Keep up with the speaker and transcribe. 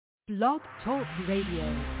Blog Talk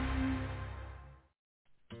Radio.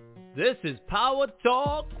 This is Power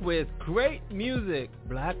Talk with great music,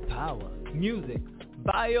 Black Power, music,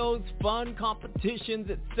 bios, fun, competitions,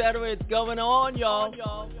 etc. It's going on,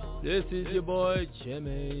 y'all. This is your boy,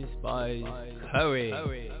 Jimmy Spice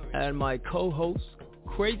Curry, and my co-host,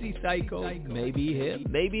 Crazy Psycho. Maybe him,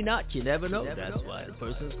 maybe not, you never know. That's why the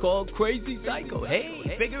person's called Crazy Psycho.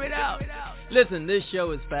 Hey, figure it out. Listen, this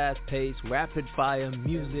show is fast-paced, rapid-fire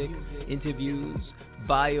music, interviews,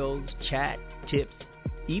 bios, chat, tips,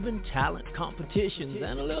 even talent competitions,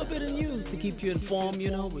 and a little bit of news to keep you informed,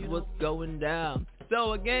 with what's going down.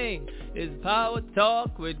 So again, it's Power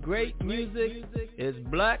Talk with great music. It's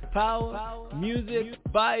Black Power, music,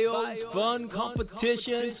 bios, fun,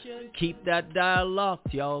 competition. Keep that dial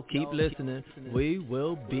locked, y'all. Keep listening. We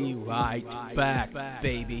will be right back,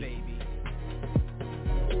 baby.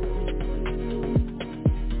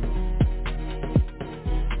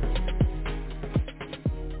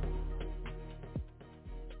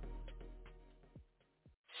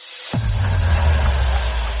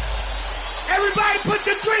 Everybody put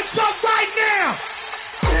your drinks up right now!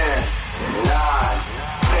 10, 9,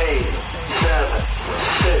 8, 7,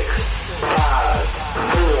 6, 5,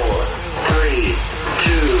 4, 3,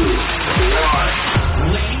 2, 1.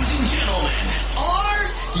 Ladies and gentlemen, are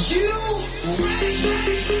you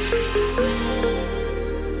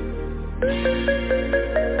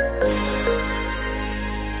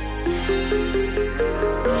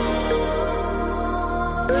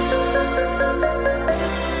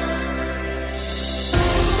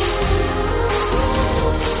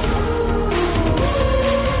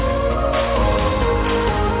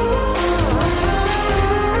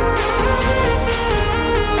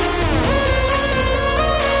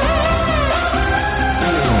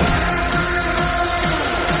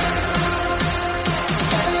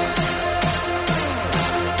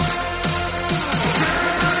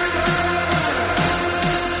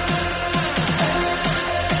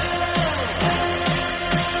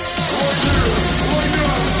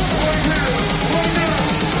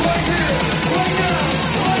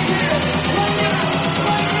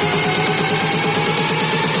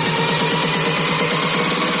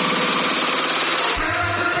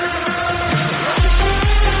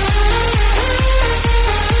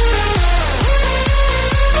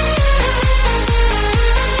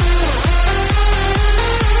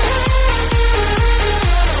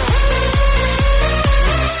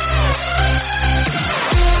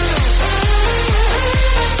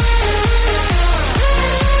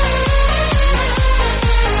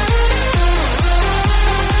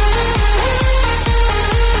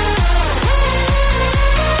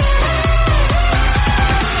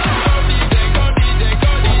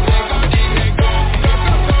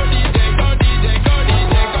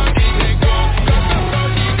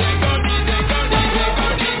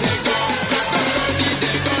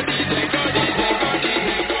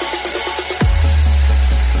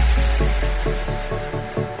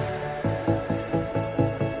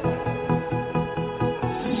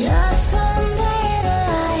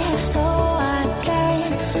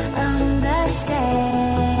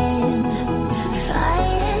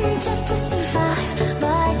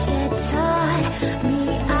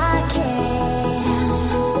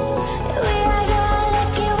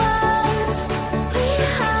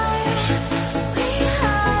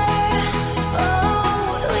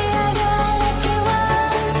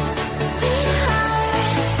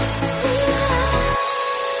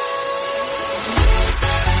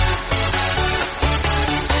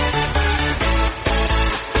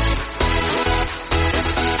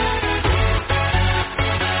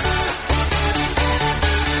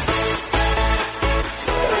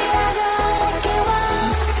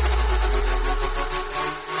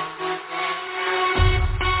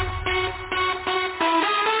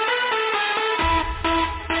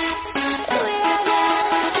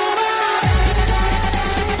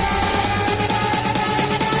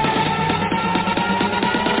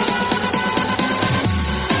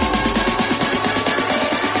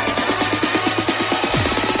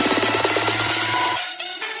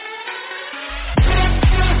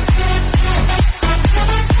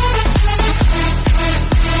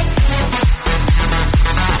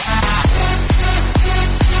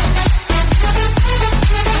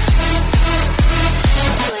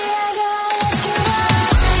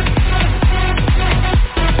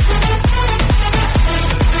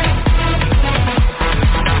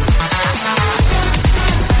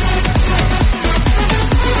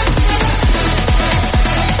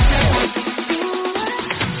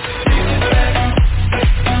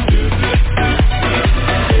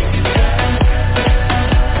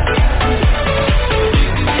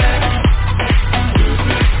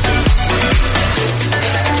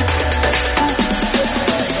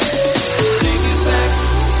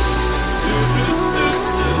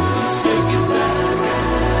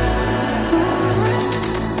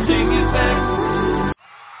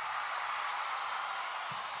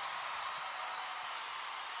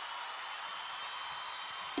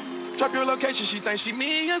Drop your location, she thinks she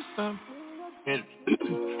me or something.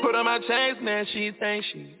 Put on my chains, man, she thinks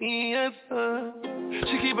she me or something.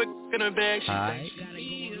 She keep a in her bag, she thinks she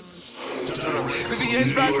me or something. Cause he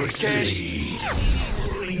ain't back with cash.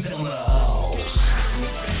 Rolling down the house.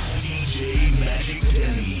 DJ Magic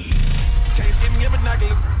Denny. Can't see me, I'm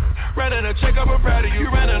knocking. Running a check up, I'm proud of you.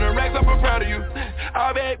 Running a racks up, I'm proud of you.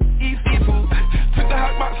 I'll be eat seafood. Took the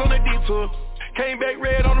hot box on the detour. Came back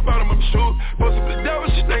red on the bottom of the shoe. Post up the devil,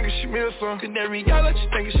 she thinkin' she me or some. Canary yellow, she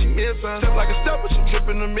thinkin' she me or some. Step like a stepper, she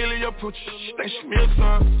drippin' a million your pooch. She think she me or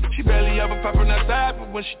some. She barely ever poppin' outside, but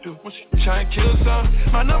when she do, try and kill some.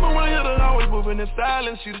 My number one hitter always moving in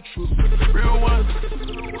silence, she the truth, real one.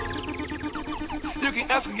 You can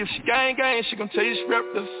ask her if she gang, she gon' tell you she rep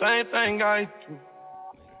the same thing I do.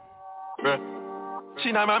 Bruh.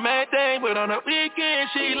 She not my main thing, but on the weekend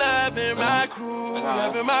she loving my crew,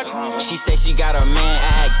 loving my crew. She say she got a man,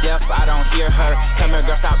 I act deaf, I don't hear her. Come here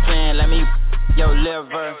girl, stop playing, let me your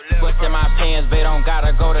liver. What's in my pants, they don't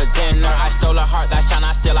gotta go to dinner. I stole her heart, that shine,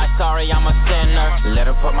 I still like sorry, I'm a sinner. Let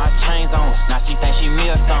her put my chains on, now she think she me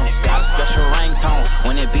or something. Got a special ringtone,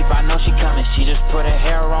 when it beep I know she coming. She just put her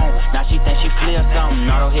hair on, now she think she flee or something.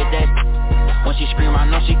 Auto hit that, when she scream I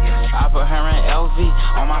know she. I put her in LV,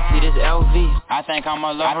 on my feet is LV. I think I'm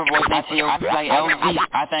a lover, boys ain't till like LV.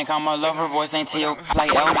 I think I'm a lover, boys ain't till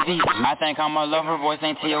like LV. I think I'm a lover, boys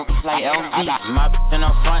ain't till like LV. My in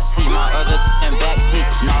the front seat, my other in back seat.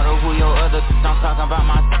 Know who your other I'm talking about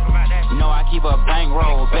my. No, I keep a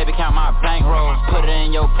bankroll, baby count my bankroll. Put it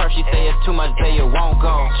in your purse, she say it's too much, babe, it won't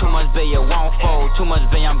go. Too much, babe, it won't fold. Too much,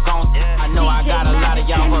 babe, I'm gone. I know I got a lot of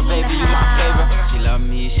y'all, but baby, you my favorite. She love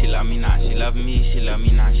me, she love me not. She love me, she love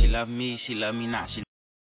me not. She love me, she love me not. She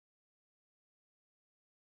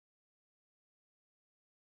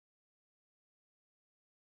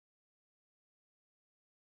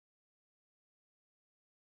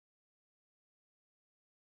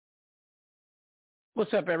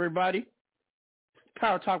What's up, everybody?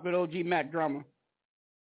 Power Talk with OG Mac Drama.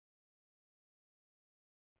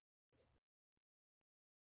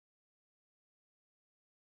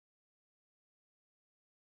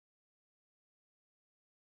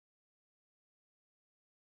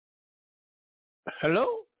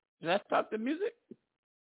 Hello? Did I stop the music?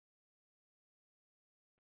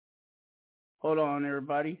 Hold on,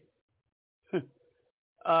 everybody.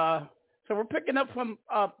 So we're picking up from,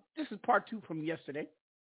 this is part 2 from yesterday.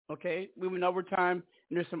 Okay, we went overtime,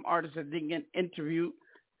 and there's some artists that didn't get interviewed.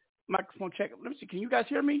 Microphone check. Let me see. Can you guys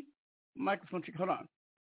hear me? Microphone check. Hold on.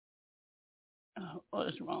 Oh,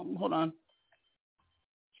 that's wrong. Hold on.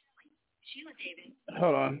 Sheila David.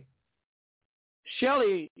 Hold on.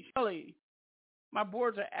 Shelly. My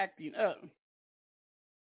boards are acting up.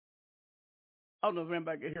 I don't know if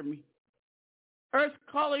anybody can hear me. Earth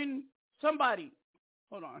calling somebody.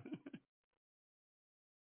 Hold on.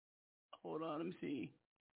 Hold on. Let me see.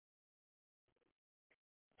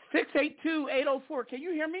 682-804. Can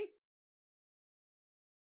you hear me?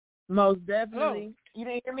 Most definitely. Hello? You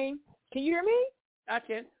didn't hear me? Can you hear me? I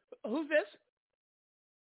can. Who's this?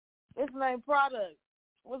 It's my product.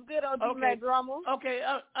 What's good, OG Mac Drama? Okay,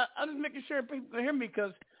 I'm just making sure people can hear me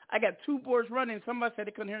because I got 2 boards running. Somebody said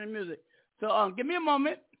they couldn't hear the music. So give me a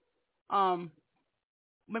moment.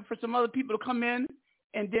 Wait for some other people to come in,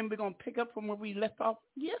 and then we're going to pick up from where we left off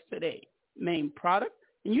yesterday. Main product.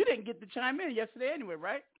 And you didn't get to chime in yesterday anyway,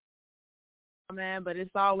 right? Man, but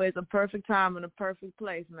it's always a perfect time and a perfect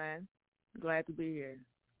place, man. Glad to be here.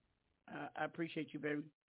 I appreciate you, baby.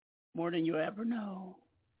 More than you ever know.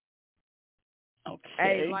 Okay.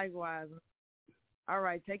 Hey, likewise. All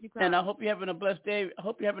right, take your time. And I hope you're having a blessed day. I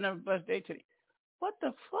hope you're having a blessed day today. What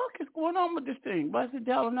the fuck is going on with this thing? Why is it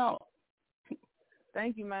dialing out?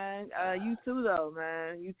 Thank you, man. You too, though,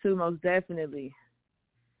 man. You too, most definitely.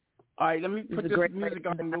 All right, let me put this music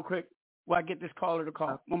on real quick while I get this caller to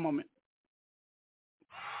call. One moment.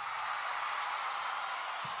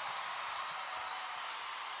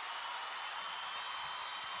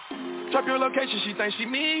 Drop your location, she thinks she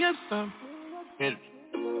me or something.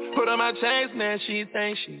 Put on my chains, man, she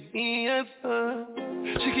thinks she me or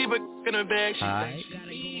something. She keep a in her bag, she thinks she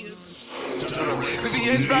me or something. Cause he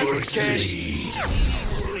ain't back with cash.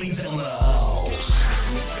 Rolling down the house.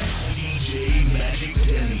 DJ Magic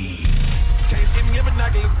Denny. Can't see me, I'm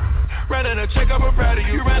knocking. Running a check up, I'm proud of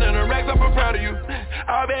you. Running a racks up, I'm proud of you.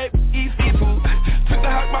 I'll be eat seafood. Took the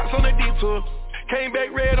hot box on the detour. Came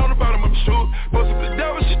back red on the bottom of the shoe. Post up the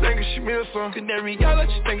devil, she thinkin' she me or some. Canary yellow,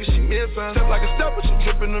 she thinkin' she me or some. Step like a stepper, she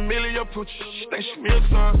drippin' a million your pooch. She think she me or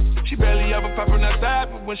some. She barely ever poppin'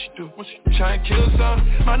 outside, but when she do, try and kill some.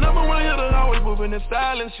 My number one hitter always moving in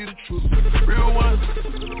silence, she the truth, real one.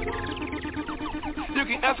 You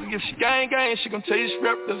can ask her if she gang, she gon' tell you she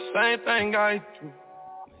rep the same thing I do.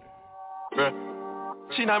 Bruh.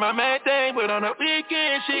 She not my main thing, but on the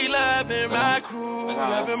weekend she loving my crew,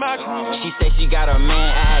 loving my crew. She say she got a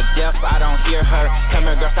man, I act deaf, I don't hear her. Come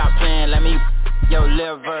here girl, stop playing, let me your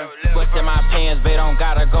liver. What's in my pants, they don't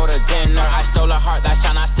gotta go to dinner. I stole her heart, that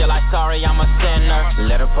shine, I still like sorry, I'm a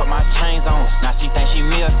sinner. Let her put my chains on, now she think she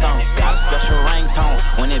me or something. Got a special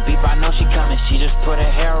ringtone, when it beep I know she coming. She just put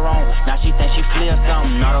her hair on, now she think she flee or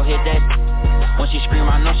something. Nardo hit that, when she scream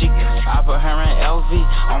I know she. I put her in LV,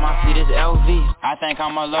 on my feet is LV. I think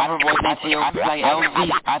I'm a lover, voice ain't T.O. like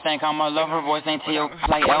LV. I think I'm a lover, voice ain't T.O.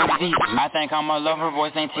 like LV. I think I'm a lover,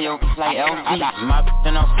 voice ain't T.O. like LV. My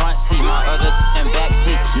in the front seat, my other in back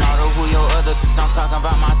seat. Nardo who your other, I'm talking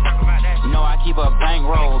about my. No, I keep a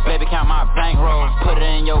bankroll, baby count my bankroll. Put it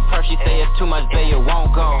in your purse, she say it's too much, babe, it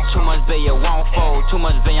won't go. Too much, babe, it won't fold. Too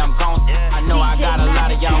much, babe, I'm gone. I know I got a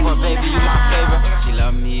lot of y'all, but baby, you my favorite. She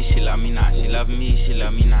love me not. She love me, she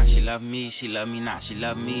love me not. She love me, she love me not. She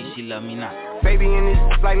love me, she love me not. Baby in this,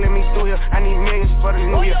 like let me through here. I need millions for the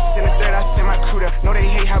new year. Then the third, I send my crew there. Know they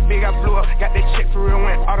hate how big I blew up. Got that check for real,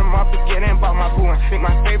 went all them off again and bought my boo one. Think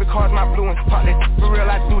my favorite car's my blue one. Pop that for real,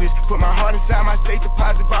 I do this. Put my heart inside my safe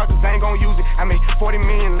deposit box, cause I ain't gon' use it. I made 40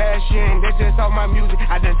 million last year and that's just off my music.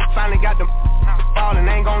 I just finally got them ballin',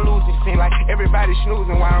 ain't gon' lose it. Seem like everybody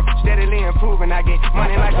snoozing while I'm steadily improving. I get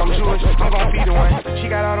money like I'm Jewish, I'm gon' be the one. She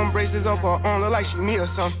got all them bracelets up her arm, look like she me or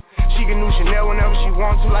something. She can do Chanel whenever she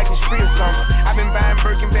wants to, like it's free or something. I've been buying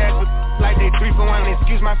Birkin bags with like they 3 for 1.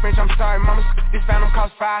 Excuse my French, I'm sorry, mama. This phantom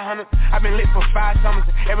cost 500. I've been lit for 5 summers.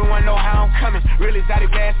 Everyone know how I'm coming. Real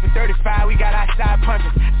exotic bags for 35. We got outside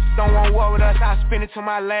punches. Don't want war with us, I'll spend it to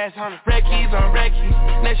my last 100. Red keys on red keys.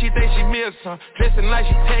 Now she think she me or something. Dressing like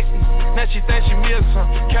she texting. Now she think she me or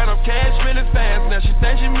something. Count up cash really fast. Now she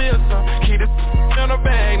think she me or something. Keep the in her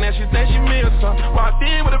bag. Now she think she me or something. Walked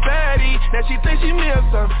in with a baddie. Now she think she me or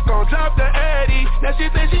something. Gon' drop the Addy. Now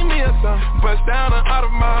she think she me or something. Bust down her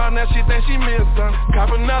Audemars. Now she think she me or something.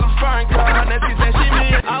 Cop another foreign car. Now she think she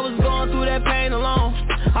me or something. I was going through that pain alone.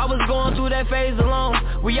 I was going through that phase alone.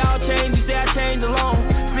 We all changed, you say I changed alone.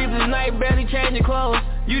 Sleepless night, barely changing clothes.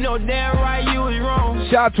 You know damn right you was wrong.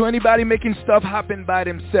 Shout out to anybody making stuff happen by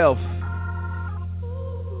themselves.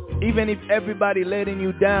 Even if everybody letting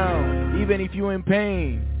you down, even if you in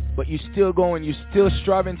pain, but you still going, you still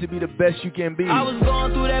striving to be the best you can be. I was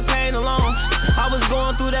going through that pain alone. I was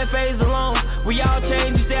going through that phase alone. We all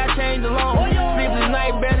changed, you say I changed alone. Sleepless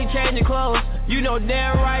night, barely changing clothes. You know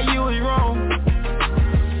damn right you was wrong.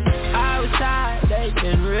 I was tired, they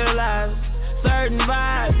didn't realize certain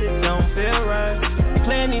vibes, it don't feel right.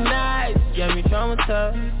 Plenty nights, get me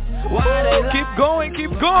traumatized. Why they lie? Keep going,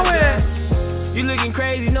 keep going. You looking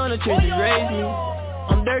crazy, know the truth you raised me.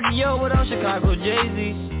 I'm Dirty Yo with on Chicago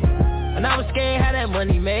Jay-Z. And I was scared how that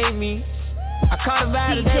money made me. I caught a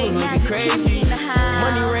vibe that was looking crazy.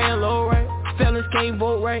 Money ran low, right? Fellas can't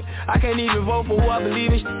vote right. I can't even vote for who I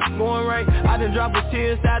believe in going right. I done dropped a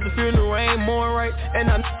tear inside the feeling the rain more right. And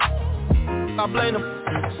I blame them.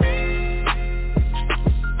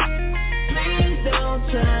 Please don't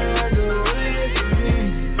turn away from me.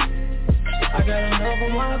 I got enough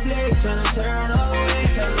on my plate, tryna turn away,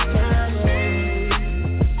 tryna turn away.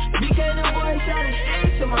 BK the boy shot it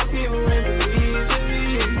straight to my people and believe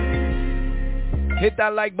in me. Hit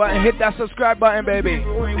that like button, hit that subscribe button, baby.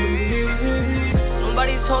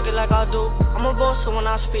 Nobody talking like I do. I'm a boss, so when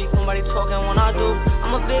I speak, nobody talking when I do.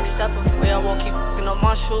 I'm a big stepper, way I walk, keep picking up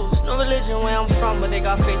my shoes. No religion where I'm from, but they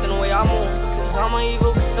got faith in the way I move. Cause I'm an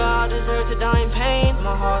evil God, I deserve to die in pain.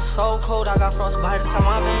 My heart's so cold, I got frostbite inside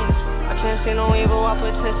my veins. I can't see no evil, I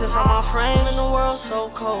put tensions on my frame. And the world's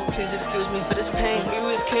so cold, please excuse me for this pain. We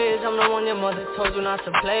was kids, I'm the one your mother told you not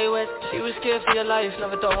to play with. She was scared for your life,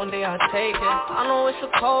 never thought one day I'd take it. I know it's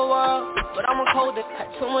a cold world, but I'm a colder.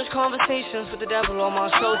 Had too much conversations with the devil on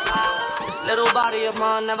my shoulder. This little body of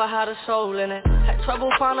mine never had a soul in it. Had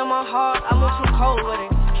trouble finding my heart, I moved too cold with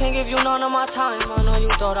it. Can't give you none of my time, I know you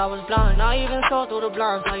thought I was blind. I even saw through the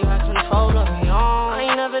blinds, now you had control of me. I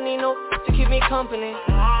ain't never need no to keep me company.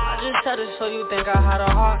 I just said it so you think I had a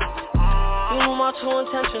heart. You knew my true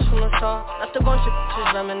intentions from the start. Left a bunch of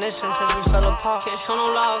bitches reminiscing cause we fell apart. Can't show no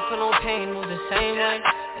love for no pain, move the same way.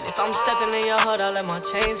 And if I'm stepping in your hood, I let my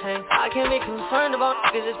chains hang. I can't be concerned about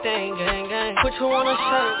niggas if they ain't gang. Put you on a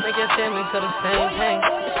shirt, make your family feel the same pain.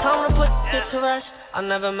 It's time to put it to rest. I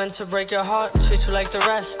never meant to break your heart, treat you like the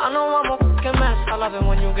rest. I know I'm a fucking mess, I love it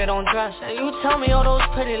when you get undressed. And you tell me all those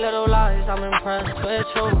pretty little lies, I'm impressed with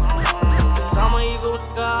you. Cause I'm an evil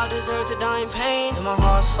nigga, I deserve to die in pain. And my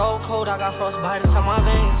heart's so cold, I got frostbite inside my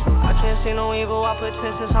veins. I can't see no evil, I put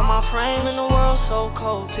tense inside my frame. And the world's so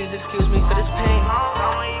cold, please excuse me for this pain.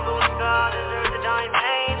 I'm an evil nigga, I deserve to die in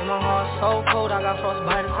pain. And my heart's so cold, I got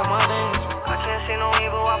frostbite inside my veins. I can't see no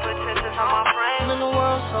evil, I put tense inside my frame. And the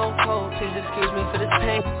world's so cold, please excuse me for this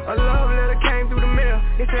pain. A love letter came through the mail,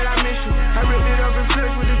 it said I miss you. I ripped it up and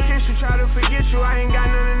flipped with the tissue, try to forget you. I ain't got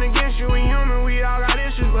nothing against you, we human, we all got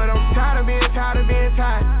issues. But I'm tired of being tired.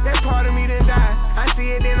 That part of me done died. I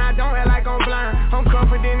see it then I don't act like I'm blind. I'm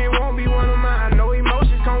confident it won't be one of mine. I know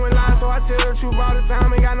emotions come with lines, so I tell the truth all the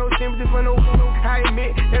time. Ain't got no sympathy for no I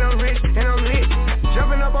admit that I'm rich and I'm lit.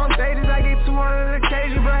 Jumping up on stages, I get 200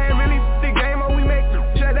 occasions. But hey, really the game up, we make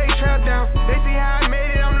shut they trap down. They see how I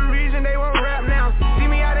made it, I'm the reason they won't rap now. See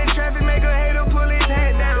me out in traffic, make a hater pull his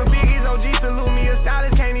head down. Biggie's OG salute me, a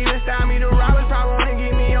stylist can't even style me. The robbers probably wanna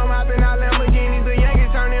get me on my pin out Lamborghinis. The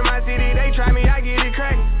Yankees turn in my city, they try me, I get it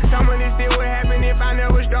cracked. Some of this still would happen if I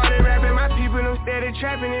never started rapping. My people them steady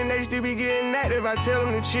trapping and they still be getting active. I tell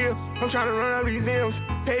them to chill, I'm trying to run up these M's.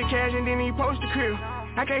 Pay cash and then he post the crib.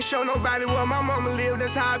 I can't show nobody where my mama live,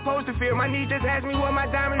 that's how I supposed to feel. My niece just asked me what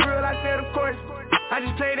my diamonds real, I said of course. I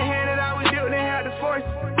just played the hand that I was dealt and had the force.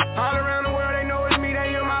 All around the world they know it's me,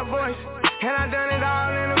 they hear my voice. And I done it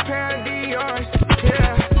all in a pair of Dior's.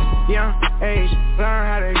 Yeah. Young age, learn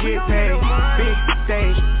how to get paid. Big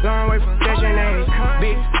stage, long way from session age.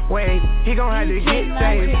 Big wave, he gon' have to get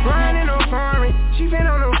saved. Riding on foreign, she been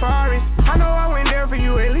on them foreign. I know I went there for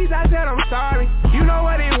you, at least I said I'm sorry. You know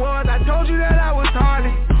what it was, I told you that I was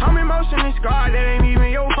hardly. I'm emotionally scarred, that ain't even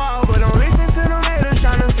your fault. But don't listen to them haters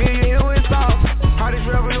tryna feel you ill with fault. All this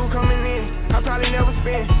revenue coming in, I probably never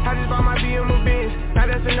spend. I just bought my BM a Benz, now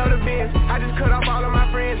that's another Benz. I just cut off all of my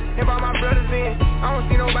friends and brought my brothers in. I don't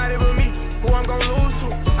see nobody but me, who I'm gon' lose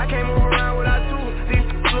to. I can't move around without two, these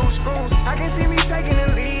loose screws. I can see me taking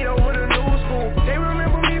the lead over the new school. They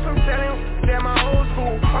remember me from selling at my old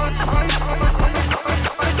school.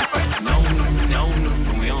 No,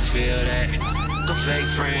 we don't feel that. The fake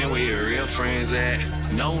friend, where your real friends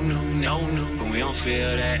at? No, we don't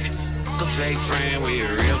feel that. The fake friend, where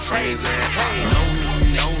your real friends at?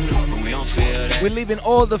 No, we don't feel that. We're leaving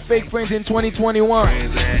all the fake friends in 2021.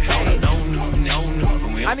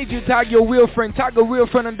 I need you to tag your real friend. Tag a real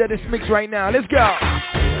friend under this mix right now. Let's go.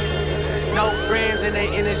 No friends in the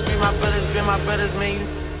industry. My brothers been my brothers, man.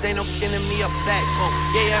 They no kidding me up back. Oh,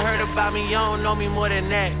 yeah, you heard about me. You don't know me more than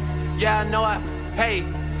that. Yeah, I know hey,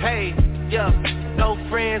 yeah. No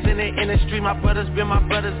friends in the industry. My brothers been my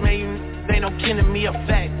brothers, man. They no kidding me a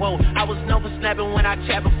fact. Whoa, I was known for snapping when I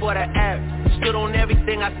chat before the app. Stood on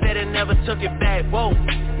everything I said and never took it back. Whoa,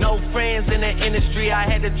 no friends in the industry. I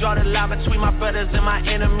had to draw the line between my brothers and my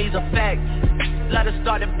enemies, a fact. Let us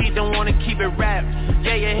start the beat, don't wanna keep it rap.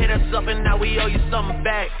 Yeah, you hit us up and now we owe you something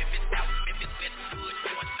back.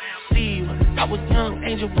 See you, I was young,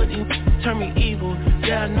 angel, but you turned me evil.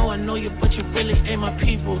 Yeah, I know you, but you really ain't my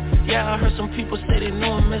people. Yeah, I heard some people say they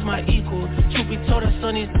know him as my equal. Truth be told, that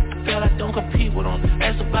son, these girl, I don't compete with them.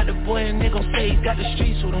 Ask about the boy and they gon' say he got the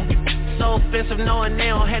streets with him. So offensive knowing they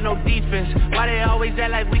don't have no defense. Why they always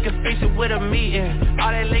act like we can fix it with a meeting?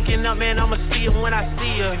 All that linking up, man, I'ma see it when I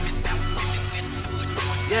see her.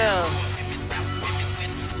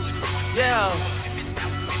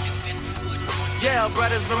 Yeah,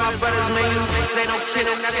 brothers for my brothers, man. They don't fit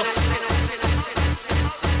in, that's a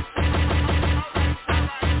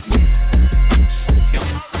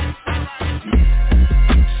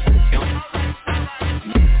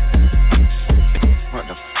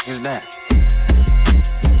is that?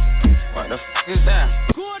 What the f*** is that?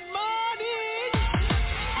 Good morning!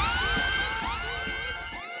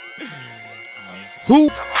 Who?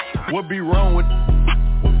 What be wrong with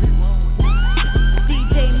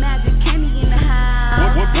DJ Magic Kenny in the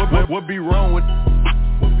house? What be wrong with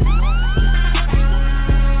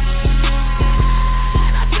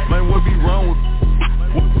man, what be wrong with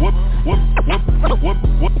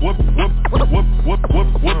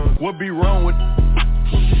what be wrong with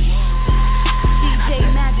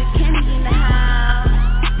DJ Magic Kenny in the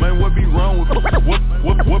house? Man, what be wrong with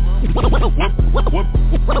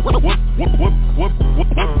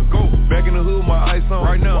go back in the hood, my ice on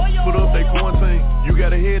right now. Put up they quarantine. You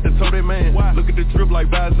got a head to toe that man. Look at the drip like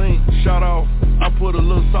Visine. Shout off. I put a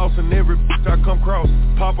little sauce in every bitch I come cross.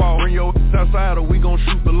 Pop off, bring your outside or we gon'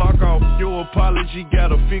 shoot the lock off. Your apology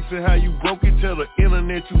gotta fix it how you broke it. Tell the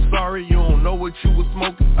internet you sorry. You don't know what you was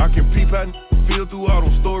smoking. I can peep out feel through all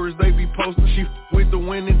them stories they be posting. She with the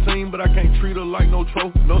winning team, but I can't treat her like no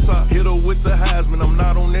trophy. No side, hit her with the Heisman, I'm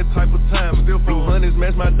not on that type of time. Still blue honeys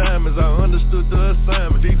match my diamonds, I understood the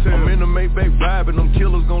assignment. Detail, I'm in the Maybach vibe and them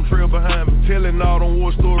killers gon' trail behind me. Telling all them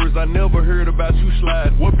war stories I never heard about you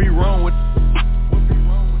slide. What be wrong with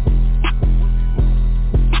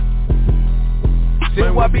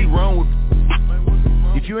Man, what be wrong with?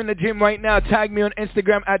 If you're in the gym right now, tag me on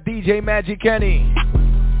Instagram at DJ Magic Kenny.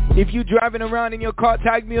 If you driving around in your car,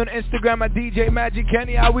 tag me on Instagram at DJ Magic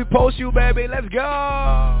Kenny. I will post you, baby. Let's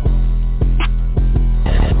go.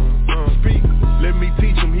 Speak, let me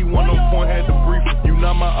teach him. He want no point, had to brief him. You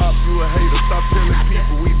not my op, you a hater. Stop telling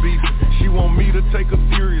people we beefing. She want me to take her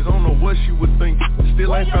serious. I don't know what she would think.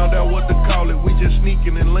 Still ain't found out what to call it. We just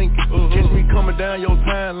sneaking and linking. Catch me coming down your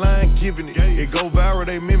timeline, giving it. It go viral,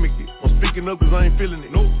 they mimic it. I'm speaking up cause I ain't feeling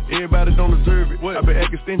it. Nope. Everybody don't deserve it. What? I been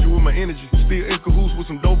acting stingy with my energy. Still in cahoots with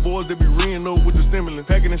some dope boys that be reeing up with the stimulant.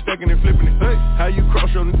 Packing and stacking and flipping it. Hey, how you cross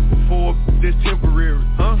your for this temporary?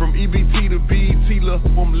 Huh? From EBT to BET, look,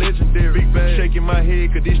 I'm legendary. Big bag. Shaking my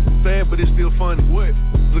head cause this sad but it's still funny. What?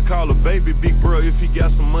 To call a baby big bro if he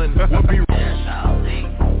got some money. What be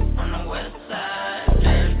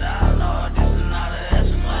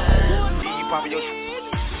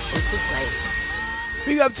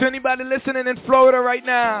Big up to anybody listening in Florida right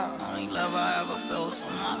now.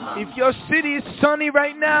 If your city is sunny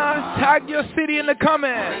right now, tag your city in the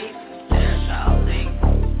comments.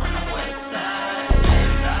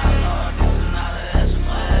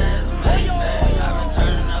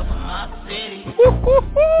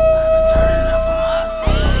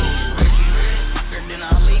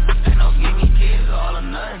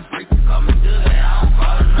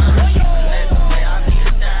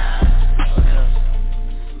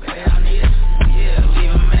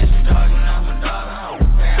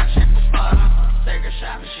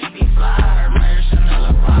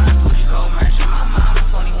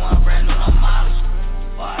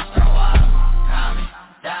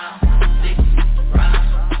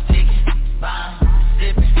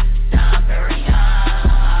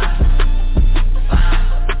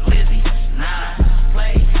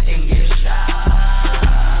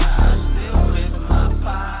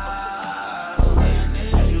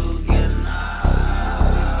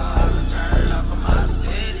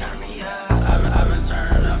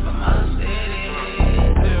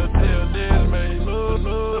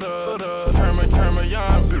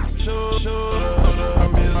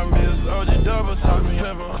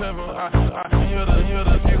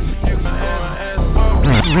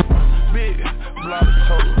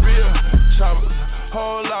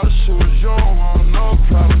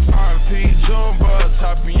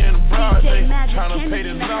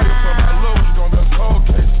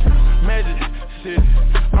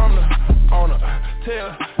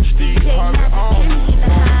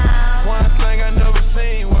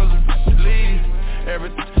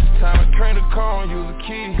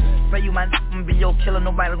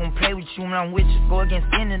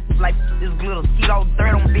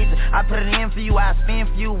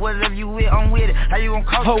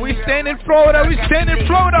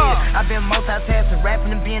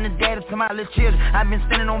 I've been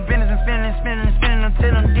spending on business and spending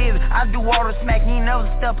until I'm dizzy. I do all the smack, you ain't never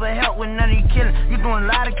step or help with none of you killing. You doing a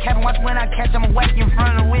lot of capping, watch when I catch, I'ma whack you in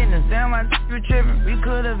front of the witness. Damn, you tripping, we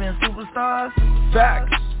could have been superstars.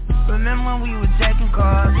 Facts. Remember when we were jacking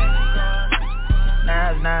cars?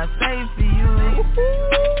 Now it's not safe for you.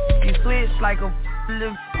 You switch like a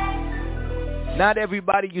Not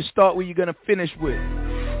everybody you start with you're gonna finish with.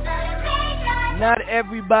 Not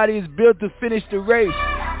everybody is built to finish the race.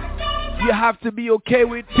 You have to be okay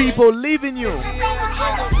with people leaving you.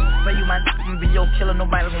 Say you might be your killer,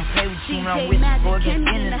 nobody gonna play with you when I'm with you. Go against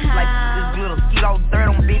enemies like this glitter, skeet all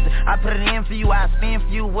dirt on bitches. I put it in for you, I spin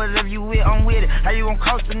for you, whatever you with, I'm with it. How you gon'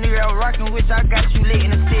 cost a nigga out rockin' with you? I got you lit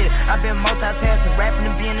in the city. I've been multitasking, rapping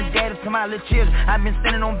and being a daddy to my little children. I've been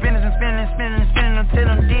spending on business and spending until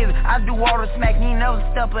I'm dizzy. I do all the smack, you ain't never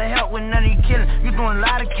step or help with none of you killing. You doing a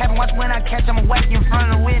lot of capping, watch when I catch, I'ma whack you in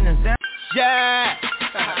front of the witness. Yeah.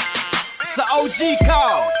 It's the OG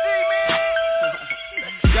call.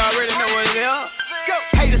 Y'all already know what it is.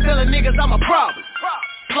 Haters telling niggas I'm a problem.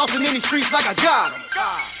 Flossing in these streets like I got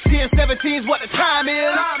them. 10-17's what the time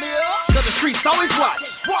is. Cause the streets always watch.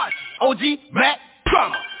 OG Mac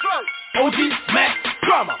Drama. OG Mac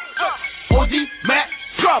Drama. OG Mac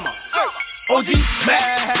Drama. OG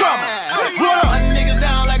Mac Drama. Hunting niggas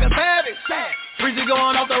down like a savage. Breezy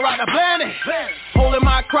going off the rock the planet. Holding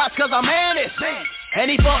my crotch cause I'm managed. And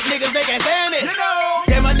these fuck niggas, they can't stand it.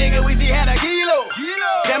 Damn, my nigga, we see had a kilo.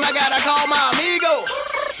 Damn, I gotta call my amigo.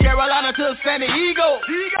 Carolina to San Diego.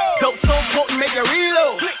 Dope so potent, make it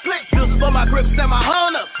reload. Just for my grips and my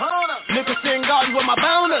hunters. Nicholson Garden with my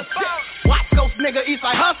bonus. Watch Coast nigga,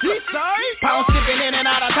 Eastside hustler. Pound shipping in and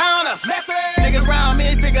out of towners. Niggas round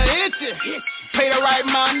me, figure itchy. Pay the right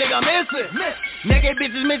mind, nigga missing. Naked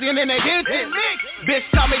bitches missing in their kitchen. Bitch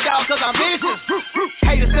call me dog cause I'm vicious.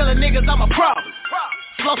 Haters telling niggas I'm a problem.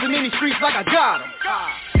 Flossing in these streets like I got them.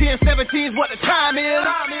 10-17's what the time is.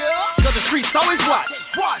 Cause the streets always watch.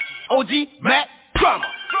 OG Mac Drama.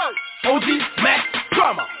 OG Mac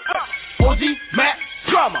Drama. OG Mac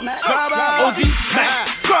Drama. OG Mac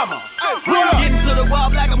Drama. Getting to the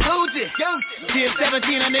wall like I'm Gucci.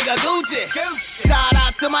 10-17 a nigga Gucci. Shout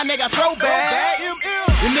out to my nigga Throwback.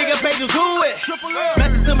 The nigga pages who it.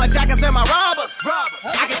 Message to my jackets and my robbers.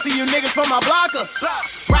 I can see you niggas from my blockers.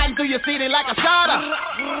 Riding through your city like a shotter.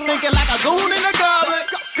 Thinking like a goon in the goblet.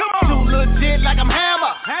 Too legit like I'm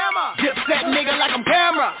Hammer. Dip set nigga like I'm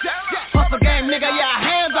Camera. Hustle game nigga, yeah,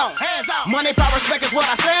 hands on. Money, power, respect is what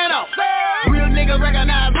I stand on. Real nigga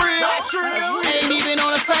recognize real. Ain't even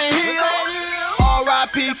on the same hill.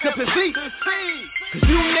 R.I.P. to P.C. Cause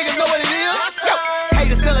you niggas know what it is.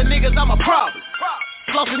 Haters telling niggas I'm a problem.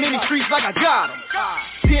 Flossing in these streets like I got them.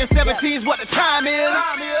 10-17's what the time is.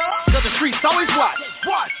 Cause the streets always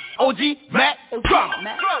watch. OG Mac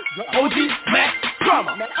Drama. OG Mac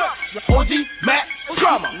Drama. OG Mac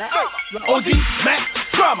Drama. OG Mac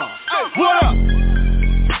Drama. What up?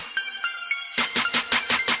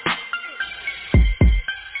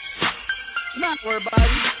 Not worry about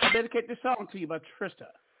it. I dedicate this song to you by Trista.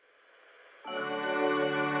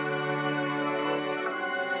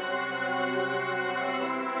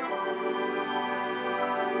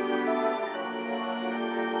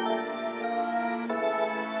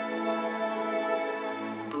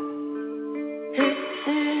 Is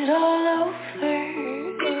it all over?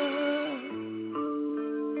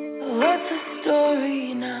 What's the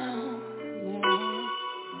story now?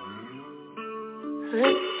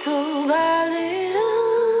 Little by little,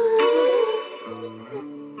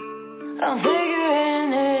 I'm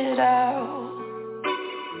figuring it out.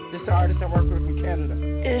 This artist I work with from Canada.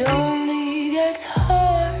 It only gets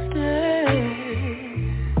harder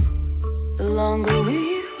the longer we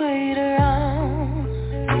wait around.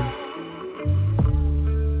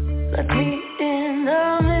 Let me in the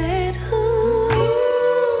middle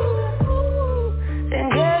and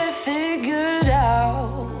get it figured out.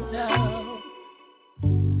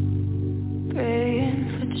 Praying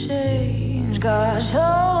for change, God show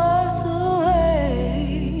us the way.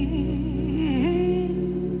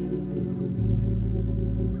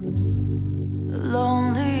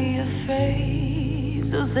 Lonely, afraid,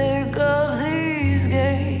 so sick of these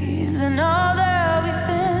games and all that we've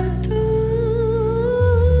been through.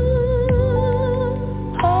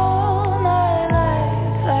 All my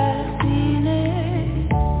life I've seen it,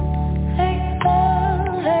 take love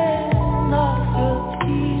and lost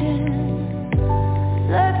repeating.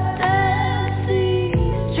 Let's dance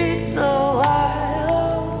these streets a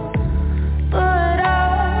while, put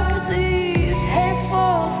out these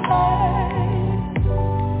hateful fights.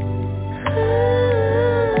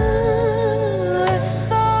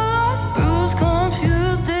 It's all bruised,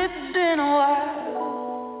 confused, it's been a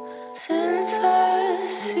while since I've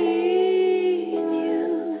seen you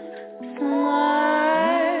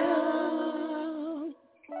smile.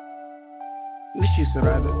 Miss you,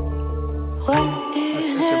 Sarada. When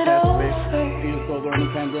is it over? You just go during the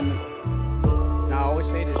pandemic. Now I always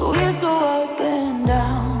say this. We'll go up and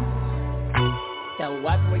down. Tell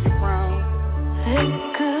what where you from. It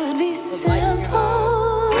could be What's like in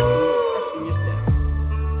your simple,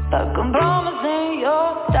 but compromising your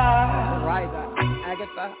style. Riza,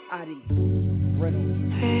 Agatha, Adi,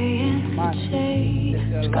 Reynolds. Praying for change,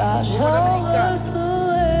 God God show us the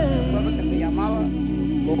way. que se llamaba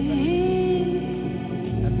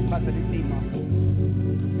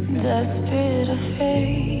Desperate,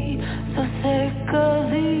 afraid, so sick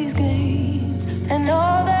of these games and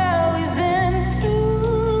all that we've been through.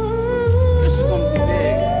 This is gonna be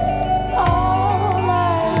big. All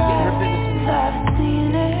my life I've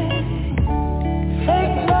seen it.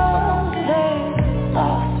 Fake love, fake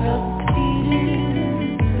lost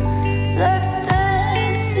repeating. Let's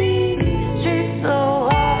dance these streets a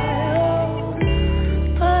while,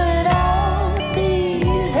 put out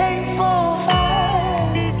these hateful fights.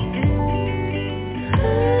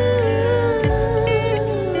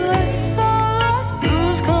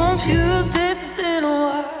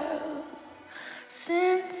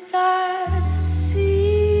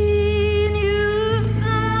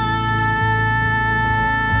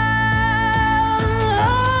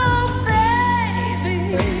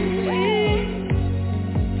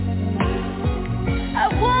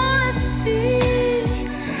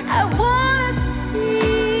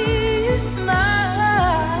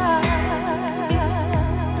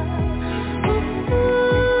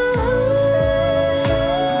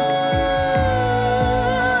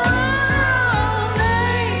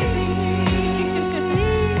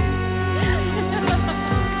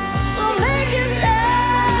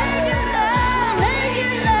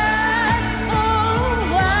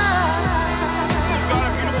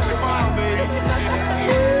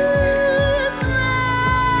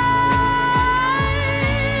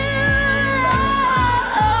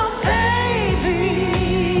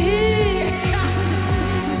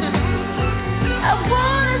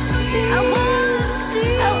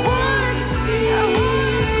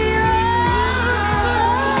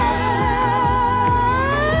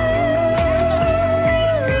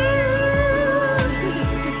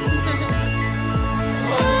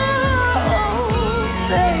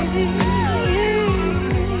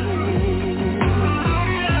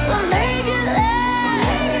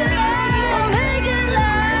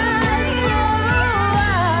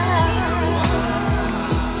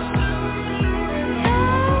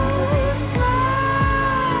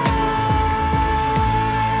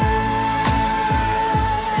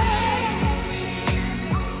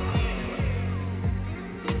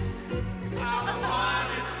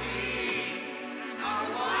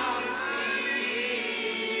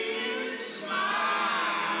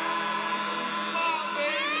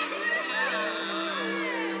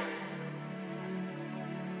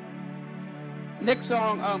 Next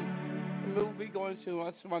song, we going to,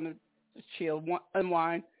 I just want to chill,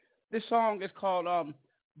 unwind. This song is called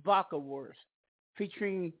Vodka Wars,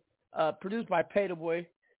 featuring, produced by Pay Boy,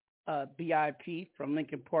 BIP from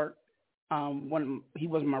Lincoln Park. He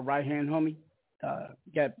was my right-hand homie.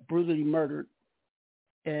 Got brutally murdered,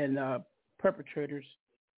 and perpetrators,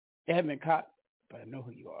 they haven't been caught, but I know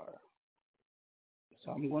who you are. That's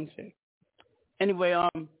all I'm going to say. Anyway,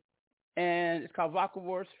 and it's called Vodka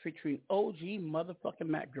Wars, featuring OG motherfucking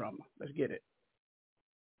Mac Drama. Let's get it.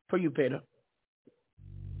 For you, Peter.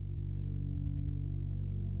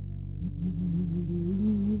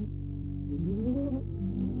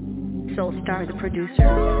 Soulstar, the producer.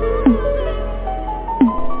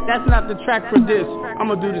 That's not the track for this. I'm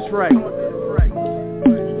going to do this right.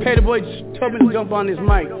 Peter Boy told me to jump on this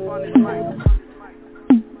mic.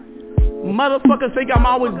 Motherfuckers think I'm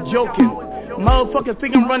always joking. Motherfuckers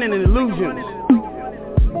think I'm running an illusion.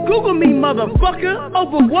 Google me, motherfucker.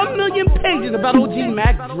 Over 1 million pages about OG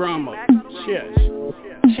Mac Drama. Shit.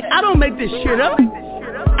 I don't make this shit up.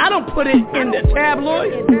 I don't put it in the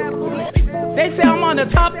tabloid. They say I'm on the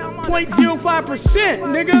top 0.05%,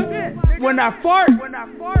 nigga. When I fart,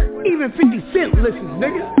 even 50 Cent listens,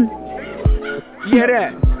 nigga. Yeah,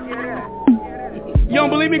 that. You don't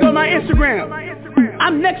believe me? Go to my Instagram.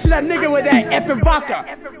 I'm next to that nigga with that effing vodka.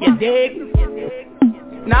 You dig?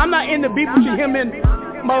 Now, I'm not in the beef between him and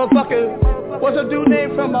motherfucker, what's a dude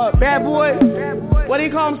name from Bad Boy? What do he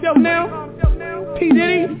call himself now? P.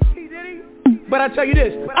 Diddy? But I tell you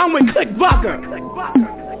this, I'm with Click Vodka.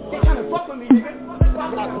 They trying to fuck with me, nigga.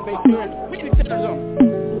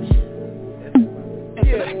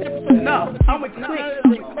 No, I'm with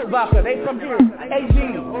Click Vodka. They from here. AG.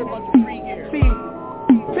 See,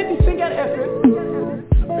 50 Cent got effort.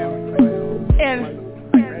 And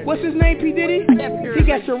what's his name, P. Diddy? He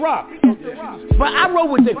got Ciroc. But I roll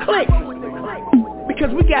with the Click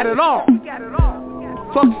because we got it all.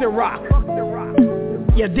 Fuck Ciroc.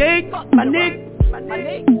 You dig? My nigga?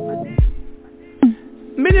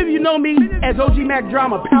 Many of you know me as OG Mac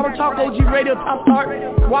Drama, Power Talk, OG Radio, Top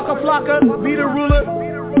Start, Waka Flocka, Vita Ruler.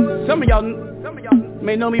 Some of y'all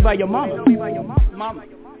may know me by your mama.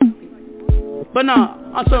 But nah,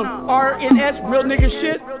 on some RNS, real nigga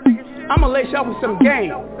shit, I'ma lace y'all with some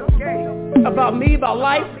game about me, about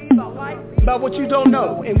life, about what you don't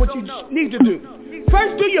know and what you need to do.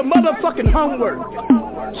 First, do your motherfucking homework.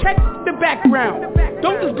 Check the background.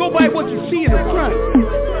 Don't just go by what you see in the front.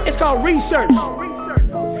 It's called research.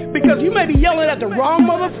 Because you may be yelling at the wrong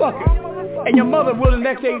motherfucker, and your mother will the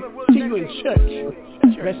next day see you in church.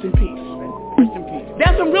 Rest in peace. Rest in peace.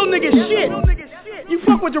 That's some real nigga shit. You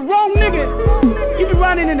fuck with the wrong nigga, you be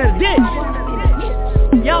running in a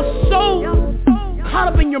ditch. Y'all so caught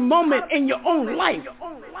up in your moment in your own life,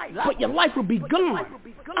 but your life will be gone.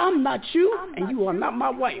 I'm not you, and you are not my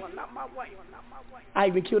wife. I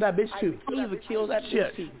even killed that bitch too. I even killed that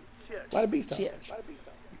bitch too. Why the beef though? He's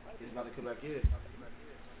about to come back here.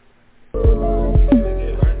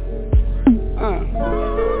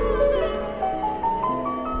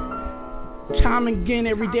 Time and again,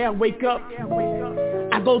 every day I wake up,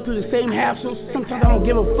 I go through the same hassles. Sometimes I don't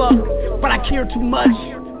give a fuck, but I care too much.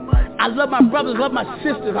 I love my brothers, love my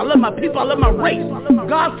sisters, I love my people, I love my race.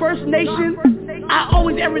 God First Nation, I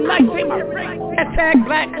always every night say my race. Hashtag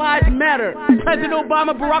Black Lives Matter. President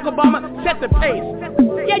Obama, Barack Obama, set the pace.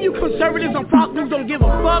 Yeah, you conservatives on Fox News don't give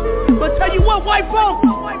a fuck, but tell you what, white folks,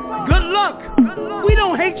 good luck. We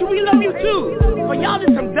don't hate you, we love you too. But y'all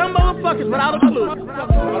just some dumb motherfuckers without a clue. I'm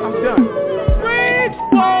done. Free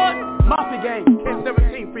Squad, Mafia Gang,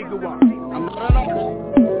 1017, Free Gouan. I'm not an artist.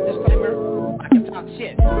 Disclaimer, I can talk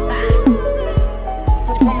shit.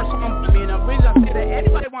 Performer song for me, and the reason I say that,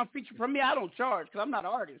 anybody want to feature from me, I don't charge, because I'm not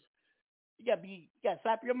an artist. You gotta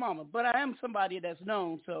slap your mama. But I am somebody that's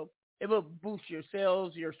known, so it will boost your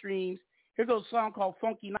sales, your streams. Here goes a song called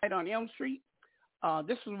Funky Night on Elm Street.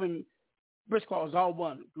 This was when Briscoe was all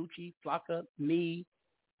one. Gucci, Flocka, me.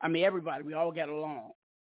 I mean, everybody. We all got along.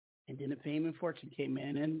 And then the fame and fortune came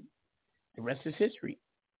in, and the rest is history.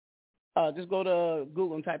 Just go to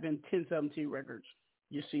Google and type in 1017 Records.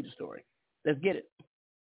 You'll see the story. Let's get it.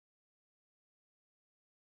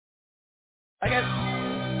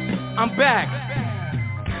 I'm back.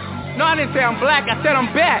 No, I didn't say I'm black. I said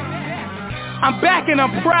I'm back. I'm back and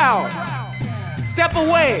I'm proud. Step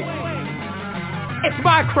away. It's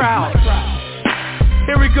my crowd.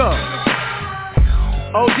 Here we go.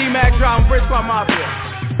 OG Mac Drama, Briscoe Mafia.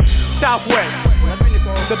 Southwest.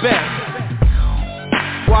 The best.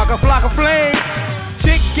 Waka Flocka Flame.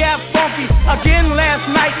 Chick got funky again last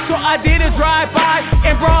night, so I did a drive-by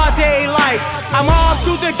in broad daylight. I'm all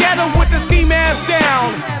two together with the ski mask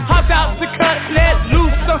down. Hopped out to cut, let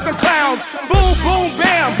loose on some clowns. Boom, boom,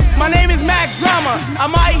 bam. My name is Mac Drama. I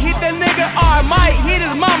might hit the nigga or I might hit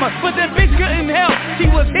his mama, but the bitch couldn't help. She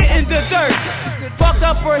was hitting the dirt. Fucked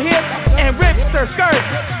up her hip and ripped her skirt.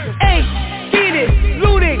 Ain't cheated,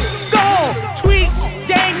 looted, stole, tweet,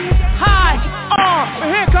 gang, high,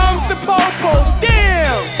 here comes the popo.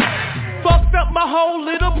 Damn! Fucked up my whole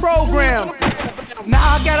little program.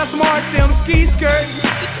 Now I got a smart sim ski skirt.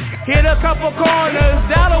 Hit a couple corners,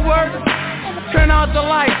 that'll work. Turn out the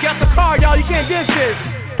lights, got the car, y'all, you can't diss this.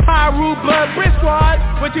 Pyro Blood Brick Squad,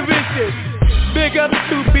 what you bitches? Big up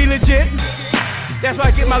to Be Legit. That's where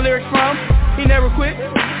I get my lyrics from. He never quit.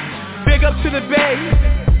 Big up to the Bay.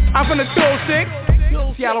 I'm from the 206.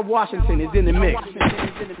 Seattle, Washington is in the mix.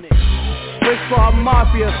 Brick Squad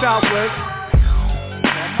Mafia Southwest.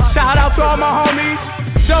 Shout out to all my homies.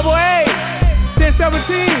 Double A,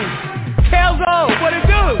 1017. Kelzo, what it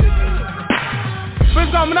do? Brick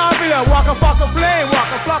Squad Mafia, Waka Flocka Flame,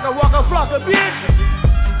 Waka Flocka, bitch.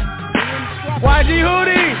 YG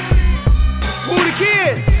Hootie, Who the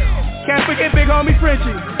Kid. Can't forget big homie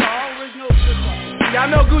Frenchie. Y'all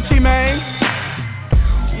know Gucci, man.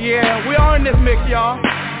 Yeah, we are in this mix, y'all.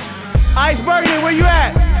 Ice Burgundy, where you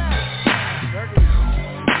at?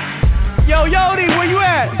 Yo, Yodi, where you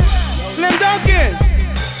at? Slim Duncan,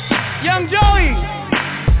 Young Joey,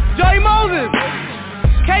 Joey Moses,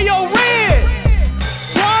 K.O. Red,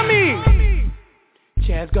 Kwame,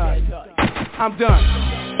 Chaz God. I'm done.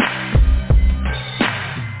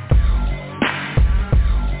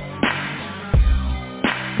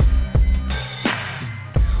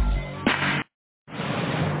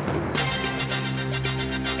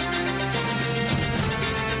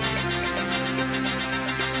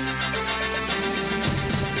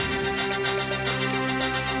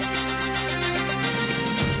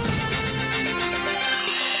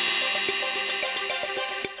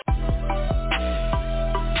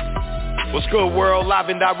 What's good, world? Live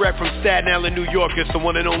and direct from Staten Island, New York. It's the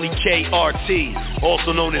one and only KRT,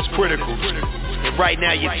 also known as Critical. And right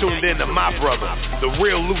now you're tuned in to my brother, the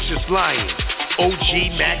real Lucius Lyon,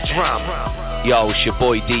 OG Mac Drama. Yo, it's your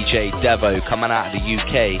boy DJ Devo coming out of the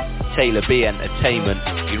UK, Taylor B Entertainment.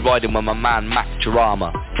 You're riding with my man Mac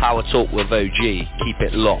Drama. Power Talk with OG. Keep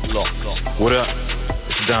it locked. What up?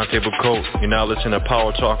 It's Dante Bacote. You're now listening to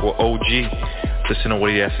Power Talk with OG. Listen to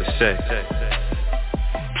what he has to say.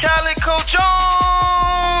 Calico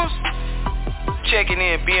Jones! Checking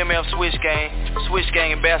in, BMF Switch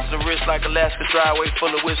Gang ambassador, wrist like Alaska driveway full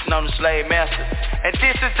of whistling on the slave master. And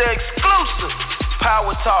this is the exclusive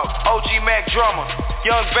Power Talk, OG Mac Drummer,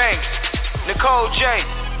 Young Banks, Nicole J.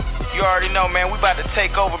 You already know, man, we about to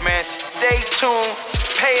take over, man. Stay tuned,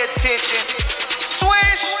 pay attention,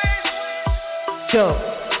 Swish! Yo,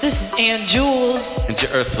 this is Ann Jules. And to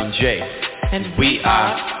Earthland J. And we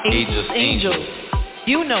are Ageless Angels.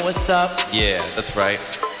 You know what's up. Yeah, that's right.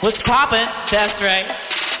 What's poppin'? That's right.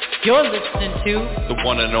 You're listening to the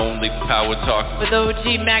one and only Power Talk with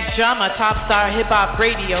OG Mac Drama, Top Star Hip Hop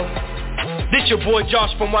Radio. This your boy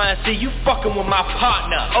Josh from YNC. You fucking with my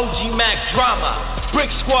partner, OG Mac Drama, Brick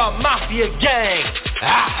Squad Mafia Gang.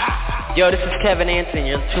 Yo, this is Kevin Anthony.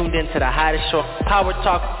 You're tuned in to the hottest show, Power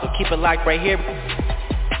Talk. So keep it locked right here.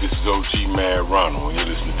 This is OG Mad Ronald, and you're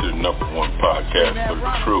listening to the #1 podcast for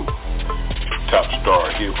the truth. Top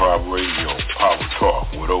Star Hip Hop Radio, Power Talk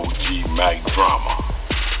with OG Mac Drama.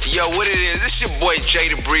 Yo, what it is? This your boy Jay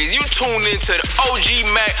the Breeze. You tuned into the OG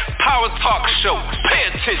Mac Power Talk Show. Pay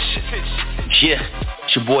attention. Yeah,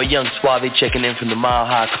 it's your boy Young Suave checking in from the Mile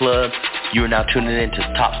High Club. You are now tuning in to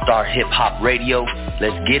Top Star Hip Hop Radio.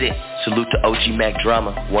 Let's get it. Salute to OG Mac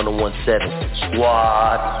Drama, 1017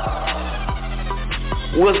 Squad.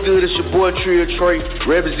 What's good? It's your boy Trio Trey,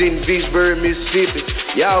 representing Vicksburg, Mississippi.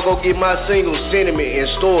 Y'all go get my single Sentiment in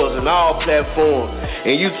stores and all platforms.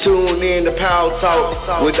 And you tune in to Power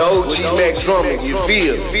Talk with the OG Mac Drama. You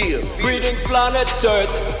feel? Breeding planet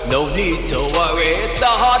Earth, no need to worry. It's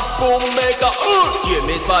the hot boom maker. Give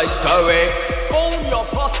me spice curry. Phone your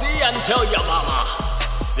pussy and tell your mama.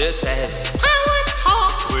 This is Power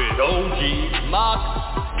Talk with OG Mac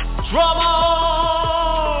Drama.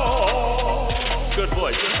 Good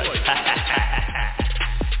voice.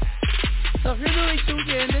 So if you're really tuned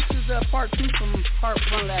in, this is part 2 from part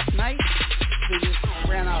 1 last night. We just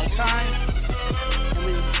ran out of time.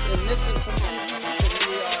 And this is some interviews that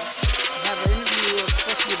we have an interview with a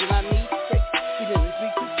person we did not meet. He didn't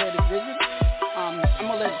speak to said his visit. I'm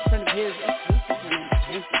going to let a friend of his introduce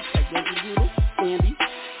his name. Andy.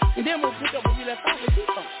 And then we'll pick up where we left off with 2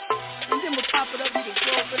 songs. And then we'll top it up with a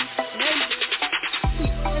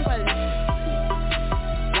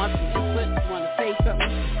something,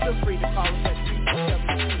 feel free to call us at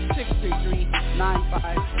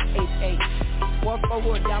 347-633-9588. Por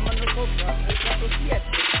favor, llama a nosotros al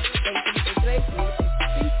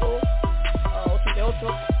 347-588.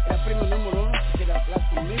 El primo número 1, si quiere hablar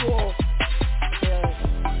conmigo o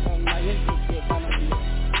con la gente que están aquí.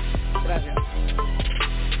 Gracias.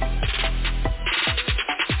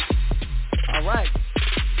 All right.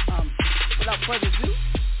 Without further ado,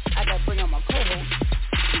 I got to bring out my co-host,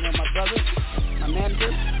 my brother, my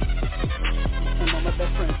manager, and my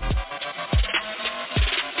best friend.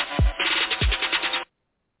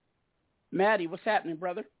 Maddie, what's happening,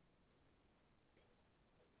 brother?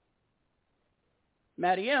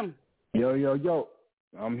 Maddie M. Yo.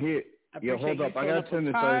 I'm here. Yo, hold up. I got to turn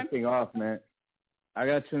this other thing off, man. I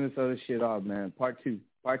got to turn this other shit off, man. Part two.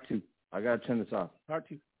 I got to turn this off. Part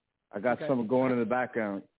 2. I got something going in the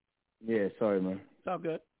background. Yeah, sorry, man. It's all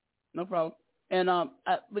good. No problem. And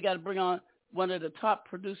we got to bring on one of the top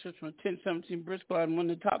producers from 1017 Brick Squad, and one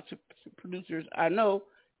of the top producers I know.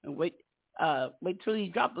 And wait till he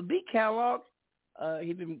drop a beat catalog.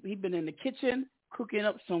 He been in the kitchen cooking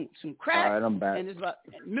up some crack. All right, I'm back. And it's about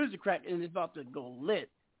music crack, and it's about to go lit.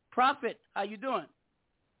 Prophet, how you doing?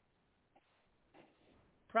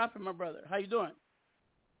 Prophet, my brother, how you doing?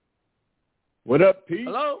 What up, Pete?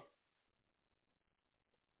 Hello?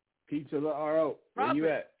 Pete to the RO. Prophet, where you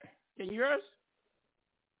at? Can you hear us?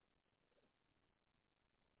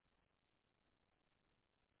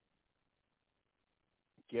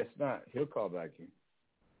 Guess not. He'll call back in.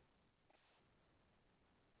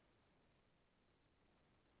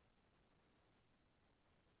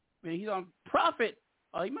 Man, he's on Prophet.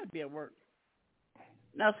 Oh, he might be at work.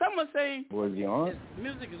 Now, someone say was he on?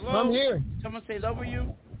 Music is low. I'm here. Someone say love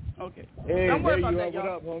you. Okay. Hey, don't worry there about you that, are.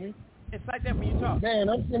 y'all. What up, homie? It's like that when you talk. Man,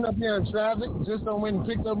 I'm sitting up here in traffic. Just went and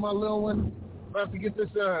picked up my little one. About to get this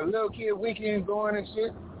little kid weekend going and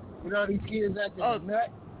shit. With all these kids acting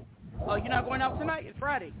nuts. Oh, you're not going out tonight? It's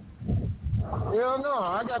Friday. Hell no,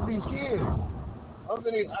 I got these kids. I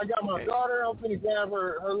got my daughter. I'm finna grab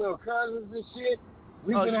her little cousins and shit.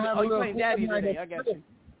 We gonna have a little playing daddy today. I got you.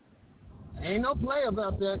 Ain't no play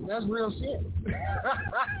about that. That's real shit.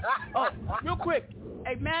 Oh, real quick.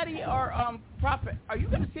 Hey, Maddie or Prophet, are you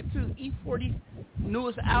going to skip to E40's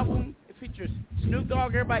newest album? It features Snoop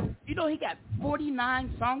Dogg, everybody. You know he got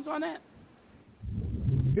 49 songs on that?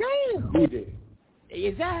 Damn. Who did?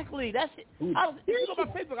 Exactly. That's it. You know my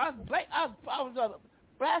Facebook. I was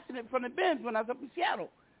blasting it from the bins when I was up in Seattle.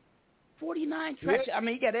 49 tracks. Yeah. I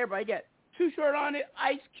mean, he got everybody. He got Too Short on it,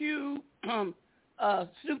 Ice Cube,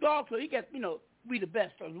 Snoop Dogg. So he got, we the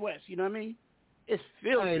best of the West. You know what I mean? It's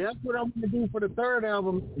filthy. Hey, that's what I want to do for the third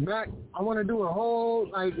album, Mac. I want to do a whole,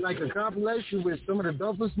 like a compilation with some of the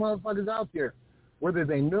dopest motherfuckers out there. Whether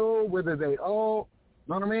they new, whether they old.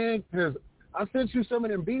 Know what I mean? Because I sent you some of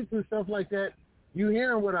them beats and stuff like that. You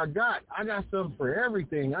hearing what I got. I got something for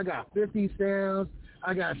everything. I got 50 sounds.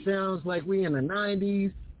 I got sounds like we in the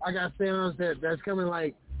 90s. I got sounds that's coming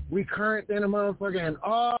like we current in a motherfucker, and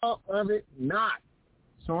all of it not.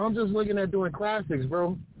 So I'm just looking at doing classics,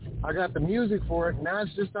 bro. I got the music for it. Now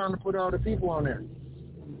it's just time to put all the people on there.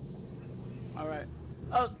 All right.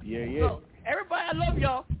 Yeah. So everybody, I love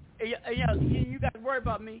y'all. You got to worry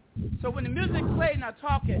about me. So when the music plays and I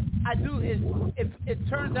talk it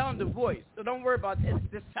turns down the voice. So don't worry about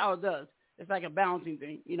it. This is how it does. It's like a balancing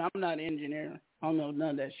thing. I'm not an engineer. I don't know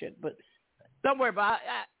none of that shit. But don't worry about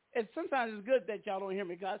it. Sometimes it's good that y'all don't hear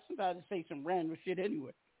me because sometimes I say some random shit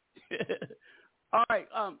anyway. All right.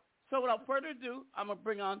 So without further ado, I'm going to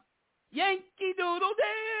bring on Yankee Doodle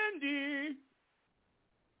Dandy.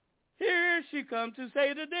 Here she comes to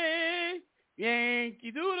say the day.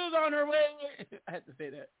 Yankee Doodle's on her way. I had to say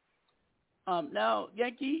that. Now,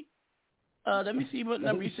 Yankee, let me see what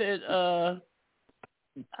number you said. I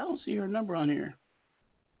don't see her number on here.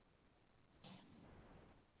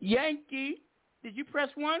 Yankee, did you press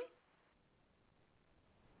 1?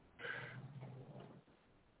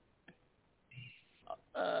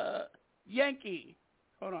 Yankee,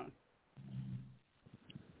 hold on.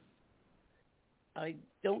 I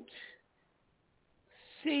don't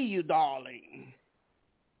see you, darling.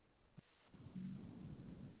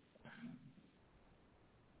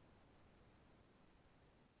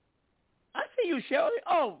 I see you, Shelly.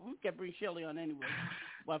 Oh, we can bring Shelly on anyway.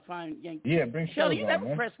 Well, I find Yankee. Yeah, bring Shelly. You on, never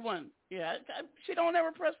man. press 1. Yeah, she don't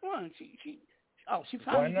ever press 1. She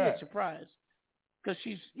finally did. Surprise, because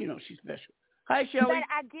she's special. Hi, Shelly. But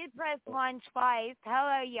I did press 1 twice.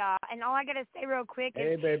 Hello, y'all. And all I got to say real quick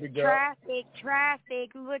is baby girl.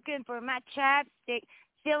 traffic, looking for my chapstick,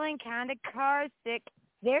 feeling kind of car sick.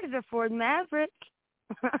 There's a Ford Maverick.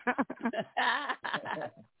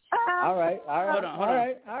 All right. Hold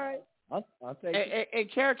on. I'll take it. Hey,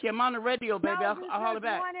 Cherokee, I'm on the radio, baby. I'll holler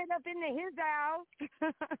back. Wanted up into his house.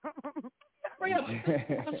 Bring up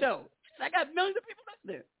the show. I got millions of people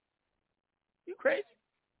listening. You crazy?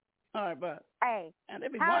 All right, but hey,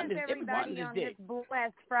 how is everybody on this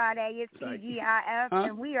blessed Friday? It's TGIF,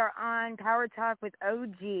 and we are on Power Talk with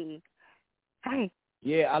OG. Hey.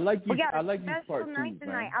 Yeah, I like these. I like these part twos,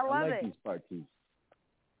 man. I like these part twos.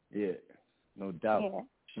 Yeah, no doubt. Yeah.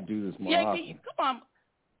 Should do this more yeah, often. Come on.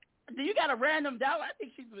 Do you got a random doubt? I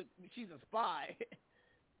think she's a spy.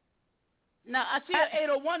 Now I see an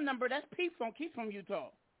 801 number. That's Pete from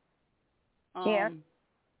Utah. Yeah.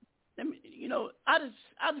 Let me, I'll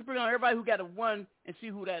just bring on everybody who got a 1 and see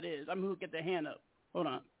who that is. I mean, who get their hand up. Hold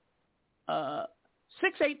on.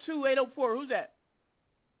 682-804. Who's that?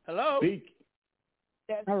 Hello. Speak.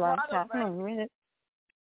 Hello.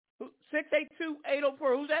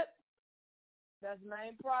 682-804. Who's that? That's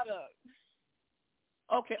Main Product.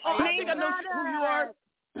 Okay. Oh, I think I know who you are.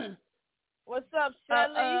 What's up,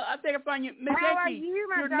 Shelly? I think I find you. Miss How are Yankee, you,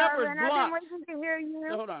 my your darling? number's blocked. I've been waiting to hear you.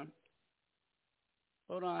 So, hold on.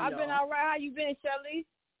 I've been all right. How you been, Shelly?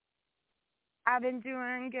 I've been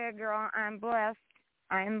doing good, girl. I'm blessed.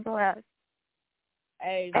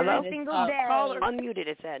 Hey, every single day. Caller. Unmuted,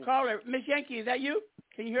 it said. Caller, Miss Yankee, is that you?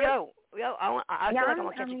 Can you hear Yo, I feel like I'm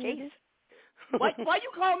going to catch a case. Why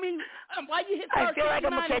you call me? Why you hit I feel like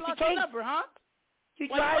I'm going to catch a case. Number, huh? You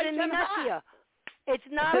driving me nuts here. It's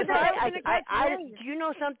not right. Do you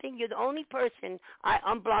know something? You're the only person I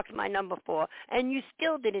unblocked my number for, and you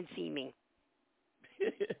still didn't see me.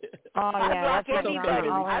 I block everybody.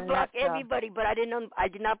 I block everybody, but I did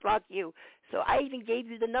not block you. So I even gave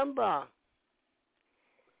you the number.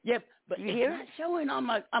 Yep, but you hear? It's not showing on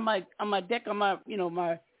my deck on my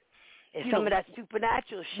my. It's some of that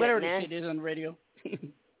supernatural shit, whatever man. Whatever the shit is on the radio.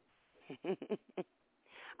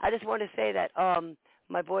 I just want to say that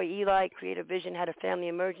my boy Eli, Creative Vision, had a family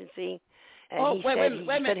emergency, and he said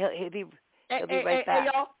he'll be right back. Hey,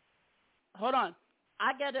 y'all, hold on.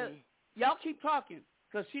 I gotta. Y'all keep talking,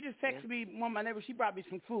 because she just texted me, one of my neighbors, she brought me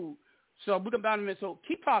some food. So we're going to bound a minute. So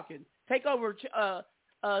keep talking. Take over,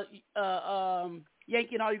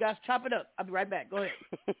 Yankee and all you guys. Chop it up. I'll be right back. Go ahead.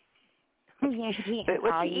 What's he eating?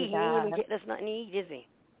 He ain't even getting us nothing to eat, is he?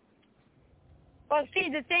 Well, see,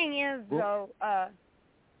 the thing is, though,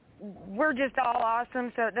 we're just all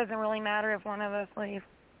awesome, so it doesn't really matter if one of us leaves.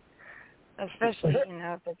 Especially,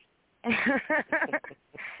 if it's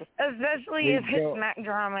especially if it's Mac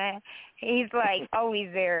Drama. He's like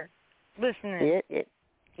always there listening. Yep.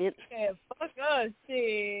 Yeah, fuck us,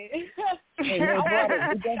 shit. He's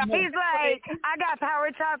like, I got Power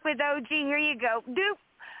Talk with OG, here you go. Doop.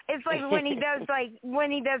 It's like when he does it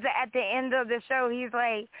at the end of the show, he's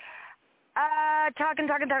like, talking,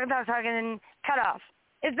 and cut off.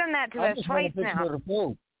 It's done that to us twice now.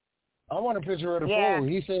 I want a picture of the food.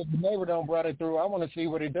 He said the neighbor don't brought it through. I want to see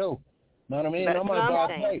what it do. Know what I mean? I'm gonna buy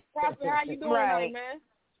a plate. Pastor, how you doing, man?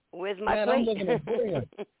 Where's my plate? I'm looking at brilliant.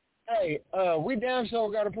 Hey, we damn sure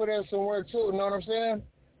got to put in some work too. You know what I'm saying?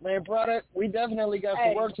 Man, Product, we definitely got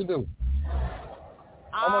some work to do.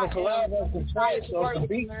 I'm gonna collab on some tracks on some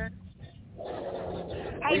beats.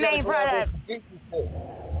 Hey, Main Product.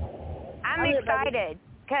 I'm excited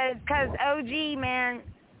because OG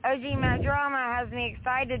Mac Drama has me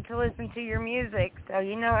excited to listen to your music. So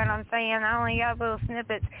you know what I'm saying. I only got little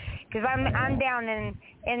snippets because I'm down in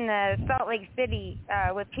the Salt Lake City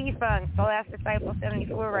with P-Funk, The Last Disciple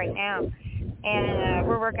 74 right now, and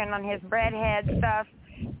we're working on his Breadhead stuff.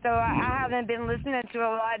 So I haven't been listening to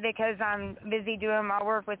a lot because I'm busy doing my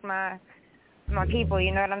work with my people.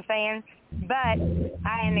 You know what I'm saying? But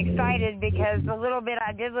I am excited because the little bit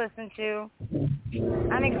I did listen to,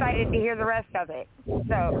 I'm excited to hear the rest of it.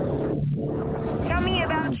 So, tell me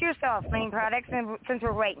about yourself, Main Product, since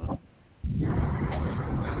we're waiting.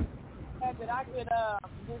 That I could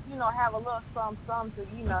just, have a little something to,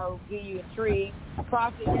 get you intrigued.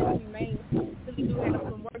 Project Energy Main really do have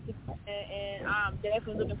some work to do, and I'm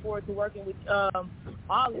definitely looking forward to working with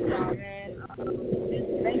all of y'all, man. This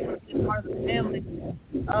is part of the family.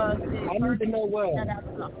 I need to know what. Shout out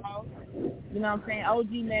to all, you know what I'm saying,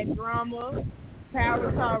 OG Mac Drama,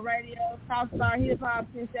 Power Talk Radio, Top Star Hip Hop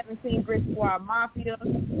 1017, Brick Squad Mafia,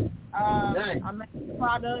 I'm Main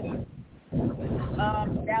Product,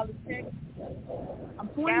 Dallas, Texas. I'm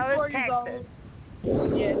 24 years old.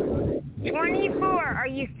 Yes. 24. Are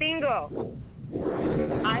you single?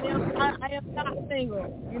 I am not single.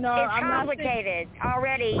 It's complicated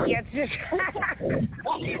already. It's just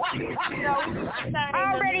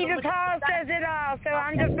already the call says it all. So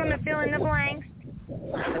I'm just going to fill in the blanks.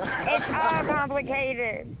 It's all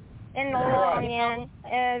complicated in the long end.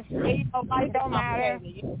 It don't matter.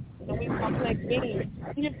 So we complex beings.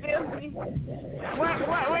 You feel me?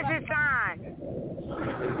 What's your sign?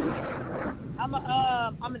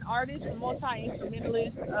 I'm an artist, a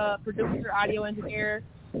multi-instrumentalist, producer, audio engineer,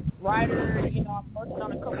 writer. I'm working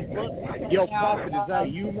on a couple books. Yo, Prophet, is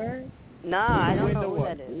that you, man? Nah, I don't know who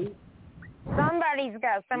that is. Somebody's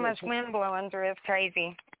got so much wind blowing through. It's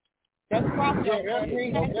crazy. That's Prophet. That's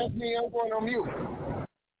me. I'm going on mute.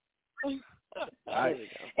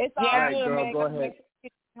 It's all right, good, girl, man. go ahead.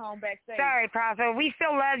 Home back safe. Sorry, Prophet. We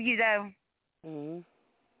still love you, though. Mm-hmm.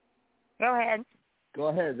 Go ahead. Go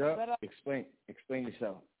ahead, girl. Explain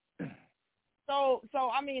yourself. So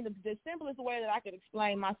I mean, the simplest way that I could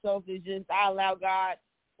explain myself is just I allow God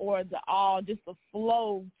or just the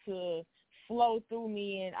flow to flow through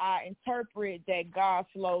me, and I interpret that God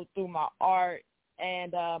flowed through my art,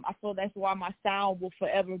 and I feel that's why my sound will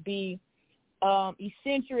forever be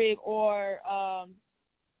eccentric or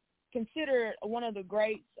considered one of the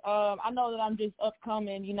greats. I know that I'm just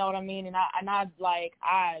upcoming, you know what I mean, and I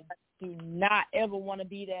do not ever want to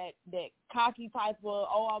be that cocky type of,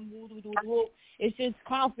 I'm woo. It's just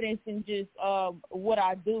confidence in just what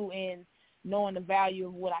I do and knowing the value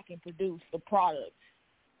of what I can produce, the product.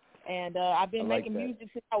 And I've been making music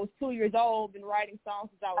since I was 2 years old, been writing songs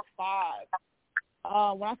since I was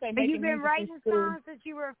 5. When I say making you've been music writing songs since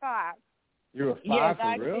you were 5? You were 5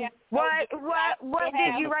 for real? Yeah. What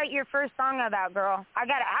did you write your first song about, girl?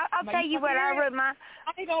 I'll tell you what I wrote my.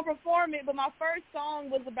 I ain't gonna perform it, but my first song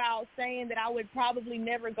was about saying that I would probably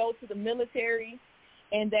never go to the military,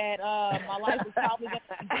 and that my life was probably gonna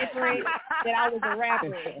be different. That I was a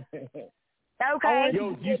rapper. Okay,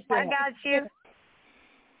 Yo, I got you.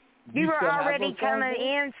 You were already coming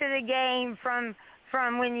into the game from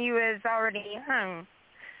when you was already young,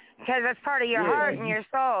 because that's part of your heart and your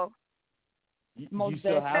soul. Most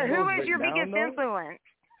so who was your biggest influence?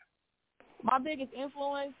 My biggest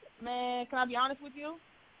influence, man, can I be honest with you?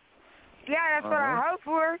 Yeah, that's what I hope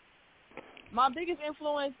for. My biggest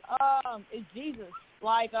influence is Jesus.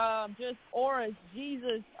 Like just auras,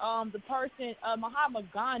 Jesus, the person, Mahatma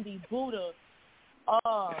Gandhi, Buddha.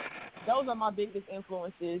 Those are my biggest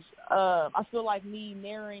influences. I feel like me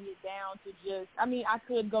narrowing it down to just, I mean, I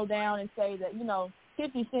could go down and say that,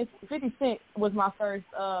 50 Cent was my first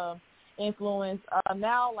influence.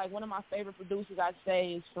 Now, like, one of my favorite producers, I'd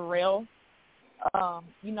say, is Pharrell. The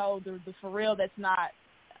Pharrell that's not,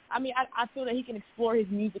 I mean, I feel that he can explore his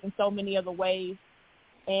music in so many other ways,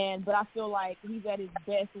 but I feel like he's at his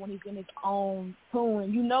best when he's in his own tune.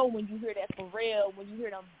 And when you hear that Pharrell, when you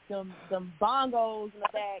hear them bongos in the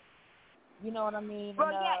back, you know what I mean?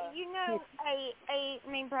 Well,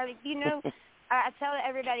 I tell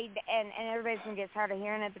everybody, and everybody's going to get tired of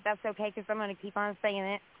hearing it, but that's okay because I'm going to keep on saying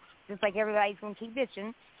it, just like everybody's going to keep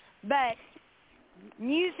bitching. But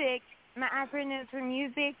music, my acronym for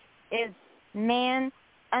music is man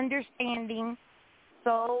understanding,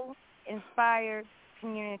 soul-inspired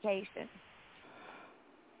communication.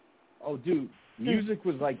 Oh, dude, music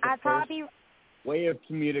was like the first way of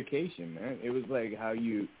communication, man. It was like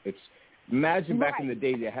imagine back in the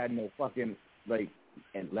day they had no fucking,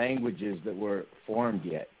 languages that were formed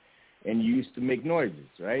yet. And you used to make noises,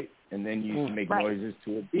 right? And then you used to make noises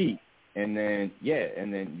to a beat. And then,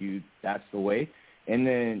 that's the way. And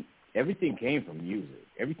then everything came from music.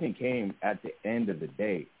 Everything came at the end of the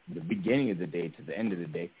day, the beginning of the day to the end of the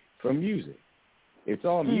day, from music. It's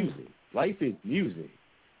all music. Life is music.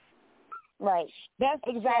 Right. That's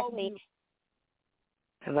exactly.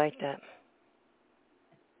 I like that.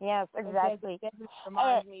 Yes, exactly. That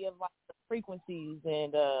reminds me of the frequencies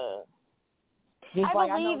and I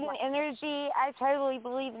believe in energy. I totally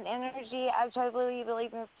believe in energy. I totally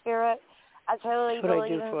believe in spirit. I totally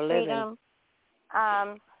believe in freedom.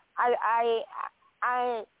 A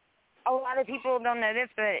lot of people don't know this,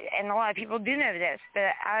 and a lot of people do know this,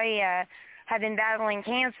 but I have been battling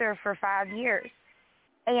cancer for 5 years.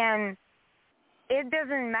 And it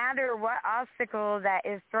doesn't matter what obstacle that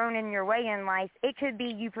is thrown in your way in life. It could be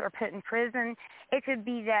you are put in prison. It could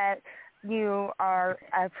be that you are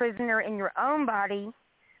a prisoner in your own body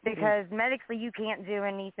because medically you can't do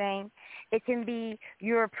anything. It can be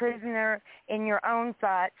you're a prisoner in your own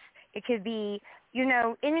thoughts. It could be,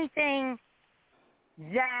 anything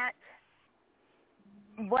that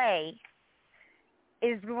way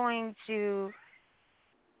is going to,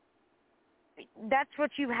 that's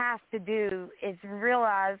what you have to do, is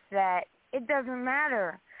realize that it doesn't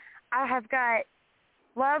matter. I have got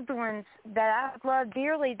loved ones that I've loved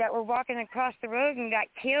dearly that were walking across the road and got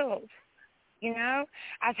killed.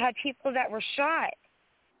 I've had people that were shot.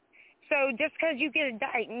 So just because you get a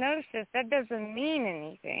diagnosis, that doesn't mean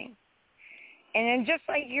anything. And then just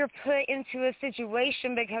like you're put into a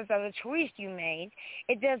situation because of a choice you made,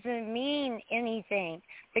 it doesn't mean anything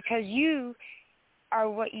because you are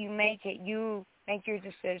what you make it. You make your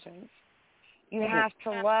decisions. You have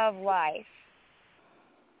to love life.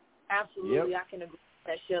 Absolutely, I can agree with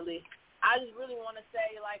that, Shelly. I just really want to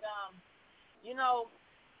say, like,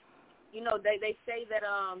 they say that,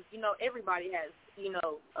 everybody has,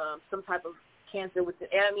 some type of cancer within.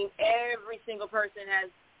 I mean, every single person has,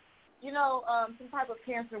 some type of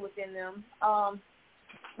cancer within them.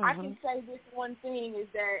 I can say this one thing is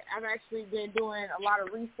that I've actually been doing a lot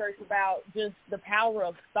of research about just the power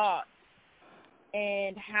of thought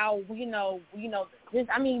and how, this.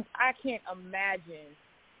 I mean, I can't imagine.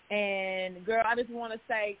 And, girl, I just want to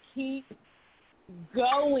say keep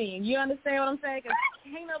going. You understand what I'm saying? Because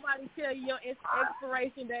can't nobody tell you your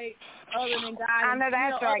expiration date other than God. I know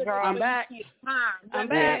that's right, girl. I'm back. I'm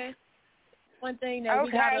back. One thing that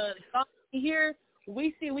we got to here,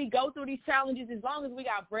 we go through these challenges as long as we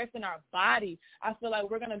got breath in our body. I feel like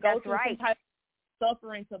we're going to go through some type of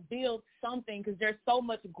suffering to build something because there's so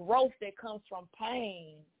much growth that comes from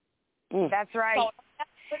pain. That's right. So,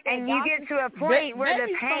 and you get to a point where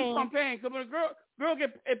the pain. From pain. So when a girl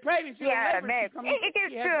get pregnant, it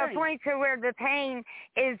gets to a point to where the pain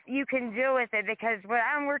is you can deal with it because what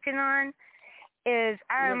I'm working on is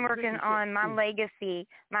I'm working on my legacy,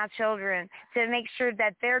 my children, to make sure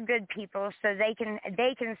that they're good people so they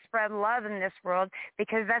can spread love in this world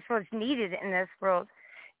because that's what's needed in this world.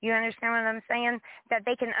 You understand what I'm saying? That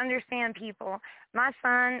they can understand people. My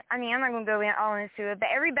son, I mean, I'm not going to go all into it, but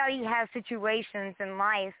everybody has situations in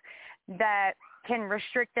life that can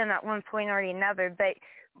restrict them at one point or another.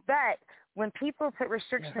 But when people put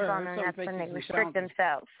restrictions on them, that's when they restrict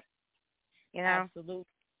themselves. You know? Absolutely.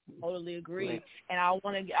 Totally agree. Right. And I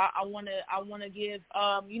want to give,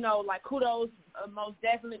 like kudos, most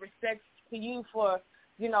definitely respect to you for,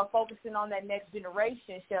 focusing on that next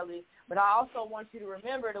generation, Shelly. But I also want you to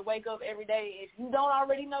remember to wake up every day. If you don't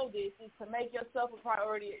already know this, is to make yourself a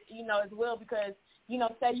priority, as well, because,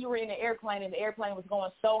 say you were in an airplane and the airplane was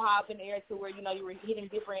going so high up in the air to where, you were hitting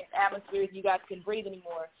different atmospheres, you guys couldn't breathe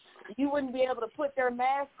anymore. You wouldn't be able to put their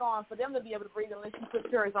mask on for them to be able to breathe unless you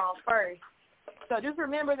put yours on first. So just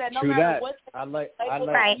remember that no matter what I like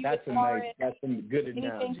that's a good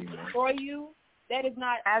analogy. For you, that is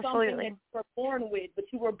not something that you were born with, but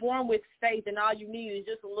you were born with faith, and all you need is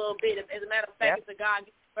just a little bit. As a matter of fact, it's a God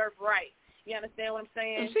gets birth right. You understand what I'm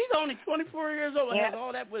saying? And she's only 24 years old and has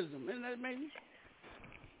all that wisdom. Isn't that amazing?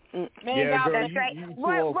 Man, God, that's right.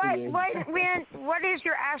 What is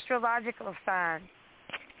your astrological sign?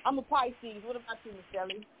 I'm a Pisces. What about you, Miss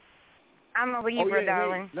Shelley? I'm a Libra,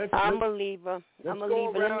 darling. I'm a Libra. I'm a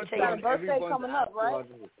Libra. Your birthday coming up, right?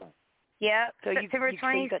 Yeah, so September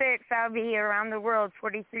 26th, I'll be around the world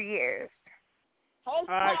 43 years. All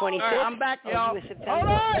right, 26. I'm back, y'all. All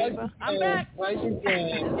right, I'm back.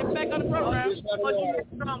 Get back on the program.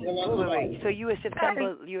 Wait. So you a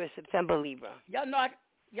September Libra. Y'all know I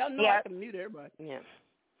can mute everybody. Yeah.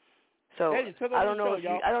 So I don't know if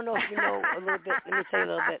you know a little bit. Let me tell you a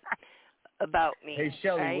little bit about me. Hey,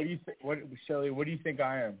 Shelly, right? What do you think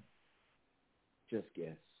I am? Just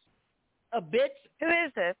guess. A bitch. Who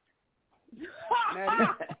is this?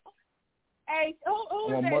 Hey, who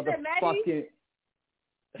is that? Maddie?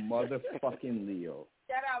 Motherfucking Leo.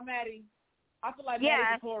 Shout out, Maddie. I feel like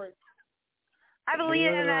Maddie's a Taurus. I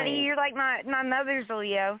believe in Maddie. You're like my mother's a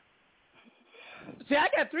Leo. See, I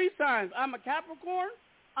got 3 signs. I'm a Capricorn,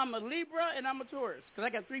 I'm a Libra, and I'm a Taurus because I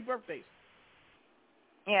got 3 birthdays.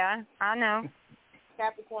 Yeah, I know.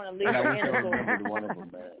 Capricorn and Libra and a Taurus. One of them,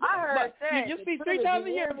 man. I heard that. You just see 3 times a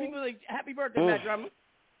year people like, happy birthday, Matt Drummer.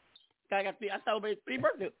 I celebrate 3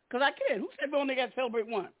 birthdays because I can. Who said we only got to celebrate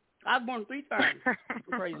 1? I was born 3 times.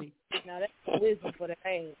 Crazy. Now that's wisdom for the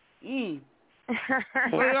age.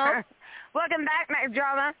 Welcome back, Matt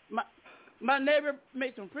Drama. My neighbor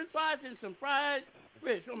made some French fries and some fried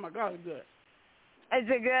fish. Oh my God, it's good. Is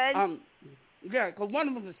it good? Yeah, because one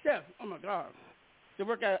of them is a chef. Oh my God. They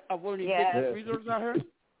work at one of these big resorts out here.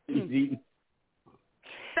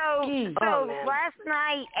 So last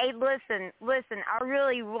night, hey, listen, I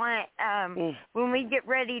really want, when we get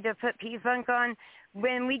ready to put P-Funk on,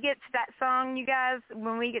 when we get to that song, you guys,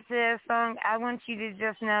 when we get to this song, I want you to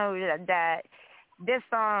just know that this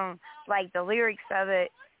song, like the lyrics of it,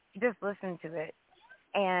 just listen to it.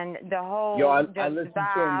 And the whole I listened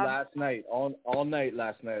to him last night, all night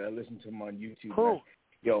last night. I listened to him on YouTube. Cool. Like,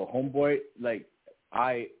 yo, homeboy, like,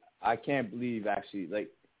 I can't believe actually, like,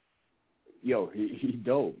 yo, he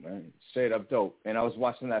dope, man. Straight up dope. And I was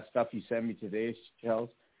watching that stuff you sent me today, Charles,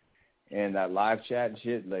 and that live chat and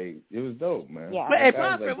shit, like it was dope, man. Yeah. But hey, Like,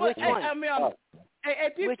 Prophet, like, what? oh, Hey,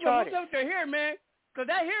 people, Which what's artist? up your hair, man? Because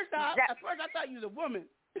that hairstyle, at first I thought you was a woman.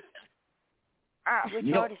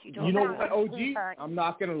 Which artist you talking You know about? what, OG? I'm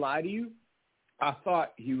not gonna lie to you. I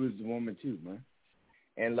thought he was a woman too, man.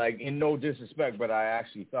 And like, in no disrespect, but I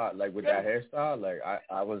actually thought, like, with that hairstyle, like,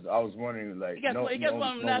 I was wondering, like, He got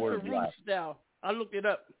one of the natural roots style. I looked it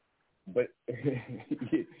up. But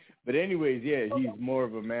but anyways, yeah, he's more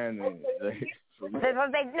of a man than like. That's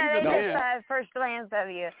what they just first glance of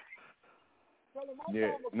you.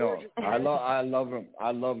 Yeah, no, I love him.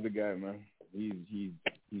 I love the guy, man. He's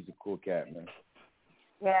a cool cat, man.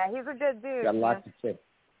 Yeah, he's a good dude. Got a lot to say.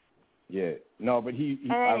 Yeah, no, but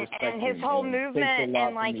I respect and his him, whole and movement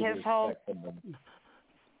and like his whole.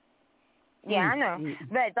 Yeah, I know,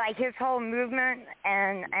 but like his whole movement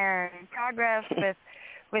and progress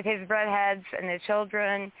with his redheads and the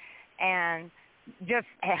children, and just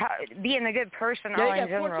being a good person all in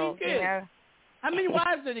general. You know. How many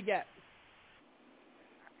wives did he get?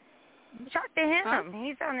 Talk to him. Huh?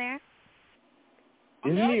 He's on there.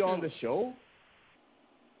 Isn't he on the show?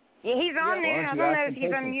 Yeah, he's on there. I don't know if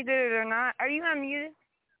he's unmuted or not. Are you unmuted?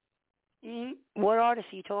 Mm-hmm. What artist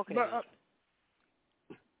are you talking about?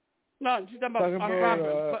 No, she's talking about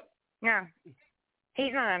no,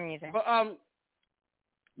 he's not unmuted. But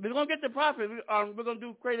we're gonna get the Prophet. We're gonna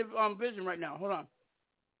do creative vision right now. Hold on.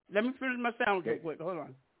 Let me finish my sound real quick. Hold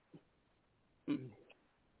on.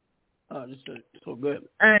 Oh, this is so good.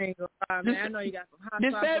 I ain't gonna lie, man. I know you got some hot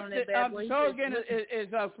sauce on that bad boy. The show again is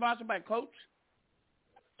sponsored by Coach.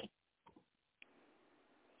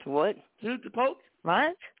 What? The Coach?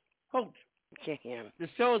 What? Coach. Check him. The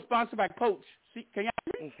show is sponsored by Coach. See, can y'all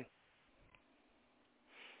hear me?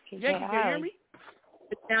 Jackie, can you hear me?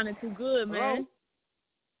 It's sounding too good, man. Hello?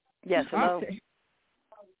 Yes, hello.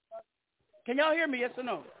 Can y'all hear me, yes or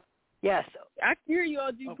no? Yes. I can hear you,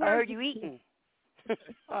 OG. I heard you eating. That's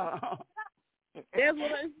what I'm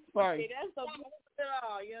sorry. That's so good at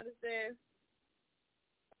all. You understand?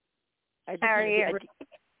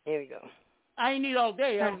 There we go. I ain't eat all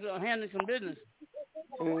day. I was handling some business.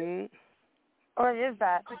 Mm-hmm. What is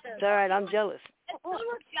that? It's all right. I'm jealous.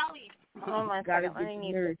 Oh my God! Let me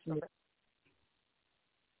mute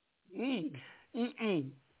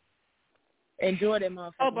Enjoy that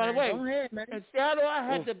motherfucker. Oh, by the way, go ahead, man. In Seattle, I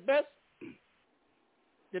had the best.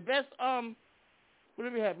 What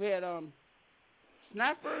did we have? We had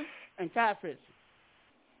snapper and catfish.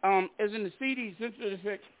 It's in the CD Central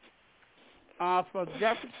District, from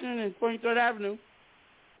Jefferson and 23rd Avenue.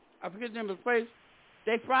 I forget the name of the place.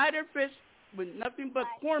 They fry their fish with nothing but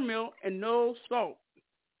cornmeal and no salt.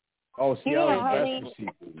 Oh, Seattle's best for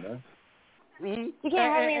seafood, man. Mm-hmm. You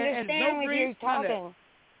can't hardly understand when you're talking.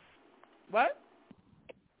 What?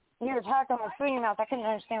 You were talking with food in your mouth. I couldn't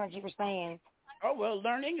understand what you were saying. Oh, well,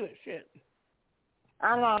 learn English, shit.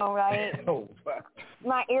 I know, right?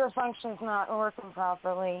 My ear function's not working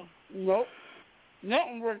properly. Nope.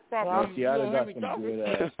 Nothing works properly. No, Seattle got some good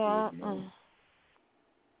ass food, man.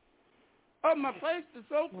 Oh, my place is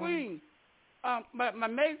so clean. My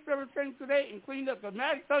maid server came today and cleaned up. Because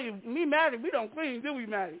Maddie, tell you, me and Maddie, we don't clean, do we,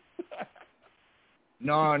 Maddie?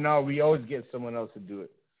 No, we always get someone else to do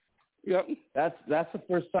it. Yep. That's the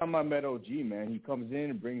first time I met OG, man. He comes in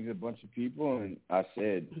and brings a bunch of people, and I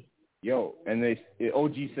said, yo, and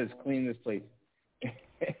OG says, clean this place.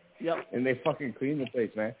 Yep. And they fucking clean the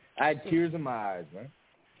place, man. I had tears in my eyes, man.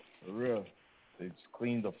 For real. They just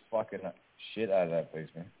cleaned the fucking shit out of that place,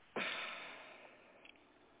 man.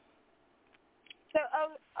 So,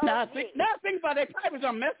 now think about it. They probably was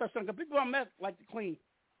on meth or something. People on meth like to clean.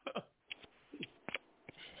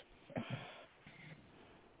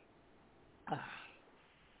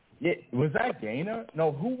 Yeah, was that Dana?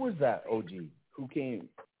 No, who was that, OG? Who came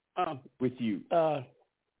with you? Was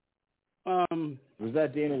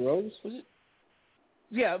that Dana Rose? Was it?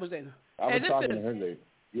 Yeah, it was Dana. I was talking to her later.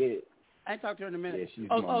 Yeah. I talked to her in a minute. Yeah, she's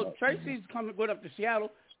Tracy's going up to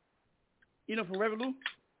Seattle. You know, for Revolut.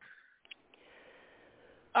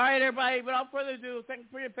 All right, everybody. Without further ado, thank you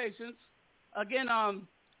for your patience. Again,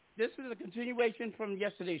 this is a continuation from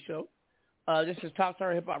yesterday's show. This is Top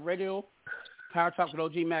Star Hip Hop Radio, Power Talk with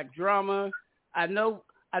OG Mac Drama. I know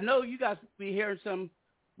you guys be hearing some.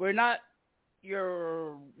 We're not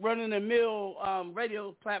your run-of-the-mill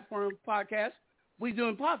radio platform podcast. We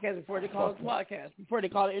doing podcasts before they call it podcast, before they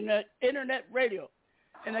call it internet radio.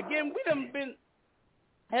 And again, we done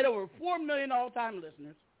had over 4 million all-time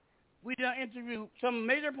listeners. We done interviewed some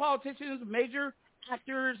major politicians, major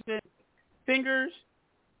actors and singers,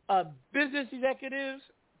 business executives,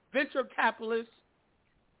 venture capitalists,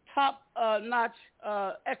 top-notch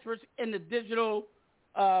experts in the digital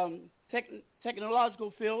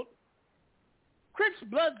technological field. Crips,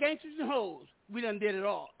 Bloods, Gangsters, and Hoes. We done did it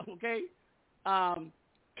all, okay? I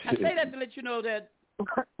say that to let you know that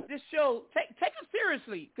this show, take it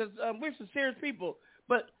seriously, because we're some serious people.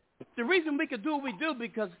 But the reason we can do what we do,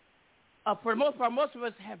 because for the most part, most of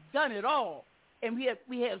us have done it all. And we have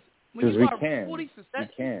when you are fully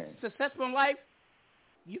successful in life,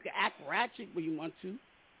 you can act ratchet when you want to.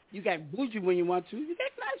 You got bougie when you want to. You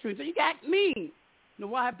got nice when you want to. You got mean. You know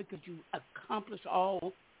why? Because you accomplished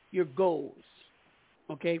all your goals.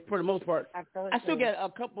 Okay, for the most part. Absolutely. I still got a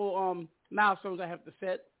couple milestones I have to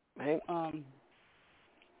set. Right.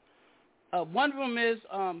 One of them is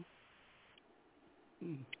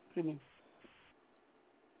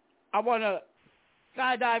I want to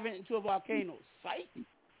skydive into a volcano. Sight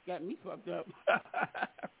got me fucked up.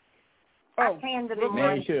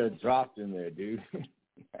 Man, you should have dropped in there, dude.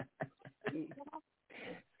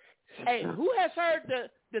 Hey, who has heard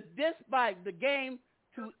the diss by The Game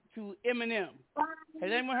to Eminem?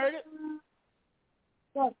 Has anyone heard it?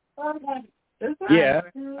 Yeah,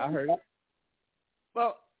 I heard it.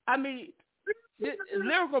 Well, I mean,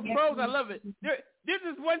 lyrical prose, I love it. There's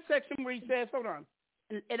this one section where he says, hold on,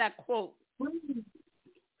 and I quote,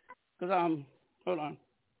 because hold on.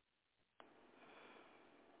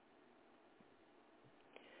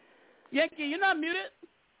 Yankee, you're not muted?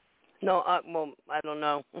 No, well, I don't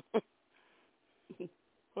know.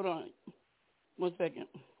 Hold on. 1 second.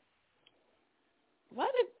 Why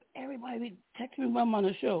did everybody be texting me while I'm on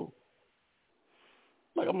the show?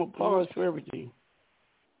 Like I'm going to pause for everything.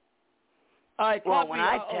 All right, well, when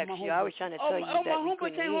I text you, I was trying to tell you that my you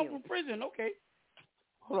homeboy came home from prison. Okay.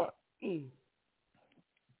 Hold on.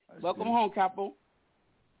 Welcome home, Capo.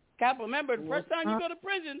 Capo, remember, the first time you go to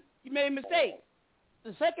prison, you made a mistake.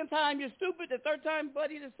 The second time, you're stupid. The third time,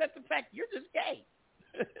 buddy, the second fact, you're just gay.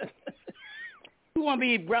 You want to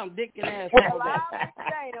be brown dick and ass?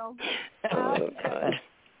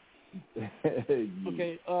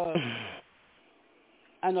 Okay.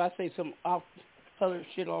 I know I say some off-color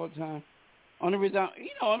shit all the time. Only reason,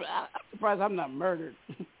 I'm surprised I'm not murdered.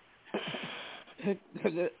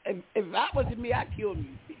 Because if that wasn't me, I'd kill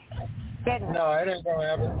you. No, it ain't gonna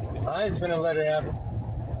happen. I ain't gonna let it happen.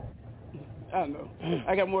 I don't know.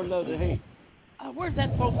 I got more love than hate. Where's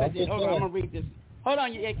that post I did? Hold on, I'm going to read this. Hold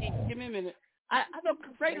on, Yankee. Give me a minute. I know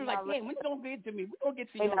Fredo's like, man, when you going to get to me? We're going to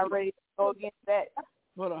get to you. I'm not ready to go against that.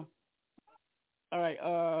 Hold on. All right.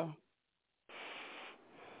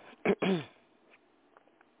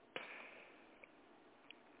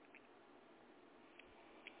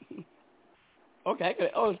 Okay.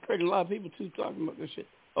 It's creating a lot of people, too, talking about this shit.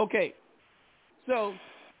 Okay. So,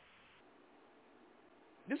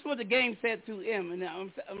 this is what The Game said to him, and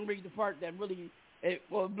I'm going to read the part that really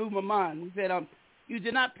blew my mind. He said, you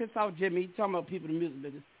did not piss off Jimmy, talking about people in the music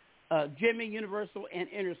business, Jimmy, Universal, and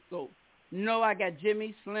Interscope. No, I got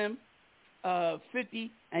Jimmy, Slim,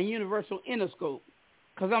 50, and Universal Interscope,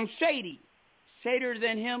 because I'm shady. Shadier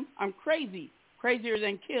than him, I'm crazy. Crazier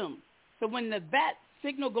than Kim. So when the bat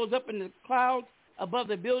signal goes up in the clouds above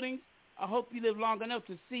the buildings, I hope you live long enough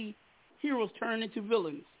to see heroes turn into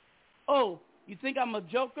villains. Oh, you think I'm a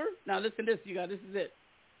joker? Now listen to this, you guys. This is it.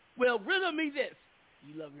 Well, riddle me this.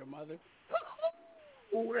 You love your mother?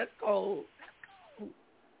 Oh, that's cold.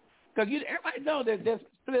 Because everybody knows that that's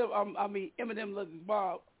Eminem loves his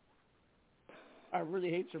mom. I really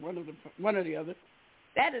hate you, one or the other.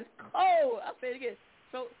 That is cold. I'll say it again.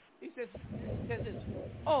 So he says this.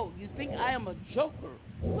 Oh, you think I am a joker?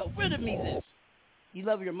 Well, riddle me this. You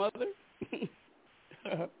love your mother?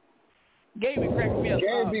 Game and cracked me up.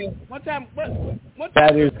 One time,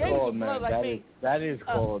 that is cold, man. That is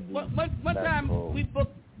cold. One time we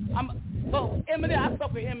booked. Eminem. I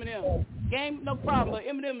fuck with Eminem. Game, no problem. But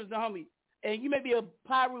Eminem is the homie, and you may be a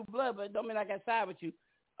Pyru blood, but it don't mean I got side with you.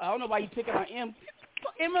 I don't know why you picking on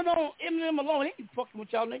Eminem alone. He ain't fucking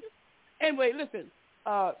with y'all niggas. Anyway, listen.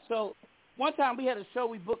 So one time we had a show.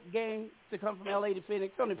 We booked Game to come from L.A. to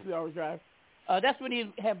Phoenix. Only a few hours drive. That's when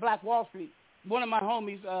he had Black Wall Street. One of my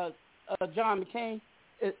homies, John McCain,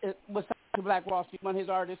 was signed to Black Wall Street, one of his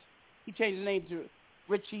artists. He changed his name to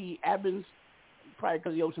Richie Abbins, probably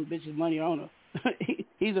because he owed some bitches money. I don't know.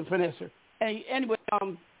 He's a finesser. Anyway,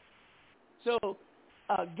 so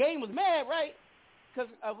Game was mad, right? Because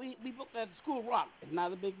we booked at School Rock. It's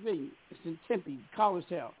not a big venue. It's in Tempe, College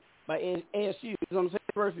Town, by ASU. It's on the same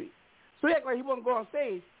university. So he acted like he wasn't going on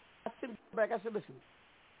stage. I sent him back. I said, listen,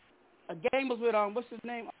 Game was with, what's his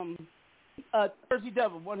name? Jersey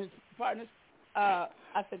Devil, one of his partners. I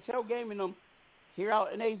said, tell Game and them, here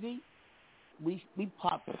out in AZ, we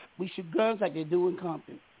pop it. We shoot guns like they do in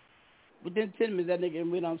Compton. Within 10 minutes, that nigga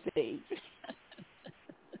went on stage.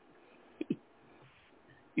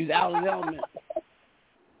 He's out of his element.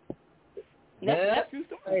 That's true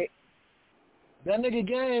story. Hey, that nigga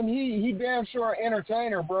Game, he damn sure an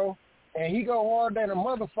entertainer, bro. And he go hard than a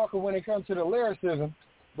motherfucker when it comes to the lyricism.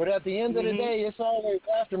 But at the end of the day, it's always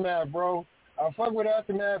Aftermath, bro. I fuck with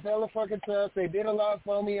Aftermath, hella fucking tough. They did a lot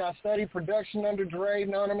for me. I studied production under Dre, you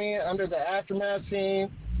know what I mean, under the Aftermath team.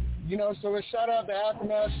 You know, so it's shout out to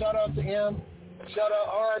Aftermath, shout out to him. Shout out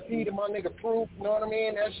R.I.P. to my nigga Proof, you know what I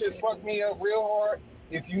mean? That shit fucked me up real hard.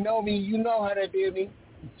 If you know me, you know how that did me.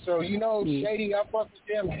 So, you know, Shady, I fuck with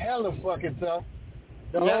them hella fucking tough.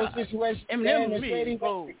 The whole situation. Eminem is me.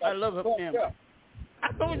 Oh, I love him.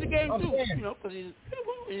 I thought it was a game too, you know, because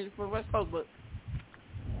he's from West Coast, but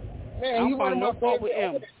man, he one of my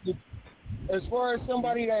favorite. As far as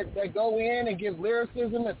somebody that go in and give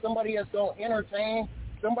lyricism, and somebody that's gonna entertain,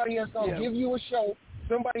 somebody that's gonna give you a show,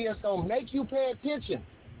 somebody that's gonna make you pay attention.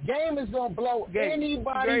 Game is gonna blow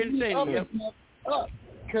anybody up,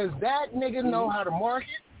 because that nigga know how to market,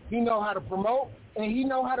 he know how to promote, and he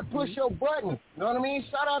know how to push your button. You know what I mean?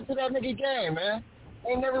 Shout out to that nigga Game, man.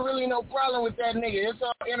 Ain't never really no problem with that nigga. It's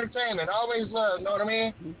all entertainment. Always love, you know what I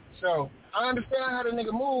mean? So I understand how the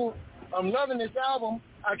nigga move. I'm loving this album.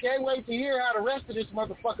 I can't wait to hear how the rest of this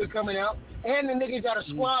motherfucker coming out. And the nigga got a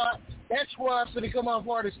squad. That squad's gonna come off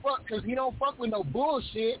hard as fuck because he don't fuck with no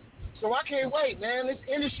bullshit. So I can't wait, man. This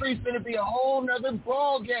industry's gonna be a whole nother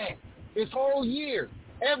ball game this whole year.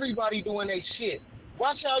 Everybody doing their shit.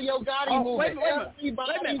 Watch how Yo Gotti moving.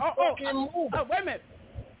 Everybody fucking moving. Oh, wait a minute.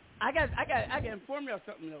 I got inform you of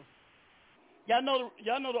something though. Y'all know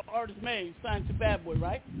the artist Maze signed to Bad Boy,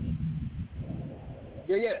 right?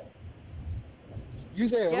 Yeah. You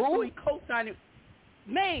said who? He co-signed it.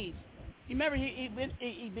 Maze. You remember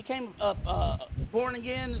he became born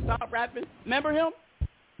again and stopped rapping. Remember him?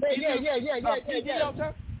 Yeah.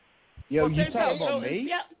 Yo, you talking about Maze?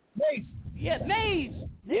 Maze. Yeah, Maze.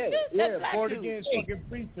 Yeah, born again fucking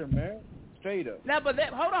preacher, man. Straight up. Now, but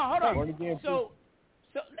hold on. Born again So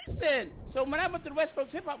listen. So when I went to the West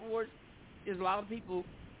Coast Hip Hop Awards, there's a lot of people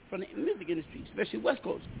from the music industry, especially West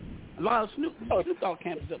Coast. A lot of Snoop Dogg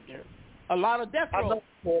campus up there. A lot of Death Row.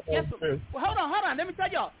 Yes, well, hold on. Let me tell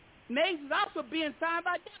y'all. Maze is also being signed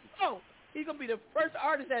by Death Row. He's gonna be the first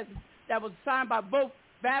artist that was signed by both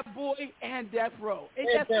Bad Boy and Death Row.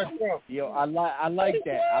 Yo, I like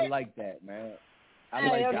that. I like that, man. I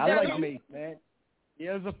like Maze, man. He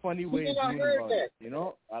has a funny way of doing it. You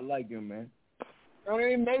know, I like him, man. I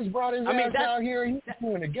mean, Mace brought his ass out here. He's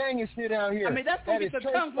doing the gang and shit out here. I mean, that's gonna be the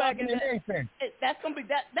tongue wagging. That's gonna be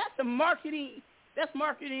that's the marketing. That's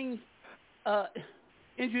marketing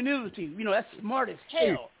ingenuity. You know, that's smart as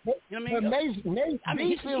hell. You know what I mean? Mace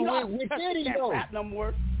beefing with Diddy though. No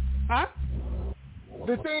more, huh?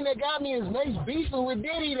 The thing that got me is Mace beefing with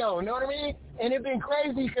Diddy though. You know what I mean? And it been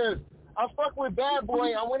crazy because I fuck with Bad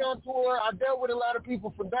Boy. I went on tour. I dealt with a lot of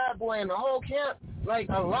people from Bad Boy and the whole camp. Like,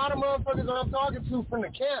 a lot of motherfuckers that I'm talking to from the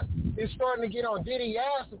camp is starting to get on Diddy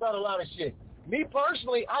ass about a lot of shit. Me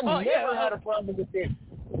personally, I never had a problem with this.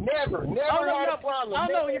 Never had a problem. I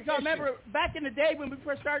don't know what you're talking. Remember back in the day when we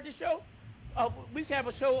first started the show? We used to have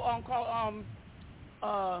a show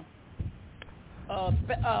called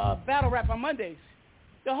Battle Rap on Mondays.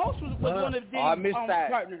 The host was one of Diddy's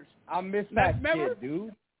partners. I miss that shit,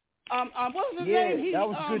 dude. What was his name? That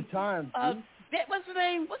was good times. What's his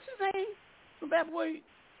name? From Bad Boy?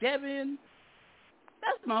 Devin.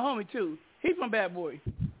 That's my homie too. He's from Bad Boy.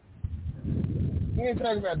 You ain't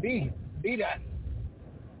talking about B. B-Dot.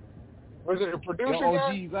 Was it a producer? Yo,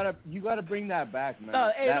 OG, you gotta bring that back, man.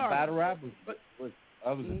 That battle rap was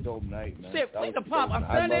a dope night, man. Shit, we can pop on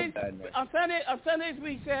Sundays. On Sundays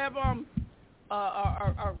we used to have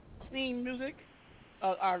our theme music.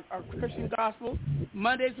 Our Christian gospel.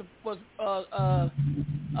 Mondays was what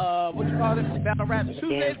you call it, battle rap.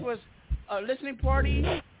 Tuesdays was a listening party.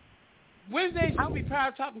 Wednesdays I'll be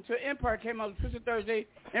proud talking to Empire came out Tuesday, Thursday,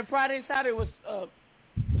 and Friday and Saturday was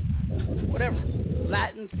whatever,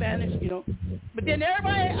 Latin, Spanish, you know. But then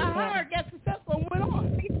everybody I hired got successful and went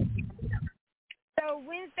on. So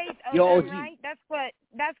Wednesday's open, right?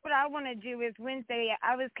 That's what I want to do is Wednesday.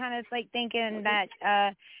 I was kind of like thinking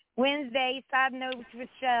that Wednesday, side notes with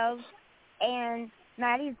shelves, and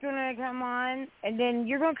Maddie's going to come on, and then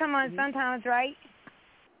you're going to come on sometimes, right?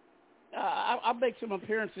 I'll make some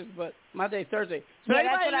appearances, but my day Thursday. So yeah,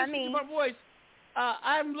 that's what I mean. To my voice,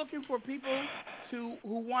 I'm looking for people who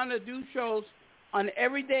want to do shows on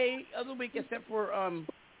every day of the week except for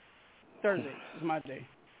Thursday is my day.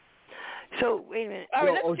 So wait a minute. All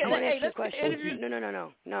right, let's get question.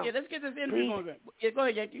 No. Yeah, let's get this interview going. Yeah, go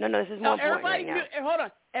ahead, Yankee. No, this is more important right now. Hold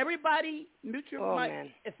on. Everybody mute your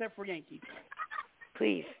mic except for Yankee.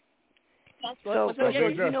 Please. So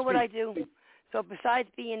you know what I do? So besides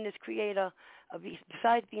being this creator,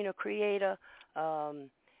 besides being a creator,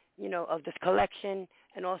 you know, of this collection,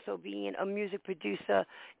 and also being a music producer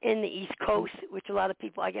in the East Coast, which a lot of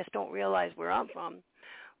people, I guess, don't realize where I'm from.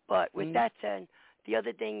 But with that said, the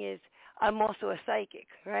other thing is I'm also a psychic,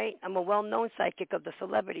 right? I'm a well-known psychic of the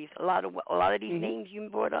celebrities. A lot of these names you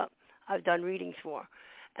brought up, I've done readings for.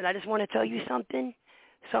 And I just want to tell you something.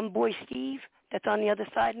 Some boy Steve that's on the other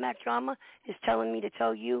side, Mac Drama, is telling me to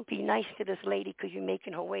tell you, be nice to this lady because you're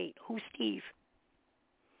making her wait. Who's Steve?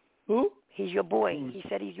 Who? He's your boy. He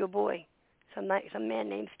said he's your boy. Some man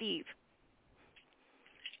named Steve.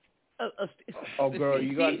 Girl,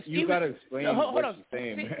 you got to explain what you're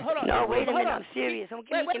saying, man. Hold on. No, wait a minute. I'm serious.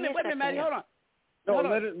 Wait a minute, Maddie. Hold on. No,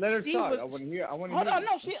 let her talk. I want to hear. Hold on.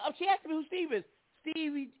 No, she asked me who Steve is.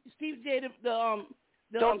 Steve J.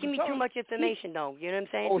 Don't give me too much information, though. You know what I'm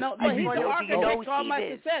saying? No, but he's the architect of my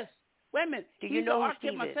success. Wait a minute. Do you know who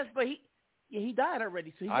Steve is? But he died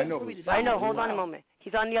already, so I know. I know. Hold on a moment.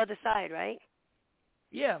 He's on the other side, right?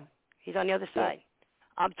 Yeah. He's on the other side.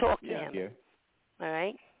 I'm talking to him. Yeah. All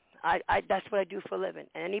right? I that's what I do for a living.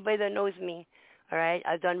 And anybody that knows me, all right,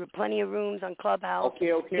 I've done plenty of rooms on Clubhouse.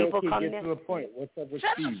 Okay. People come Get to the point. What's up with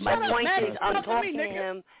Steve? My point is I'm talking to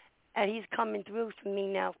him, and he's coming through for me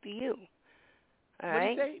now for you. All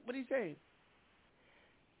right? What did he say?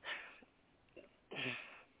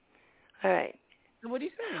 All right. What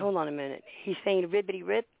did he say? Hold on a minute. He's saying ribbity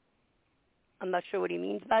rip. I'm not sure what he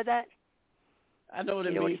means by that. I know what it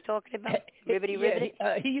means. You know what he's talking about? Ribbity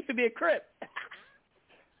ribbity? He used to be a Crip.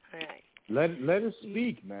 All right. Let her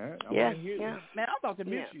speak, man. I want to hear this. Man, I'm about to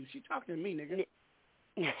mute you. She talking to me, nigga.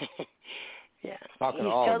 Yeah. Talking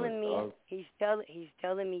he's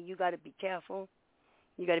telling me you got to be careful.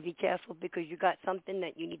 You got to be careful because you got something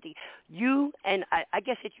that you need to. You and I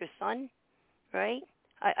guess it's your son, right?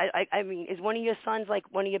 I mean, is one of your sons like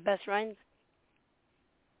one of your best friends?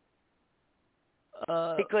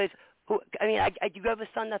 Because do you have a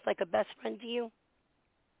son that's like a best friend to you?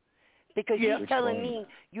 Because he's telling me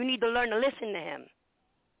you need to learn to listen to him.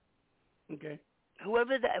 Okay.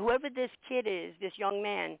 Whoever this kid is, this young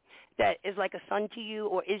man that is like a son to you,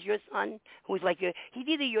 or is your son, who's like he's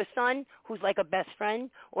either your son who's like a best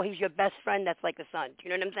friend, or he's your best friend that's like a son. Do you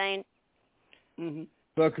know what I'm saying? Mhm.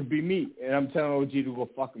 So it could be me, and I'm telling OG to go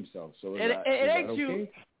fuck himself. So it ain't you.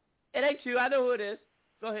 It ain't you. I know who it is.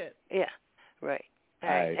 Go ahead. Yeah. Right. All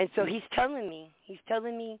right. And so he's telling me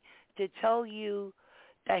to tell you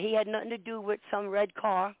that he had nothing to do with some red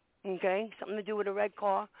car. Okay, something to do with a red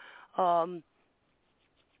car.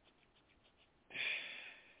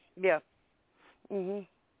 Yeah. Mhm.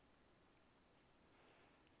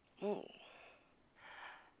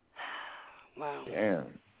 Wow.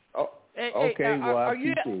 Damn. Oh. Hey, okay.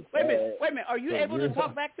 Wait a minute. Are you able to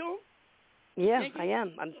talk back to him? Yeah, I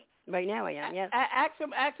am. Right now. I am. Yeah. Ask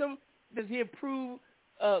him. Does he approve?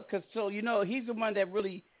 Because he's the one that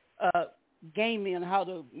really gained me on how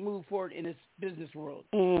to move forward in this business world.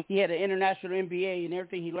 Mm-hmm. He had an international MBA, and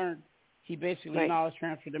everything he learned, he basically knowledge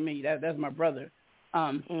transferred to me. That's my brother.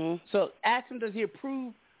 So ask him, does he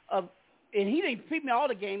approve of? And he didn't feed me all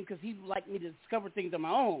the game because he liked me to discover things on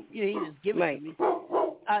my own. He just give it to me.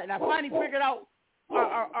 And I finally figured out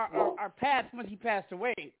our path when he passed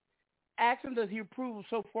away. Ask him, does he approve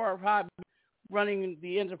so far of how I'm running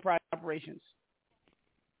the enterprise operations?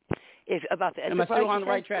 Is about the enterprise? Am I still on the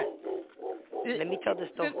right track? Let me tell this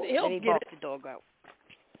dog. Let me bark the dog out.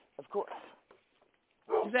 Of course.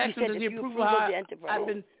 Just ask him, does he approve of how I've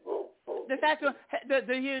been? Just ask him,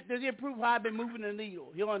 does he approve how I've been moving the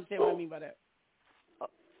needle? He'll understand what I mean by that.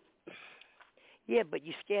 Yeah, but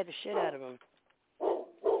you scared the shit out of him.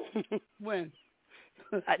 When?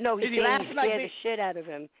 No, he scared like the shit out of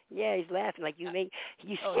him. Yeah, he's laughing like you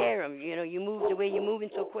scare him. You know, you move the way you're moving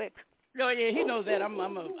so quick. No, yeah, he knows that. I'm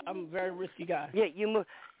a very risky guy. Yeah, you move.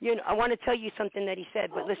 You know, I want to tell you something that he said,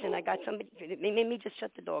 but listen, I got somebody. Let me just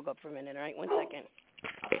shut the dog up for a minute, all right? 1 second.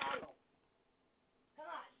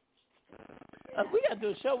 We got to do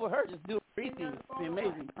a show with her. Just do a briefing. It'd be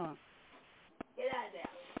amazing. Get out of there.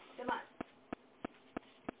 Come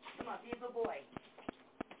on, be a good boy.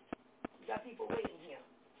 You got people waiting here.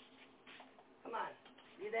 Come on.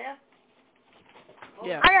 You there?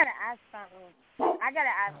 Yeah. I got to ask something.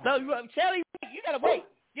 No, Shelly, you got to wait.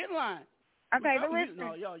 Get in line. Okay, but listen.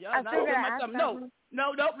 No, y'all I'm not still getting gonna my ask stuff. something.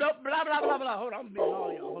 No, blah, blah, blah, blah. Hold on, I'm being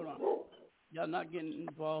all y'all. Hold on. Y'all not getting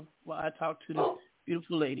involved while I talk to this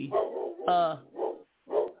beautiful lady. I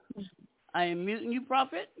am muting you,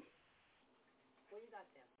 Prophet.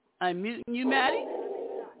 I'm muting you, Maddie.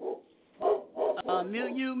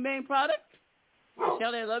 Muting you, Main Product.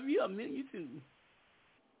 Shelly, I love you. I'm muting you, too.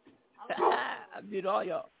 I beat all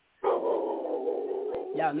y'all.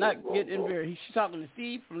 Y'all not getting very. She's talking to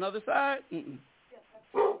Steve from the other side. Mm-mm.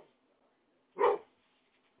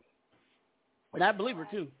 But I believe her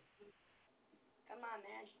too. Come on,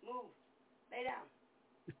 man. Move. Lay down.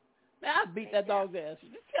 Man, I beat that dog's ass.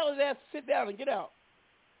 Just tell his ass to sit down and get out.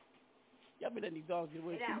 Y'all been letting these dogs get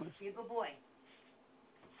away too much. You're a good boy.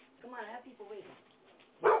 Come on, I have people waiting.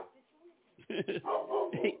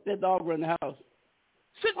 That dog run the house.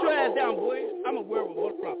 Sit your ass down, boy. I'm a werewolf.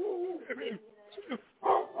 What problem?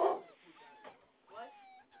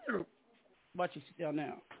 What? Watch you sit down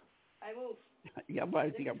now. I move. Y'all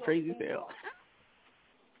probably think I'm crazy as hell.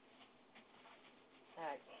 All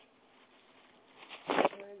right.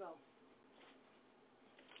 Here we go.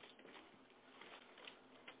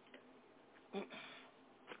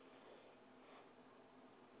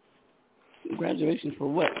 Congratulations for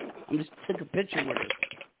what? I'm just took a picture with it.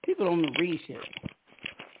 People don't even read shit.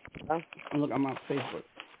 Huh? Look, I'm on Facebook.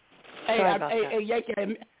 Hey, Yankee,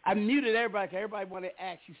 I muted everybody because everybody wanted to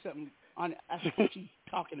ask you something. I think she's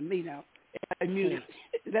talking to me now. I muted.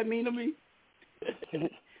 Does that mean to me?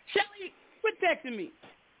 Shelly, quit texting me.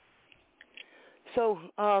 So,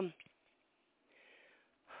 I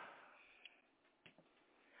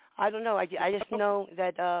don't know. I just know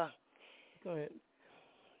that. Go ahead.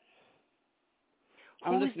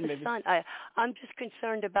 I'm who's listening, the baby. son? I'm just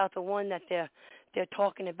concerned about the one that they're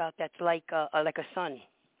talking about. That's like a son.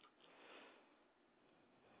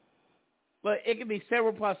 But it could be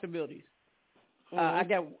several possibilities. I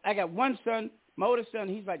got one son, my oldest son.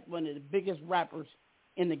 He's like one of the biggest rappers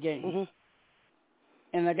in the game. Mm-hmm.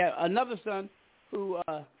 And I got another son who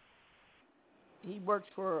he works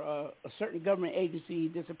for a certain government agency. He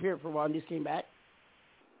disappeared for a while and just came back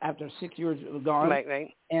after 6 years gone.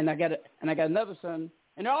 Right. And I got another son,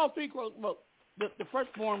 and they're all three close. Well, the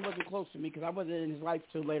firstborn wasn't close to me because I wasn't in his life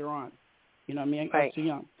till later on. You know what I mean? I was too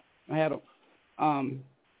young. I had him.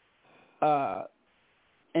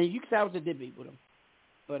 And you could say I was a deadbeat with him,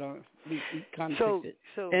 but we kind of fixed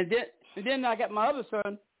it. And then I got my other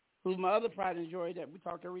son, who's my other pride and joy, that we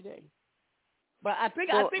talk every day. But I think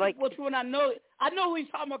what's when I know who he's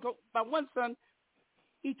talking about. My one son,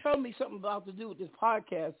 he told me something about to do with this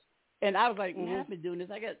podcast, and I was like, man, I've been doing this.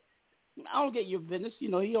 I don't get your business. You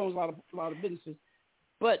know, he owns a lot of businesses,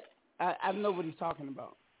 but I know what he's talking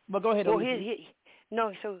about. But go ahead. Well,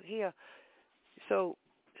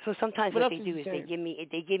 So sometimes what they do is they give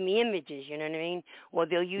me images, you know what I mean? Or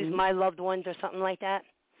they'll use my loved ones or something like that,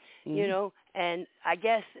 you know. And I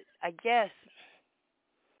guess.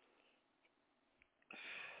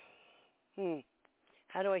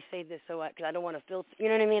 How do I say this because I don't want to feel, you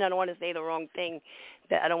know what I mean? I don't want to say the wrong thing.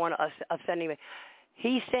 That I don't want to upset anybody.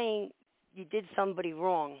 He's saying you did somebody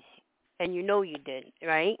wrong, and you know you did,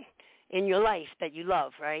 right? In your life that you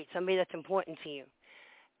love, right? Somebody that's important to you.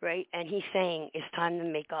 Right, and he's saying it's time to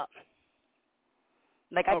make up.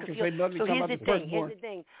 Like I could feel. So here's the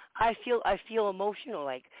thing. I feel emotional.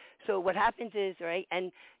 Like, so what happens is, right,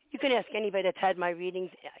 and you can ask anybody that's had my readings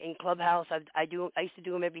in Clubhouse. I used to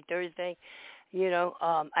do them every Thursday. You know,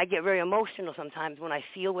 I get very emotional sometimes when I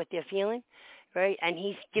feel what they're feeling, right? And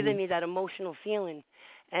he's giving me that emotional feeling,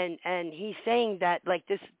 and he's saying that like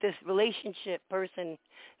this relationship person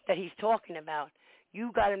that he's talking about,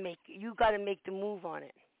 you got to make the move on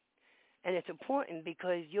it. And it's important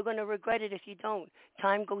because you're going to regret it if you don't.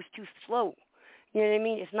 Time goes too slow. You know what I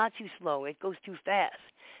mean? It's not too slow. It goes too fast,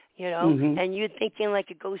 you know? And you're thinking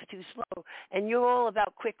like it goes too slow. And you're all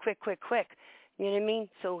about quick. You know what I mean?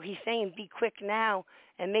 So he's saying be quick now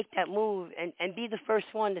and make that move and be the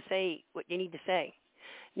first one to say what you need to say,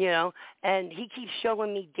 you know? And he keeps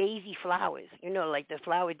showing me daisy flowers, you know, like the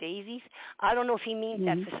flower daisies. I don't know if he means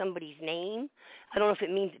that for somebody's name. I don't know if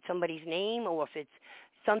it means it's somebody's name or if it's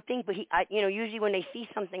something, but usually when they see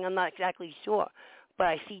something, I'm not exactly sure, but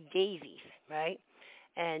I see daisies, right?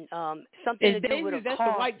 And something to do with a car. That's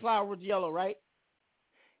the white flower with yellow, right?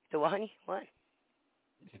 The what, honey? What?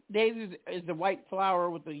 Daisies is the white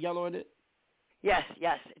flower with the yellow in it? Yes.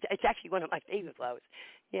 It's actually one of my favorite flowers.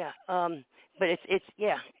 Yeah. But it's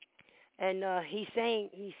yeah. And he's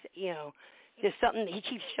saying there's something he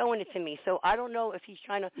keeps showing it to me. So I don't know if he's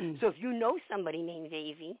trying to. So if you know somebody named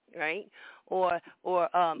Daisy, right, or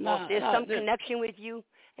if there's some connection with you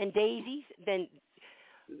and daisies, then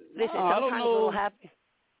listen. Sometimes it will happen.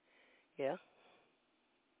 Yeah.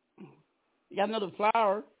 You got another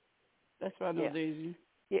flower. That's why I know Daisy.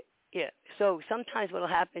 Yeah. So sometimes what'll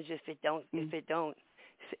happen is if it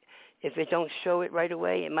don't show it right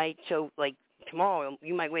away, it might show like. Tomorrow,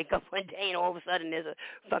 you might wake up one day and all of a sudden there's a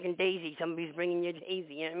fucking daisy. Somebody's bringing you a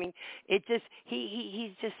daisy. You know what I mean? It just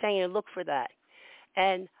he's just saying look for that.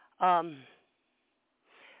 And But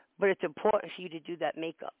it's important for you to do that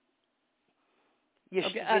makeup.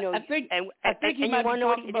 I think he and might you want be to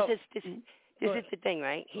know talking about. This is the thing,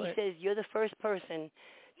 right? He says you're the first person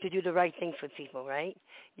to do the right thing for people, right?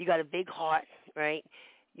 You got a big heart, right?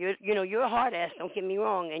 You're a hard ass. Don't get me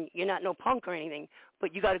wrong, and you're not no punk or anything,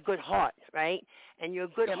 but you got a good heart, right? And you're a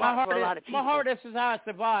good heart for a lot of people. My heart is how I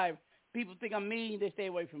survive. People think I'm mean, they stay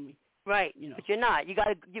away from me. Right, but you're not. You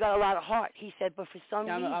got a lot of heart. He said, but for some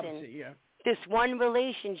reason, this one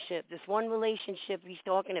relationship he's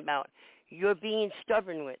talking about, you're being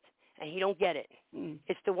stubborn with, and he don't get it.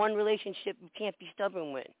 It's the one relationship you can't be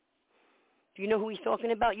stubborn with. Do you know who he's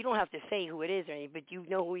talking about? You don't have to say who it is or anything, but you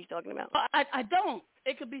know who he's talking about? I don't.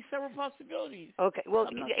 It could be several possibilities. Okay, well,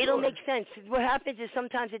 it'll make sense. What happens is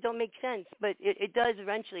sometimes it don't make sense, but it does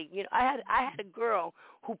eventually. I had a girl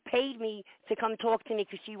who paid me to come talk to me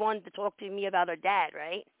because she wanted to talk to me about her dad,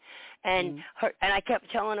 right? And I kept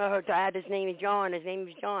telling her dad, his name is John. This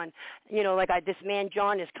man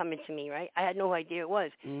John is coming to me, right? I had no idea it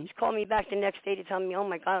was. She called me back the next day to tell me, oh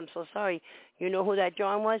my God, I'm so sorry. You know who that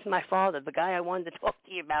John was? My father, the guy I wanted to talk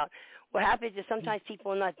to you about. What happens is sometimes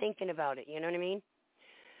people are not thinking about it. You know what I mean?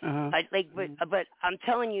 But I'm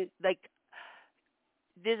telling you,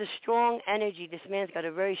 there's a strong energy. This man's got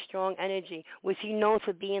a very strong energy. Was he known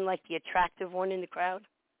for being like the attractive one in the crowd?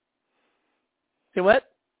 Say what?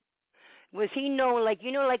 Was he known like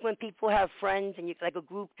when people have friends and you like a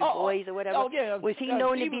group of boys or whatever? Oh yeah. Was he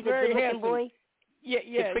known to be the good-looking boy? Yeah.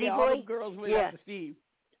 The pretty boy. All the girls went after Steve.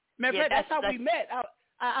 Matter of fact, that's how we met.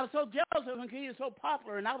 I was so jealous of him because he was so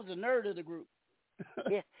popular, and I was a nerd of the group.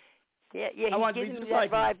 Yeah. Yeah, he gives me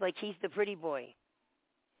that vibe like he's the pretty boy.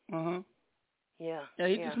 Yeah. Yeah,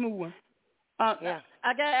 he's the smooth one. I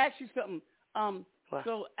gotta ask you something. What?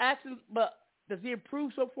 So ask him, but does he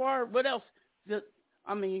improve so far? What else? Tell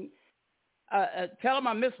him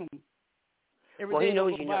I miss him. Well, he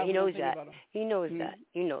knows you know. He knows that. He knows that.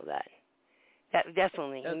 You know that. That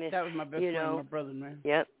definitely. That was my best friend, my brother, man.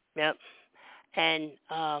 Yep. And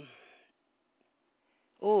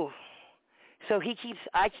so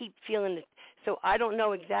I keep feeling it. So I don't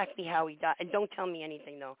know exactly how he died. And don't tell me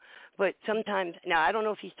anything, though. But sometimes, now, I don't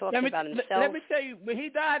know if he's talking about himself. Let me tell you, when he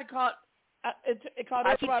died, it caught I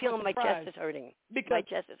keep feeling my chest is hurting. My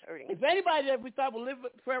chest is hurting. If anybody that we thought would live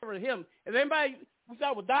forever with him, if anybody we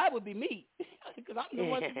thought would die, would be me. Because I'm the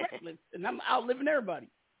one that's reckless, and I'm outliving everybody.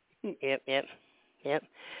 Yep.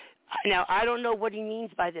 Now, I don't know what he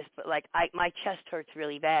means by this, but my chest hurts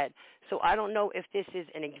really bad. So I don't know if this is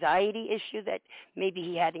an anxiety issue, that maybe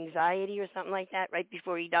he had anxiety or something like that right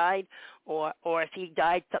before he died, or if he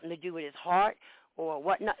died something to do with his heart or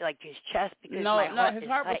whatnot, like his chest, because his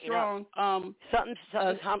heart was strong. My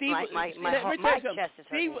chest is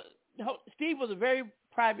hurting. Steve was a very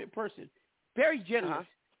private person, very generous.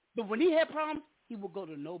 But when he had problems, he would go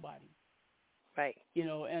to nobody. Right.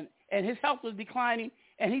 And his health was declining.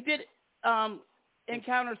 And he did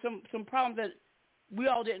encounter some problems that we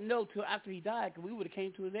all didn't know till after he died, because we would have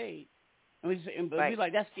came to his aid. And we were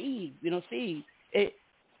like, that's Steve, Steve. I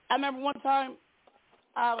remember one time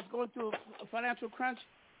I was going through a financial crunch.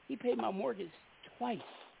 He paid my mortgage twice.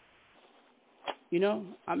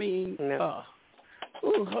 Hold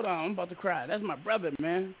on, I'm about to cry. That's my brother,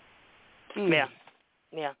 man. Yeah.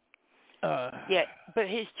 But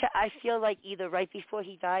I feel like either right before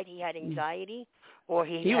he died, he had anxiety, or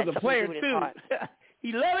he had was a player to do with too. His heart.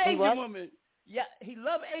 He loved Asian women. Yeah, he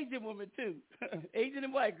loved Asian women too. Asian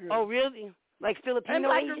and white girls. Oh, really? Like Filipino and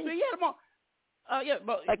black Asian? Girls, he had them all.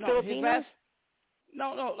 But like Filipinos?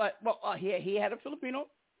 He had a Filipino,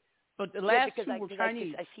 but the last two were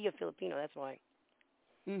Chinese. I see a Filipino, that's why.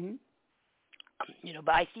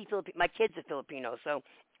 But I see my kids are Filipino, so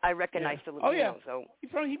I recognize Filipinos. Oh yeah. So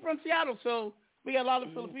He's from Seattle, so we got a lot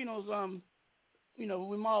of Filipinos. We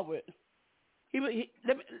mob with. Let me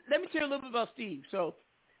tell you a little bit about Steve. So,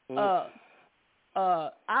 I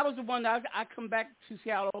was the one that I come back to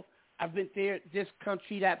Seattle. I've been there, this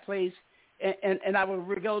country, that place, and I would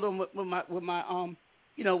regale them with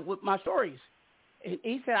my stories. And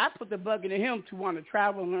he said I put the bug into him to want to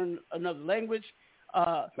travel and learn another language.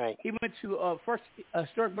 He went to first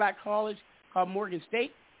historic black college called Morgan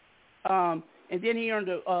State, and then he earned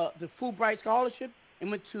the Fulbright scholarship and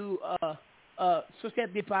went to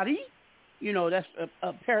Société de Paris. That's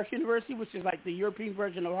a Paris University, which is like the European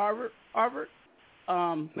version of Harvard.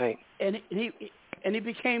 And he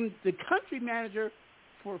became the country manager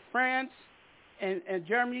for France and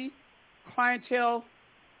Germany, clientele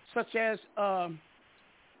such as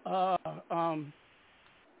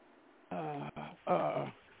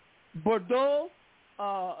Bordeaux,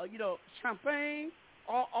 Champagne.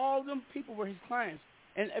 All of them people were his clients.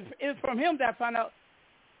 And from him that I found out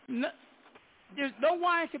there's no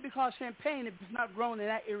wine can be called champagne if it's not grown in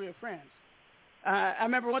that area of France. I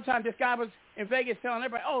remember one time this guy was in Vegas telling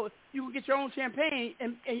everybody, "Oh, you can get your own champagne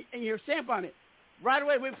and your stamp on it." Right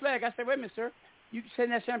away, with flag. I said, "Wait a minute, sir. You can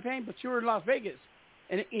send that champagne, but you're in Las Vegas,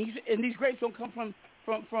 and these grapes don't come from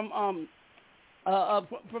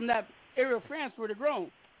that area of France where they're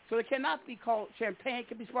grown, so it cannot be called champagne. It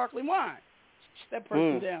can be sparkling wine." That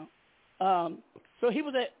person down. So he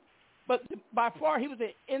was but by far he was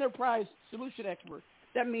an enterprise solution expert.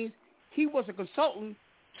 That means he was a consultant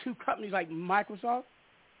to companies like Microsoft,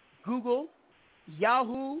 Google,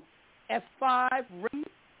 Yahoo, F5, RIM.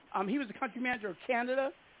 He was the country manager of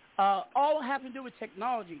Canada. All have to do with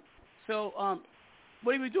technology. So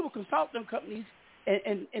what he would do was consult them companies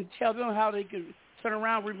and tell them how they could turn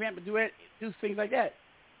around, revamp, and do things like that.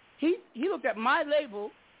 He looked at my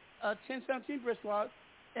label, 1017 Briscoe,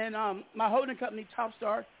 and my holding company, Top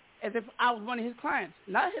Star, as if I was one of his clients,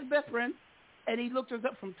 not his best friend. And he looked us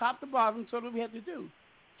up from top to bottom, so what we had to do.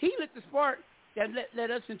 He lit the spark that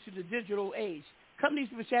led us into the digital age.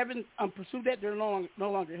 Companies which haven't pursued that, they're no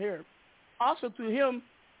longer here. Also, through him,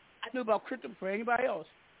 I knew about crypto before anybody else.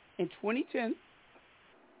 In 2010,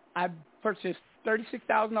 I purchased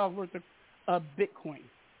 $36,000 worth of Bitcoin.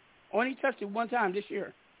 Only touched it one time this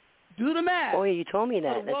year. Do the math. Oh, you told me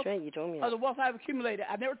that. That's right. You told me that. The wealth I've accumulated.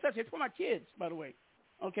 I've never touched it. It's for my kids, by the way.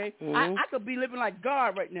 Okay? Mm-hmm. I could be living like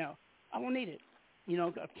God right now. I don't need it. You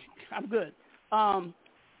know, I'm good.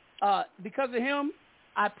 Because of him,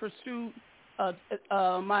 I pursued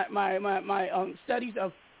my studies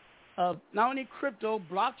of not only crypto,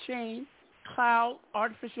 blockchain, cloud,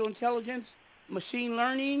 artificial intelligence, machine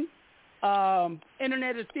learning,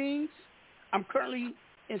 Internet of Things. I'm currently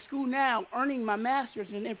in school now earning my master's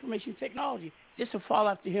in information technology just to fall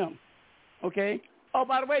after him. Okay? Oh,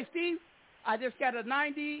 by the way, Steve, I just got a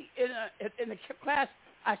 90 in the class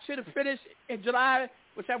I should have finished in July,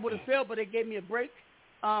 which I would have failed, but they gave me a break.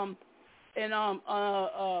 In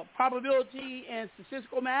probability and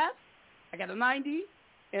statistical math, I got a 90,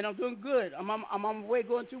 and I'm doing good. I'm on my way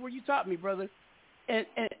going to where you taught me, brother. And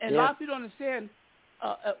a lot of people don't understand.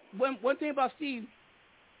 One thing about Steve,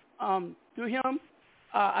 through him,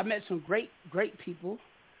 I met some great people.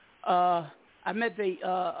 I met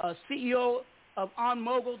the CEO of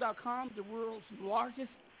OnMogul.com, the world's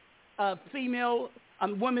largest female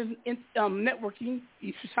women networking.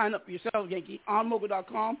 You should sign up for yourself, Yankee.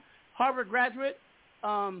 OnMogul.com. Harvard graduate.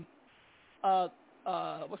 What's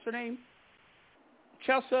her name?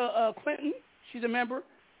 Chelsea Clinton. She's a member.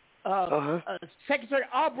 Secretary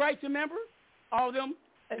Albright's a member. All of them.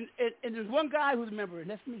 And there's one guy who's a member, and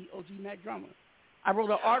that's me, OG Mac Drama. I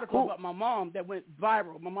wrote an article about my mom that went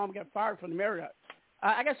viral. My mom got fired from the Marriott.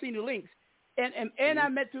 I got to see the links. And I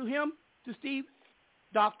met through him, to Steve,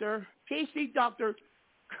 PhD Dr.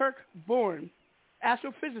 Kirk Bourne,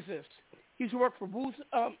 astrophysicist. He's worked for Booz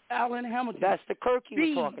Allen Hamilton. That's the Kirk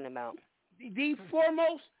you were talking about. The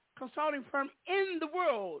foremost consulting firm in the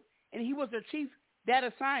world. And he was the chief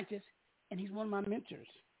data scientist, and he's one of my mentors.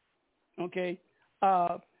 Okay?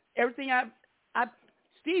 Everything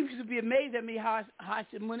Steve used to be amazed at me how I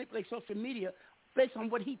should manipulate social media based on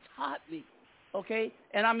what he taught me. Okay?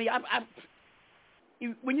 And I mean,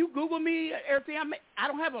 when you Google me, everything I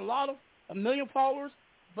don't have a million followers,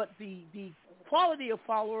 but the quality of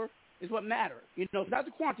follower is what matters. You know, it's not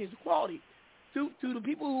the quantity, it's the quality. To the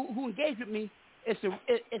people who engage with me, it's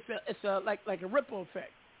a like a ripple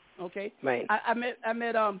effect. Okay. Right. I met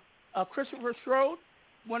Christopher Strode,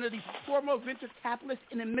 one of the foremost venture capitalists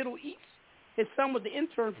in the Middle East. His son was the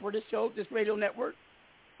intern for this show, this radio network.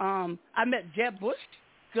 I met Jeb Bush,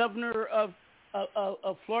 governor of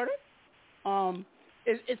Florida.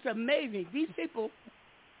 It's amazing. These people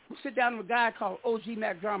who sit down with a guy called OG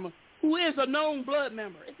Mac Drama, who is a known blood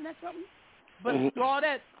member. Isn't that something? But through all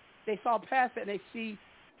that, they saw past that, and they see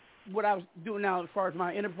what I was doing now as far as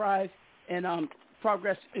my enterprise and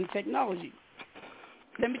progress in technology.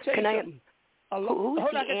 Let me tell you something.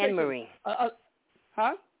 Who's Anne Marie?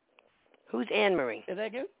 Huh? Who's Anne Marie? Say that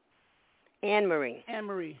again? Anne Marie. Anne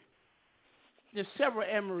Marie. There's several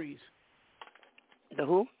Anne Maries. The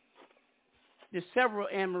who? There's several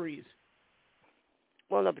Anne Maries.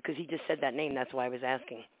 Well, no, because he just said that name. That's why I was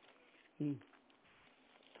asking. Anne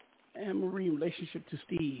Marie relationship to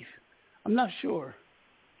Steve. I'm not sure.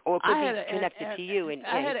 Or it could be connected to you. And,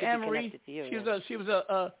 I had an Anne Marie. To you, She was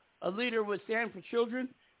a leader with Stand for Children,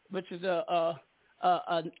 which is a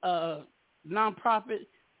nonprofit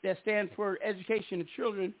that stands for education of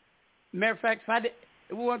children. Matter of fact, if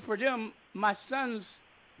it weren't for them, my sons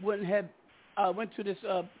wouldn't have went to this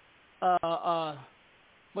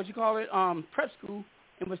what you call it, prep school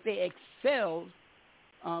in which they excelled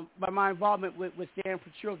by my involvement with Stand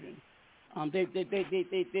for Children.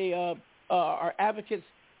 They are advocates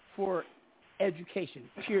for education,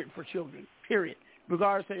 period, for children, period,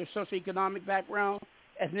 regardless of their socioeconomic background,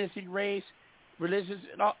 ethnicity, race,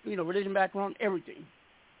 religion background, everything.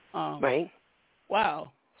 Right.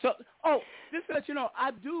 Wow. So, just to let you know,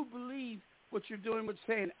 I do believe what you're doing, what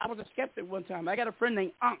you're saying. I was a skeptic one time. I got a friend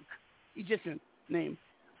named Ankh, Egyptian name.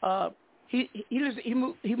 He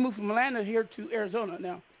moved from Atlanta here to Arizona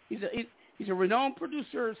now. He's a renowned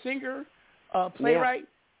producer, singer, playwright.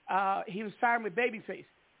 Yeah. He was signed with Babyface.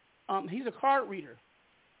 He's a card reader.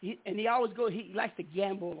 He likes to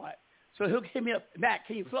gamble a lot. So he'll hit me up back,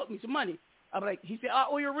 can you float me some money? I'm like, he said,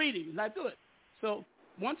 oh, you're reading. And I do it. So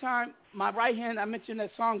one time, my right hand, I mentioned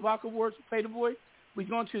that song, Vodka Wars, Play the Boy. We was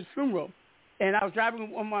going to his funeral, and I was driving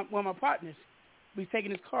with one of my partners. We was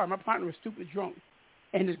taking his car. My partner was stupid drunk,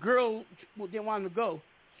 and this girl didn't want him to go.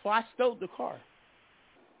 So I stole the car.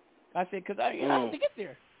 I said, because I had to get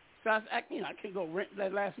there. So I couldn't go rent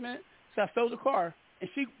that last minute. So I stole the car, and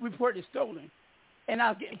she reported it stolen. And I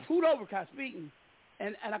was getting pulled over because I was speeding.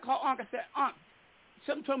 And I called Unc. I said, Unc,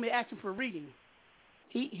 something told me to ask him for a reading.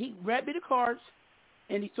 He grabbed me the cards,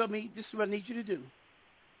 and he told me, this is what I need you to do.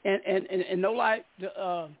 And no lie,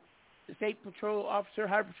 the state patrol officer,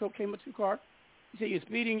 highway patrol came up to the car. He said, you're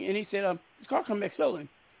speeding. And he said, this car come back stolen.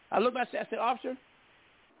 I looked back, I said, officer,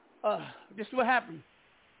 this is what happened.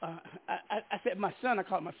 I said, my son, I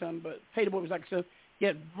called my son, but Tater Boy was like, so,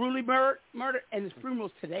 yeah, brutally murdered, and his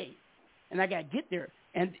funeral's today. And I got to get there.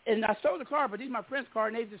 And I stole the car, but these my friend's car,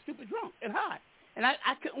 and they was just stupid drunk and high. And I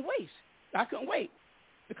couldn't wait.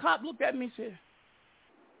 The cop looked at me and said,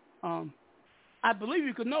 I believe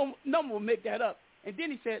you, because no one will make that up. And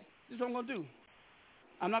then he said, this is what I'm going to do.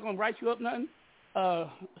 I'm not going to write you up nothing. I'm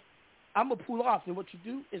going to pull off, and what you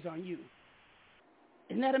do is on you.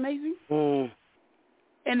 Isn't that amazing? Mm.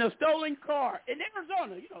 And the stolen car in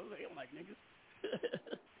Arizona, they don't like niggas.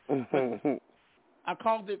 I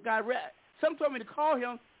called the guy. Some told me to call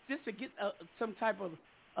him just to get some type of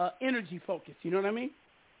energy focus. You know what I mean?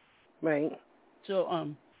 Right. So,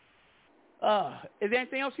 is there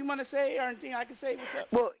anything else you want to say, or anything I can say? What's up?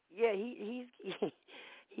 Well, yeah,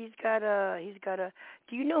 he's got a.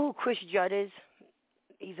 Do you know who Chris Judd is?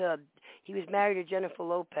 He was married to Jennifer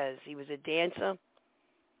Lopez. He was a dancer.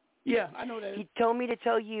 Yeah, I know that. He told me to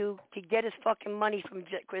tell you to get his fucking money from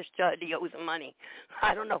Chris Judd. He owes him money.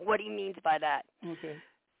 I don't know what he means by that. Okay.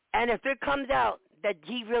 And if it comes out that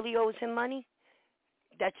he really owes him money,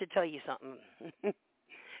 that should tell you something.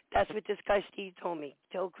 That's what this guy Steve told me.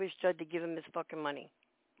 Tell Chris Judd to give him his fucking money.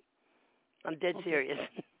 I'm dead serious.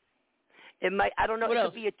 It might. I don't know. It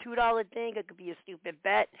could be a $2 thing. It could be a stupid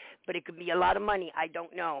bet, but it could be a lot of money. I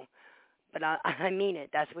don't know. But I mean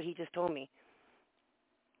it. That's what he just told me.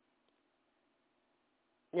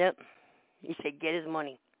 Yep. He said get his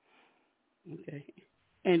money. Okay.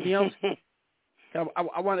 Anything else?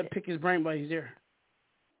 I want to pick his brain while he's there.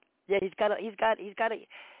 Yeah, he's got a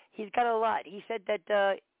lot. He said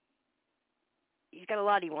that he's got a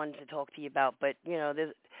lot he wanted to talk to you about, but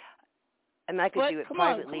there's. I could do it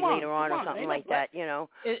privately later on or something like that.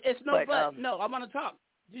 It's no but. No, I want to talk.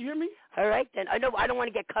 Do you hear me? All right, then. I know I don't want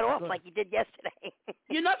to get cut off like you did yesterday.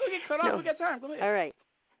 You're not going to get cut off. We got time. Go ahead.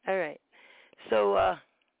 All right. So,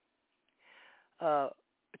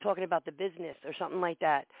 talking about the business or something like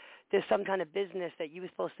that. There's some kind of business that you were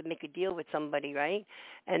supposed to make a deal with somebody, right?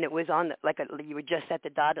 And it was on you were just at the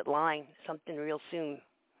dotted line. Something real soon.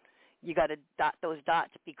 You got to dot those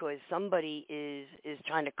dots because somebody is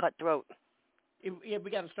trying to cut throat. Yeah, we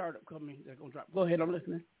got a startup coming. They're gonna drop. Go ahead, I'm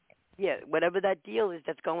listening. Yeah, whatever that deal is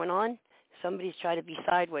that's going on, somebody's trying to be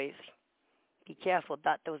sideways. Be careful,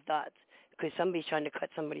 dot those dots, because somebody's trying to cut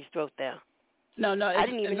somebody's throat there. No, I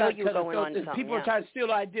didn't even know you were going on something. People are trying to steal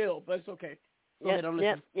the ideal, but it's okay. Go ahead, I'm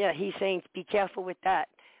listening. Yeah, he's saying be careful with that.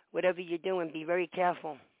 Whatever you're doing, be very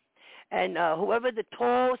careful. And whoever the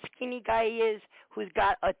tall, skinny guy is who's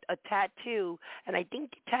got a tattoo, and I think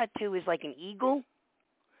the tattoo is like an eagle.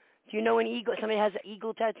 Do you know an eagle? Somebody has an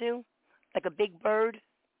eagle tattoo? Like a big bird?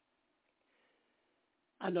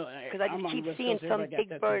 I know. Because I just keep seeing some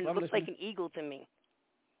big bird, and it looks like an eagle to me.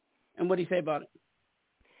 And what did he say about it?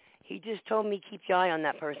 He just told me keep your eye on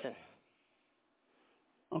that person.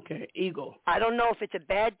 Okay, eagle. I don't know if it's a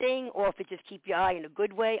bad thing or if it just keep your eye in a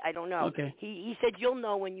good way. I don't know. Okay. He said you'll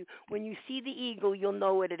know when you see the eagle, you'll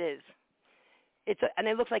know what it is. And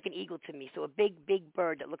it looks like an eagle to me. So a big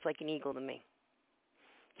bird that looks like an eagle to me.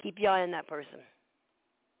 Keep your eye on that person.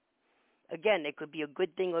 Again, it could be a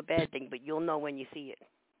good thing or a bad thing, but you'll know when you see it.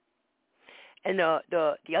 And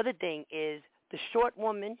the other thing is the short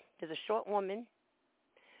woman. There's a short woman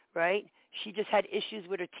right? She just had issues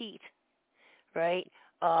with her teeth, right?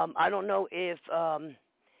 I don't know if,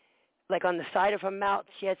 like on the side of her mouth,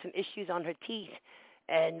 she had some issues on her teeth,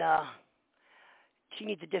 and she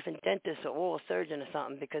needs a different dentist or oral surgeon or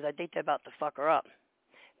something because I think they're about to fuck her up.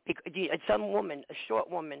 Because some woman, a short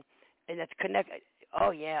woman, and that's connected.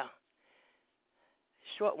 Oh yeah,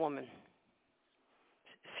 short woman,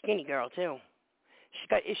 skinny girl too. She's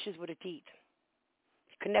got issues with her teeth.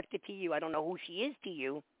 She's connected to you. I don't know who she is to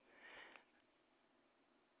you.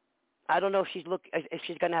 I don't know if she's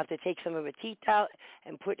gonna have to take some of her teeth out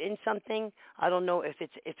and put in something. I don't know if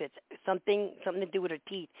it's something to do with her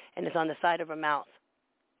teeth, and it's on the side of her mouth.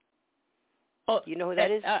 Oh, you know who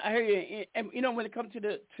that is? I hear you. And you know when it comes to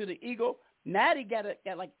the eagle, Natty got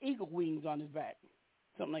like eagle wings on his back,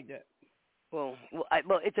 something like that. Well,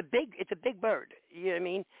 it's a big bird. You know what I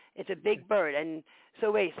mean? It's a big bird, and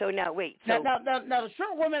so wait. Now, the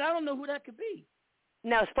short woman, I don't know who that could be.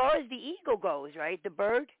 Now, as far as the eagle goes, right? The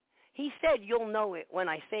bird. He said you'll know it when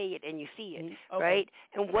I say it and you see it, okay. Right?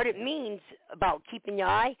 And what it means about keeping your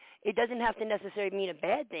eye, it doesn't have to necessarily mean a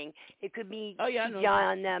bad thing. It could be keep your eye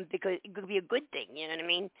on them because it could be a good thing. You know what I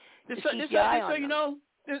mean? Just so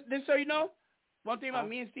you know, one thing about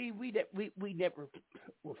me and Steve, we never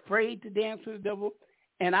were afraid to dance with the devil,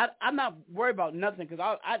 and I'm not worried about nothing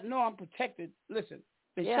because I know I'm protected. Listen,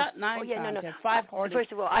 been shot 9 times, had 5 heart attacks.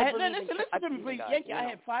 First of all, listen to me, please, Yankee. I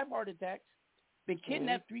had 5 heart attacks. Been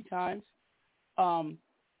kidnapped 3 times.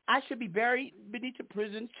 I should be buried beneath a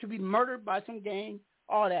prison. Should be murdered by some gang.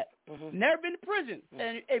 All that. Never been to prison.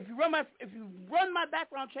 And if you run my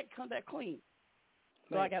background check, comes that clean.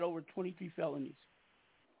 So I got over 23 felonies.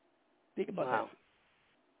 Think about that.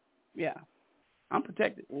 Yeah, I'm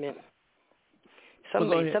protected. Yeah.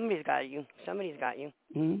 Somebody's got you.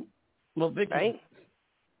 Mm-hmm. Well, Vicky. Right.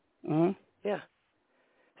 Yeah.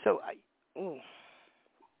 So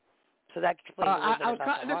So that explains a little bit about the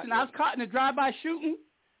heart. I was caught in a drive-by shooting,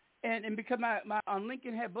 and because my on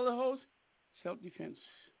Lincoln had bullet holes, self-defense.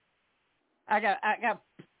 I got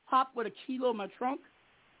popped with a kilo in my trunk.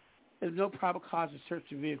 There's no probable cause to search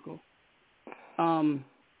the vehicle. I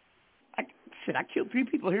killed 3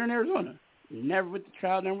 people here in Arizona. Never went to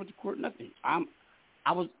trial, never went to court, nothing. I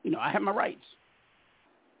had my rights.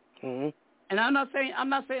 And I'm not saying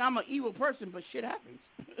I'm an evil person, but shit happens.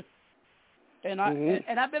 And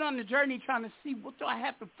I've been on the journey trying to see what do I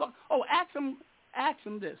have to fuck. Oh, ask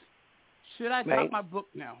him this. Should I drop my book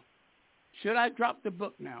now? Should I drop the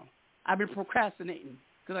book now? I've been procrastinating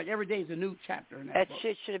because like every day is a new chapter in that book.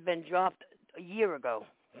 Shit should have been dropped a year ago.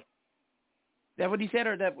 That what he said,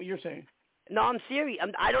 or that what you're saying? No, I'm serious.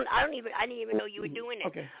 I didn't even know you were doing it.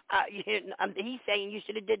 Okay. He's saying you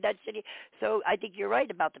should have did that shit. So I think you're right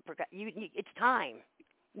about the it's time.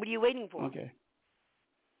 What are you waiting for? Okay.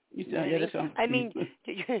 That's all. I mean,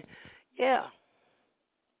 yeah.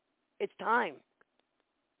 It's time.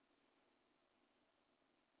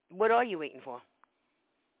 What are you waiting for?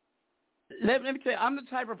 Let me tell you, I'm the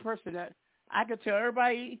type of person that I could tell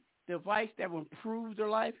everybody the advice that will improve their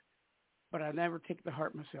life, but I never take it to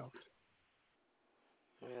heart myself.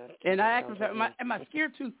 Yeah, and I ask myself, am I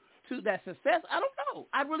scared to that success? I don't know.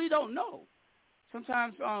 I really don't know.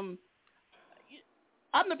 Sometimes I'm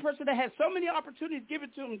the person that has so many opportunities given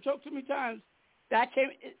to them so many times that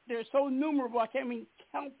they're so numerable I can't even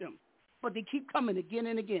count them. But they keep coming again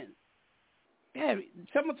and again. Yeah,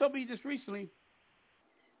 someone told me just recently,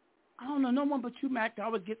 I don't know, no one but you, Mac, I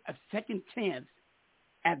would get a second chance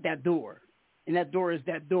at that door. And that door is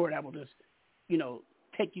that door that will just,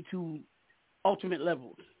 take you to ultimate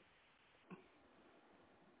levels.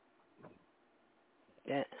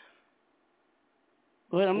 Yeah.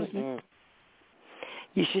 Well, I'm listening.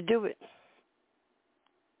 You should do it.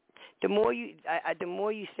 The more you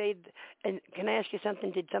say, and can I ask you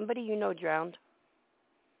something? Did somebody drowned?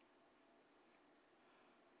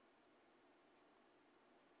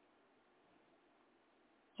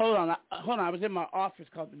 Hold on. I was in my office,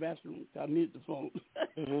 called the bathroom. So I muted the phone.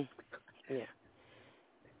 Yeah.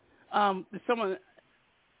 Did someone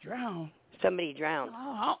drown? Somebody drowned.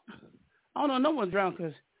 I don't know. No one drowned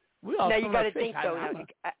because we all. Now you got to think though.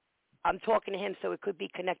 I'm talking to him, so it could be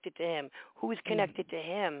connected to him. Who's connected to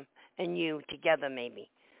him and you together? Maybe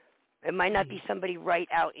it might not be somebody right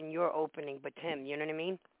out in your opening, but him. You know what I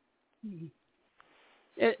mean?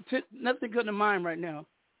 Nothing good in mind right now.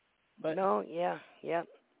 But no, yeah.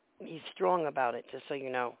 He's strong about it. Just so you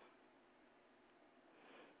know.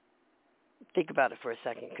 Think about it for a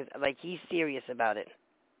second, because he's serious about it.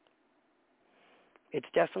 It's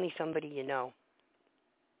definitely somebody you know.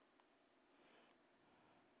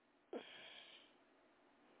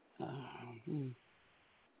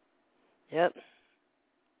 Yep.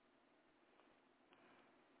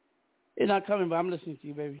 It's not coming, but I'm listening to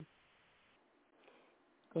you, baby.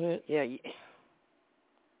 Go ahead. Yeah.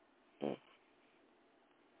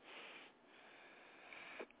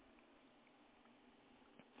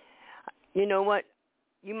 You know what?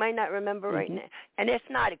 You might not remember right now. And if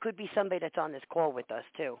not, it could be somebody that's on this call with us,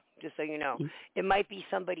 too, just so you know. It might be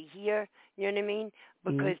somebody here, you know what I mean?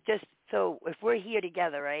 Because just so if we're here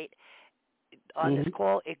together, right, on this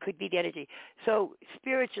call, it could be the energy. So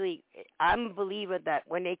spiritually, I'm a believer that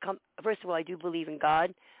when they come, first of all, I do believe in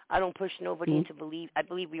God. I don't push nobody into believe. I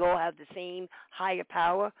believe we all have the same higher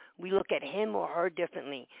power. We look at him or her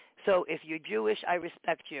differently. So if you're Jewish, I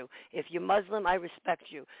respect you. If you're Muslim, I respect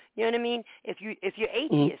you. You know what I mean? If you're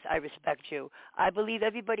atheist, I respect you. I believe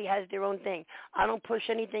everybody has their own thing. I don't push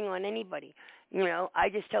anything on anybody. You know, I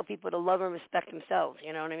just tell people to love and respect themselves,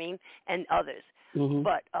 you know what I mean, and others.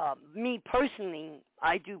 But me personally,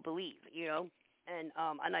 I do believe, you know, and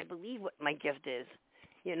I believe what my gift is.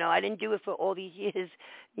 You know, I didn't do it for all these years,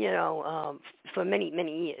 you know, for many,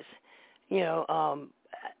 many years, you know,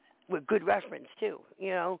 with good reference too,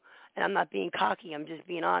 you know, and I'm not being cocky, I'm just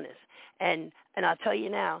being honest. And I'll tell you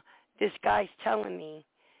now, this guy's telling me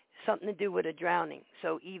something to do with a drowning.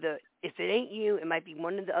 So either, if it ain't you, it might be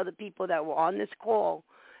one of the other people that were on this call,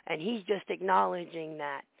 and he's just acknowledging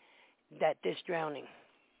that this drowning.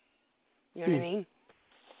 You know what I mean?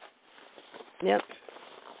 Yep.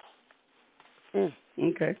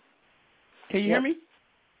 Okay. Can you hear me?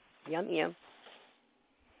 Yeah.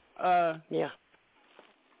 Yeah.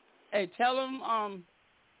 Hey, tell him,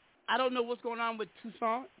 I don't know what's going on with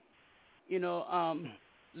Toussaint. You know,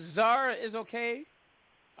 Zara is okay.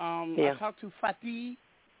 I talked to Fatih.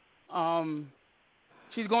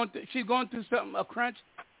 She's going through something, a crunch,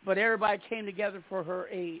 but everybody came together for her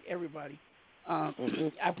aid. Everybody.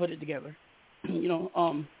 I put it together. You know,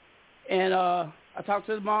 and I talked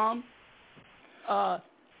to his mom. Who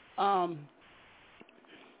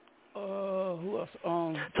else?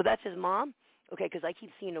 So that's his mom? Okay, because I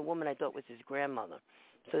keep seeing a woman I thought was his grandmother.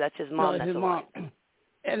 So that's his mom. No, that's his mom.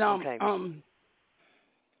 And okay.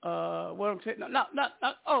 What I'm saying? Not.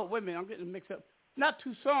 Oh, wait a minute, I'm getting mixed up. Not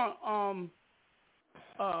Toussaint.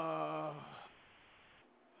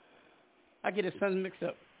 I get his sons mixed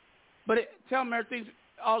up. But tell him everything's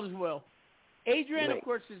all is well. Adrian, right. Of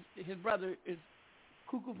course, his brother is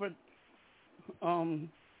cuckoo for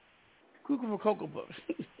Cocoa Puffs.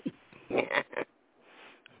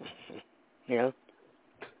 Yeah.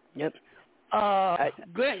 Yep.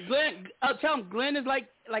 Glenn. I'll tell him Glenn is like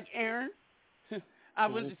Aaron. I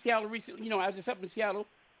was in Seattle recently. You know, I was just up in Seattle,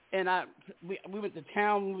 and we went to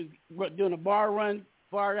town. We were doing a bar run,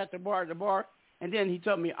 bar after bar after bar, and then he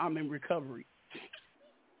told me I'm in recovery.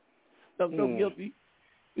 So guilty.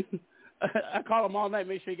 I called him all night,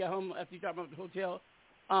 make sure he got home after he dropped him off at the hotel.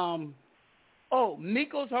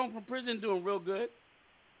 Miko's home from prison, doing real good.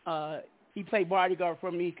 He played bodyguard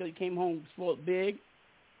for me because he came home spoiled big.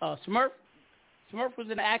 Smurf was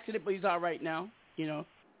in an accident, but he's all right now. You know.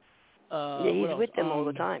 He's with them all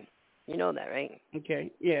the time. You know that, right?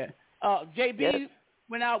 Okay, yeah. JB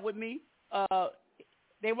went out with me.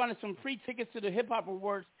 They wanted some free tickets to the Hip Hop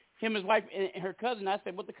Awards, him, his wife, and her cousin. I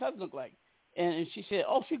said, what the cousin look like? And she said,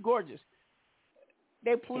 oh, she's gorgeous.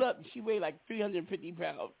 They pulled up, and she weighed like 350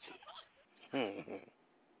 pounds.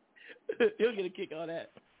 He'll get a kick on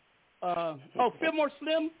that. Fillmore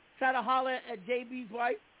Slim tried to holler at JB's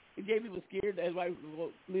wife, and JB was scared that his wife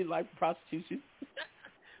was leading life of prostitution.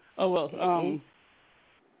 Let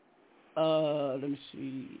me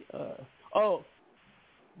see.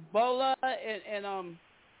 Bola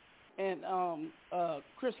and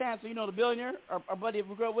Chris Hansen, you know, the billionaire, our buddy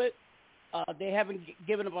we grew up with, they haven't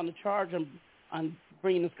given up on the charge on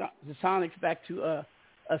bringing the Sonics back to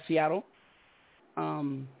Seattle.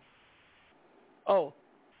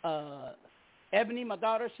 Ebony, my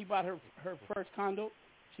daughter, she bought her first condo.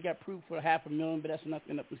 She got approved for $500,000, but that's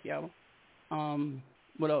nothing up in Seattle.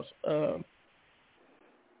 What else?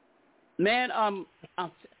 I'm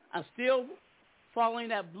still following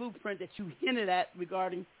that blueprint that you hinted at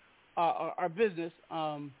regarding our business.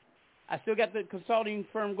 I still got the consulting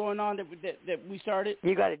firm going on that we started.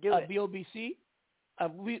 You got to do it. BOBC.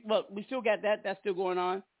 We still got that. That's still going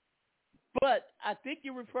on. But I think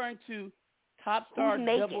you're referring to Top Star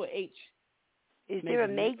Double H. Is there a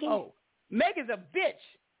Megan? Oh, Megan's a bitch.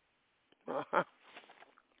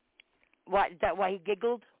 Why? Is that why he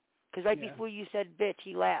giggled? Because before you said bitch,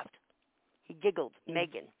 he laughed. He giggled.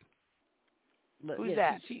 Megan. Who's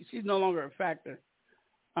that? She's no longer a factor.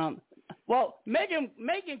 Megan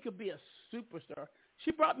could be a superstar.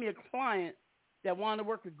 She brought me a client that wanted to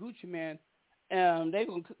work with Gucci Mane, and they're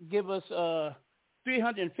going to give us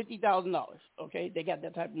 $350,000. Okay, they got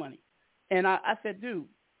that type of money. And I said, dude,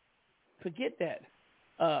 forget that.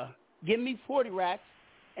 Give me 40 racks,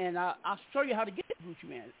 and I'll show you how to get Gucci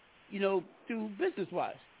Mane, through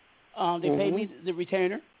business-wise. They paid me the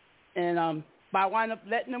retainer, and I wind up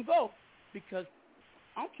letting them go because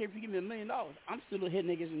I don't care if you give me $1 million. I'm still a hit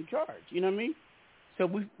niggas in charge. You know what I mean? So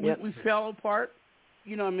we fell apart.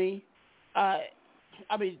 You know what I mean? I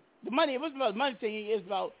mean, the money, it wasn't about the money thing. It's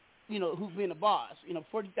about, who's being the boss.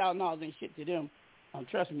 $40,000 ain't shit to them.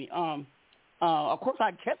 Trust me. Of course,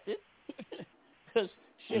 I kept it because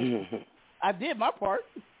shit, I did my part,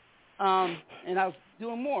 and I was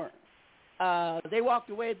doing more. They walked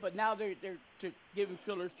away, but now they're giving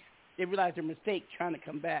fillers. They realized their mistake, trying to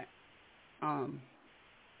come back.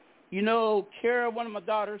 Kara, one of my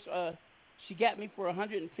daughters, she got me for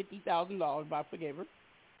 $150,000, but I forgave her.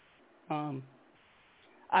 I'm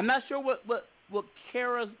not sure what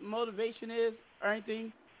Kara's motivation is or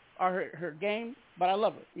anything, or her game, but I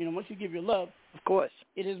love her. Once you give your love, of course,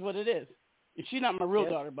 it is what it is. And she's not my real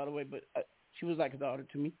daughter, by the way, but she was like a daughter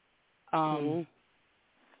to me.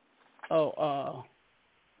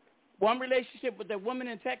 One relationship with that woman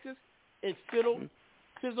in Texas is fizzled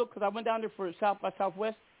because I went down there for South by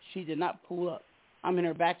Southwest. She did not pull up. I'm in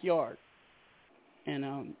her backyard.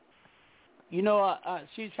 And,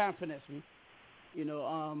 she's trying to finesse me.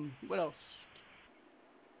 What else?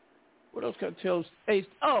 What else can I tell Ace?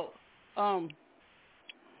 I'm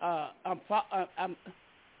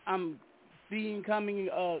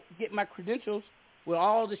get my credentials with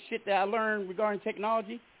all the shit that I learned regarding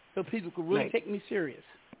technology so people could really take me serious.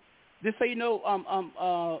 Just so you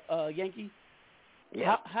know, Yankee.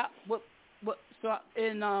 Yeah. So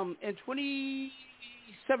in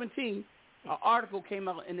 2017, an article came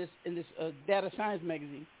out in this Data Science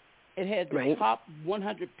magazine. It had the top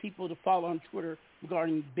 100 people to follow on Twitter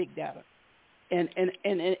regarding big data, and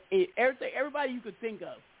everybody you could think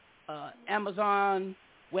of, Amazon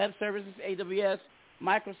Web Services, AWS,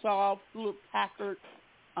 Microsoft, Hewlett Packard,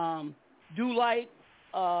 Do-Lite,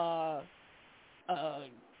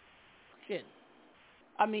 shit.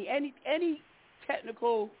 I mean, any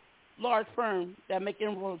technical large firm that make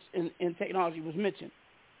inroads in technology was mentioned.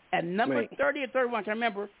 At number 30 or 31, I can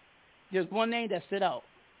remember, there's one name that stood out.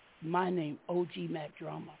 My name, OG Mac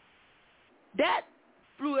Drama. That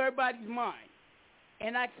blew everybody's mind.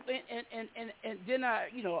 And I explained, and then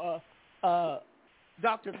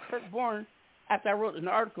Dr. Kurt Bourne, after I wrote an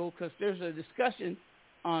article, because there's a discussion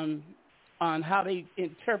on how they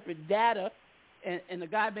interpret data, and the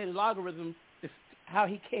guy made a logarithm, how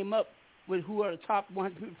he came up with who are the top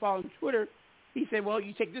 100 people following Twitter. He said, well,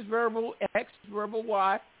 you take this variable X, variable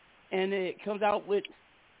Y, and it comes out with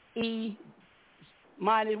E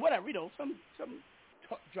minus whatever, some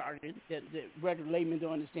jargon that regular laymen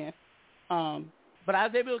don't understand. But I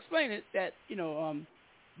was able to explain it that,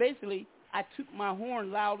 basically I took my horn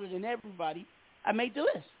louder than everybody. I made the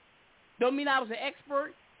list. Don't mean I was an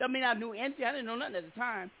expert. Don't mean I knew anything. I didn't know nothing at the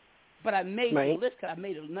time. But I made the list because I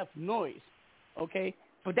made enough noise. Okay?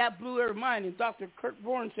 But that blew every mind. And Dr. Kurt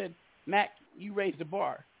Bourne said, Mac, you raised the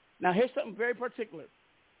bar. Now, here's something very particular.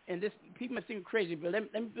 And this, people might think crazy, but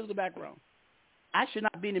let me build the background. I should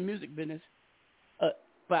not be in the music business, but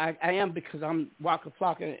I am because I'm Waka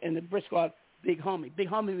Flocka and the Brick Squad big homie. Big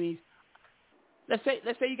homie means, let's say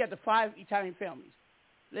you got the 5 Italian families.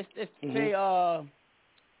 Let's say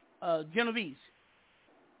Genovese.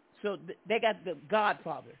 So they got the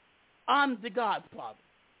Godfather. I'm the Godfather.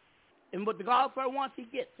 And what the Godfather wants, he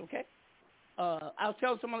gets, okay? I was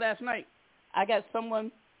telling someone last night, I got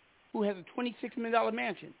someone who has a $26 million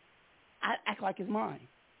mansion. I act like it's mine.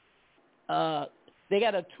 They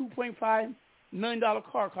got a $2.5 million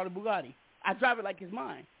car called a Bugatti. I drive it like it's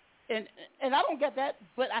mine. And I don't get that,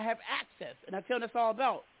 but I have access, and I tell them that's all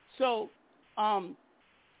about. So,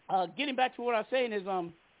 getting back to what I was saying is, I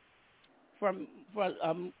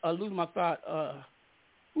lose my thought.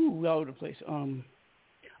 All over the place.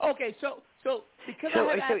 Okay, so because I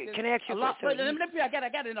have access, can I ask you a lot? But I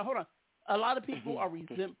got it. Hold on. A lot of people are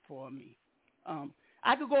resentful of me.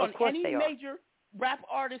 I could go on any major rap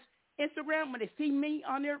artist Instagram, when they see me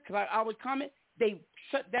on there, because I always comment, they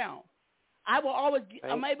shut down. I will always.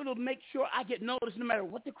 I'm able to make sure I get noticed no matter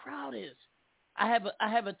what the crowd is. I have a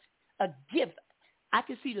gift. I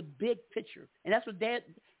can see the big picture, and that's what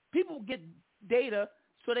people get data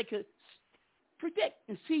so they could predict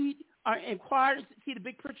and see or inquire to see the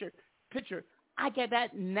big picture. I get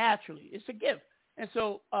that naturally. It's a gift, and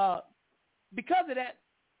so because of that,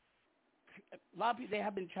 a lot of people, they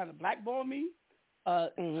have been trying to blackball me,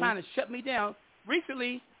 trying to shut me down.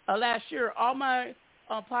 Recently, last year, all my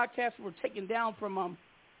podcasts were taken down from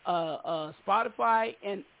Spotify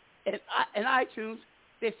and iTunes,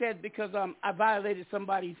 they said because I violated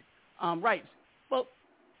somebody's rights. Well,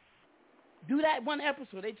 do that one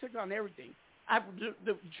episode. They took on everything.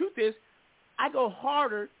 The truth is, I go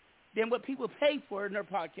harder than what people pay for in their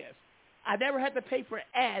podcast. I never had to pay for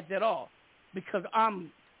ads at all because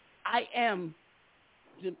I am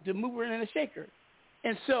the mover and the shaker.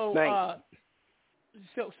 And so, right.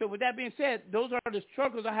 So with that being said, those are the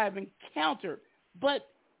struggles I have encountered. But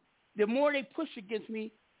the more they push against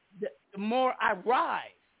me, the more I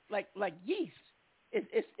rise, like yeast.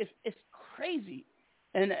 It's crazy.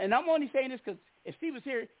 And I'm only saying this because if Steve was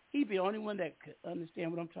here, he'd be the only one that could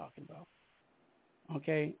understand what I'm talking about.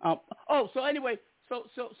 Okay. So anyway, so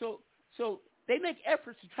they make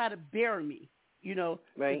efforts to try to bury me. You know.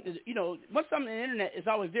 Right. You know, once something on the internet is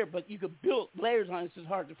always there, but you could build layers on it. It's just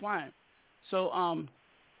hard to find. So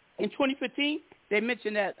in 2015, they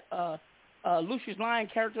mentioned that Lucius Lyon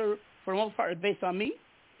character, for the most part, is based on me.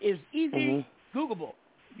 Is easy, Googleable.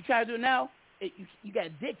 You try to do it now, you got to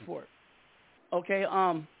dig for it. Okay.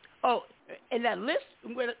 And that list,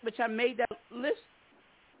 which I made that list,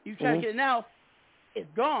 you try to get it now, it's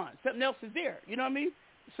gone. Something else is there. You know what I mean?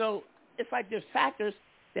 So it's like there's factors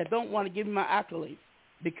that don't want to give me my accolades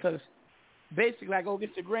because basically I go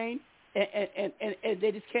against the grain and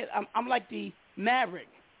they just can't. I'm like the Maverick,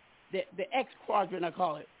 the X quadrant I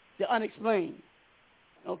call it, the unexplained.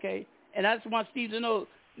 Okay, and I just want Steve to know.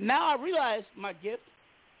 Now I realize my gift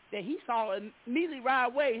that he saw immediately right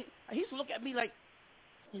away. He used to look at me like,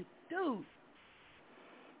 dude,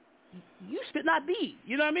 you should not be.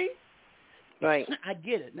 You know what I mean? Right. I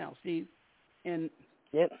get it now, Steve. And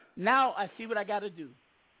yep. Now I see what I got to do.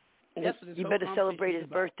 You better celebrate his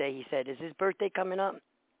birthday, he said. Is his birthday coming up?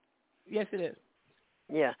 Yes, it is.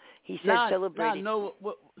 Yeah. He said celebrate it.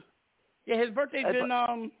 Yeah, his birthday's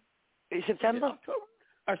in September? October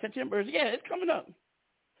or September. Yeah, it's coming up.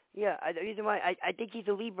 Yeah, the reason why I think he's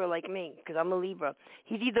a Libra like me, because I'm a Libra.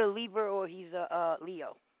 He's either a Libra or he's a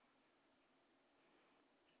Leo.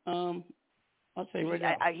 I'll say right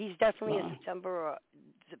now. He's definitely a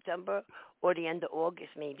September or the end of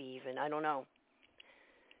August, maybe even. I don't know.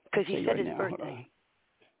 Because he said his birthday.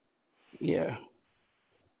 Yeah.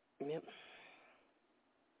 Yep.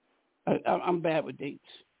 I'm bad with dates.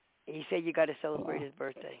 He said you got to celebrate his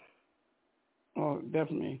birthday. Oh,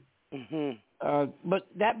 definitely. Mm-hmm. But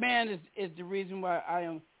that man is the reason why I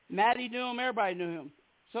am. Maddie knew him. Everybody knew him.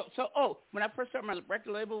 So when I first started my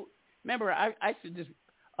record label, remember I used to just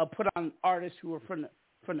put on artists who were from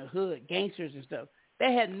the hood, gangsters and stuff.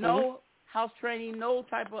 They had no house training, no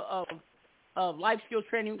type of life skill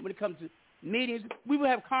training when it comes to meetings. We would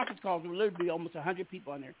have conference calls with literally almost 100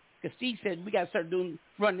 people on there. Because Steve said we got to start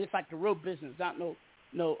running this like the real business, not no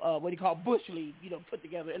what do you call bush league, put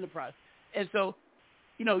together enterprise. And so,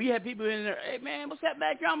 you have people in there, hey man, what's that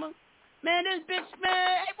Mac Drama? Man, this bitch,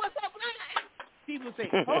 man, hey, what's up? People say,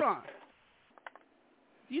 hold on.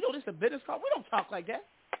 Do you know this is a business call? We don't talk like that.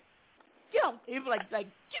 Get off,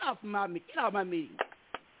 get off my meeting.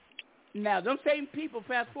 Now, them same people,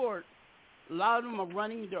 fast forward, a lot of them are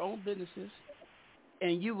running their own businesses,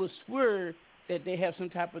 and you will swear that they have some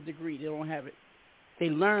type of degree. They don't have it. They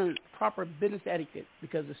learn proper business etiquette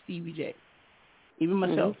because of Stevie J. Even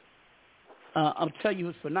myself. I'll tell you,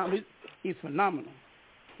 he's phenomenal.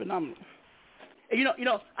 Phenomenal. And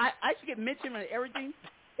I used to get mentioned on everything,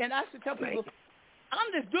 and I used to tell people,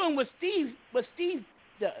 I'm just doing what Steve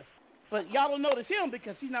does. But y'all don't notice him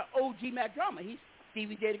because he's not OG Mac Drama. He's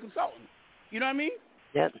Stevie J the consultant. You know what I mean?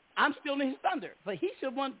 Yep. I'm still in his thunder, but he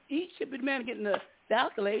should be the man getting the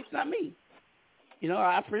accolades, not me.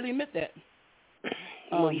 I freely admit that.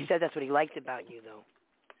 Well, he said that's what he liked about you, though.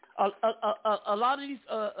 A lot of these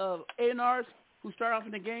A&Rs who start off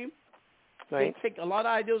in the game, they take a lot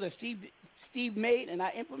of ideas that Steve made and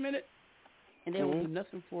I implemented, and they don't do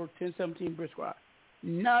nothing for 1017 Brick Squad.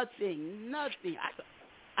 Nothing.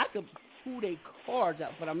 I could pull their cards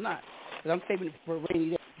out, but I'm not, because I'm saving it for a rainy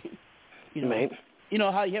day. You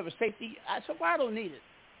know how you have a safety? So I don't need it.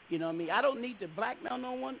 You know what I mean? I don't need to blackmail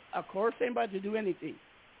no one, of course, anybody to do anything.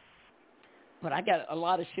 But I got a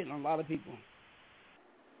lot of shit on a lot of people.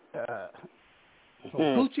 From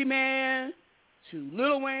Gucci Man to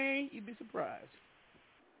Lil Wayne, you'd be surprised.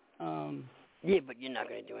 Yeah, but you're not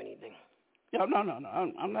going to do anything. No. I'm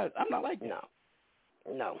not like that.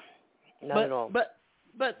 No, not at all. But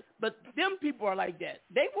them people are like that.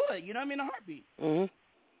 They would, in a heartbeat.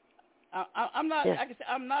 I'm not. Yeah. Like I said,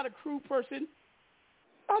 I'm not a crude person.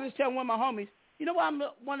 I was just telling one of my homies, why I'm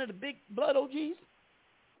one of the big blood OGs?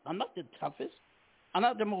 I'm not the toughest. I'm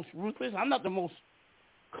not the most ruthless. I'm not the most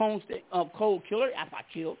cold killer. If I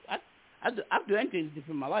kill, I do anything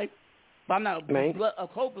different in my life, but I'm not a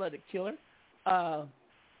cold-blooded killer.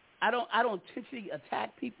 I don't intentionally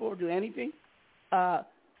attack people or do anything. The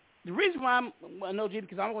reason why I'm an OG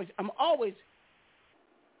because I'm always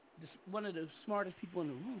one of the smartest people in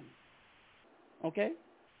the room. Okay,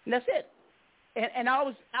 and that's it. And I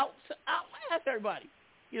always out everybody.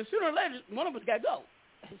 You know, sooner or later, one of us got to go.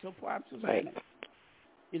 So far, I'm still saying that.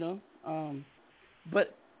 You know,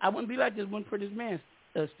 but I wouldn't be like this one for this man,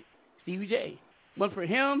 Stevie J. One for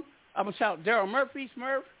him. I'm going to shout Daryl Murphy,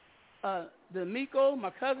 Smurf, the Miko,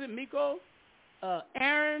 my cousin Miko,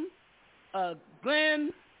 Aaron,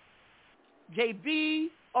 Glenn, JB.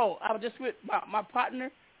 Oh, I was just with my partner,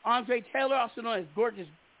 Andre Taylor, also known as Gorgeous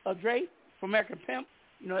Dre from American Pimp.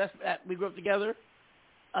 You know, we grew up together.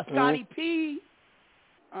 Scotty P,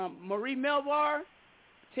 Marie Melvar,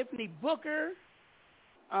 Tiffany Booker,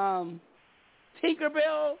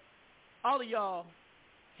 Tinkerbell, all of y'all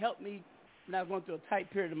helped me when I was going through a tight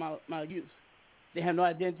period of my youth. They had no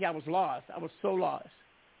identity. I was lost. I was so lost.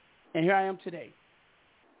 And here I am today.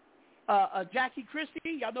 Jackie Christie,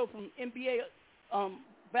 y'all know from NBA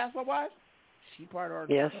Basketball Wives? She part of our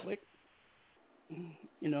clique.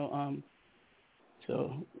 You know,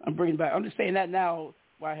 so I'm bringing back. I'm just saying that now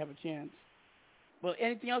while I have a chance. Well,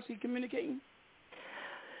 anything else you communicating?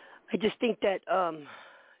 I just think that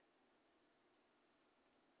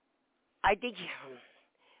I think.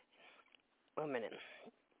 1 minute.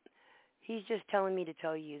 He's just telling me to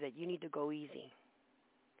tell you that you need to go easy.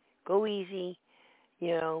 Go easy. You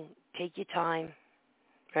know, take your time,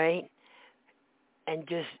 right? And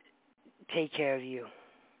just take care of you.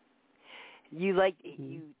 You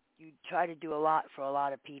try to do a lot for a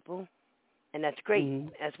lot of people, and that's great.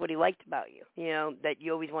 That's what he liked about you. You know, that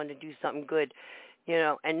you always wanted to do something good. You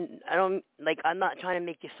know, and I'm not trying to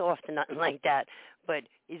make you soft or nothing like that, but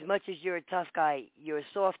as much as you're a tough guy, you're a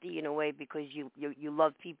softy in a way because you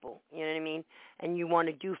love people, you know what I mean? And you want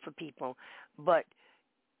to do for people. But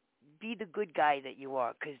be the good guy that you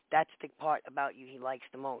are, because that's the part about you he likes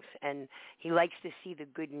the most. And he likes to see the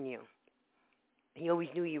good in you. He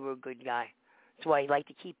always knew you were a good guy. That's why he liked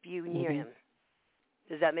to keep you near him.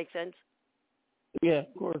 Does that make sense? Yeah,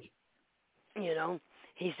 of course. You know,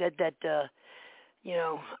 he said that... you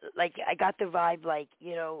know, like I got the vibe like,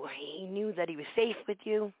 you know, he knew that he was safe with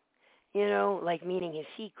you, you know, like meaning his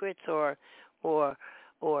secrets or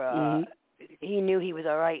he knew he was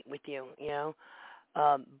all right with you, you know.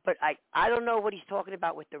 But I don't know what he's talking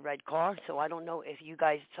about with the red car, so I don't know if you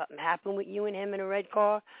guys, something happened with you and him in a red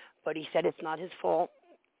car, but he said it's not his fault.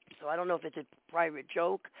 So I don't know if it's a private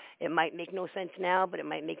joke. It might make no sense now, but it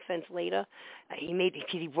might make sense later.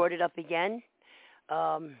 He brought it up again.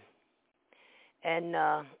 And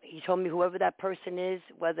he told me whoever that person is,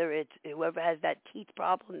 whether it's whoever has that teeth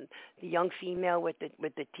problem, the young female with the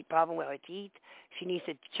problem with her teeth, she needs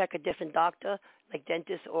to check a different doctor, like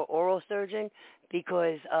dentist or oral surgeon,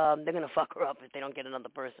 because they're gonna fuck her up if they don't get another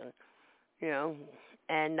person, you know.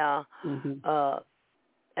 And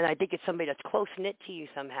and I think it's somebody that's close knit to you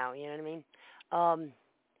somehow. You know what I mean?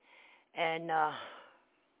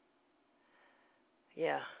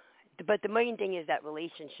 Yeah. But the main thing is that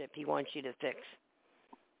relationship he wants you to fix.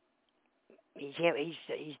 He can't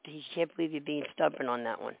believe you're being stubborn on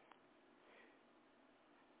that one.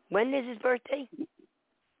 When is his birthday?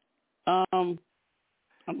 I'm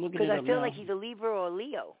looking because I feel now. like he's a Libra or a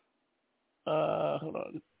Leo. Hold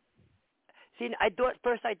on. See, I thought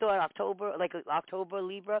October, like October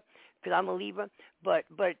Libra, because I'm a Libra, but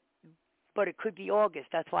it could be August.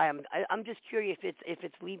 That's why I'm just curious if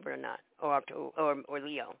it's Libra or not, or October or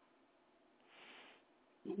Leo.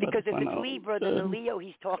 Because if it's Libra, then the Leo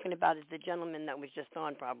he's talking about is the gentleman that was just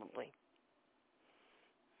on, probably.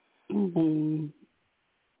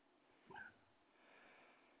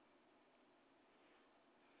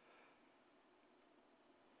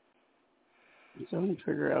 So let me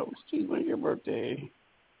figure out, Steve, when's your birthday?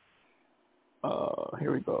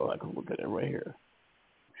 Here we go. I can look at it right here.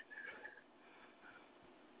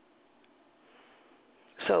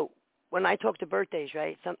 So when I talk to birthdays,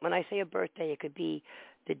 right, when I say a birthday, it could be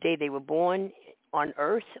the day they were born on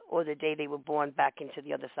Earth or the day they were born back into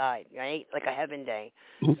the other side, right, like a heaven day.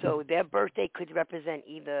 So their birthday could represent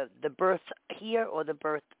either the birth here or the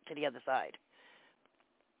birth to the other side.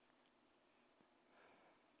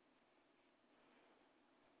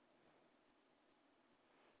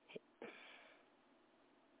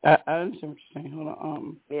 I understand what you're saying. Hold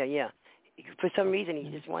on. Yeah. For some reason, he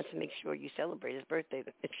just wants to make sure you celebrate his birthday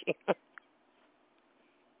this year.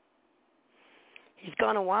 He's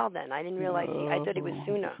gone a while then. I didn't realize. I thought it was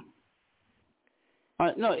sooner.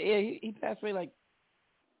 No, he passed away like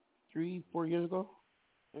 3-4 years ago.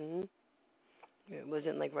 It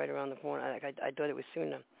wasn't like right around the corner. I thought it was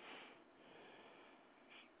sooner.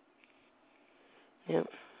 Yep.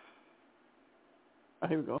 Oh,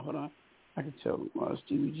 here we go. Hold on. I can tell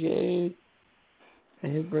Stevie J.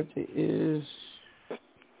 And his birthday is...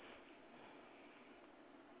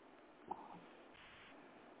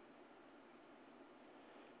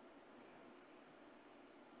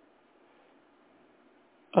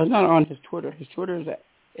 not on his Twitter. His Twitter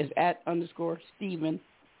is at _Steven_J.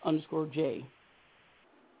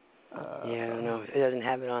 Yeah, I don't know. If it doesn't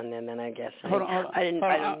have it on there, then I guess. Hold on.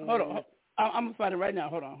 Hold on. I'm going to find it right now.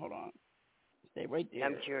 Hold on. Stay right there.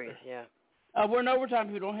 I'm curious, yeah. We're in overtime,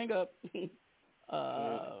 people. Don't hang up.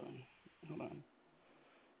 Hold on.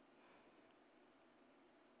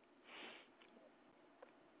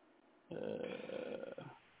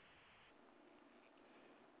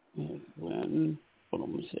 Glenn. Hold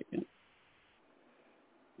on 1 second.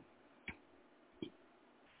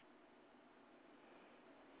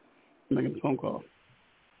 I'm making a phone call.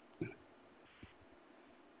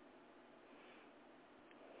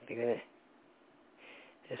 Because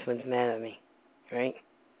this one's mad at me, right?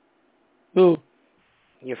 Who?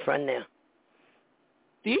 Your friend now.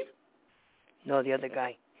 Steve? No, the other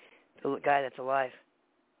guy. The guy that's alive.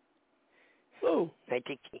 Who? I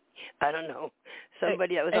think I don't know.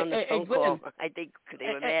 Somebody that was on the phone call. I think they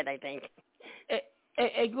were mad, I think.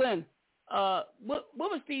 Hey, Glenn, what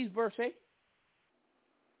was Steve's birthday?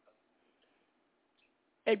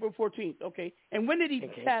 April 14th, okay. And when did he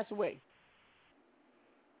pass away?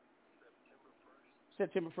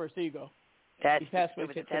 September 1st. There you go. He passed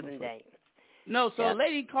away September 1st. No, so a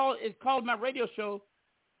lady called my radio show,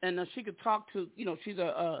 and she could talk to, she's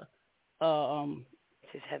a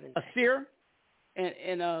seer,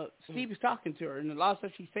 and Steve is talking to her, and a lot of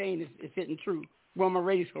stuff she's saying is hitting true. We're on my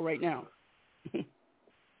radio show right now.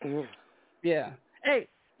 Yeah. Hey,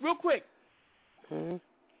 real quick. When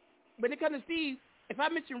it comes to Steve, if I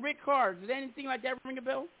mention Rick Carr, does anything like that ring a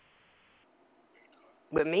bell?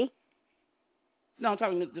 With me? No, I'm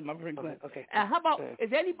talking to my friend Glenn. Okay. How about,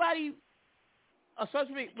 is anybody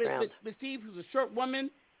associated with Steve who's a short woman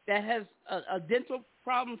that has a dental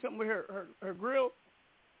problem, something with her grill?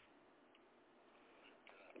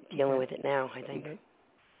 Dealing with it now, I think. Okay.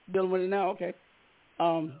 Dealing with it now, okay.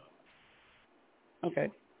 Okay.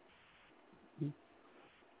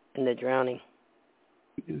 And they're drowning.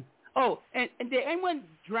 Oh, and did anyone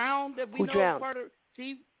drown that we Who know drowned? part of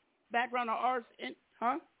Steve's background or ours?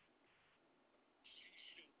 Huh?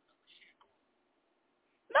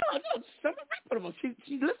 No, someone put him on.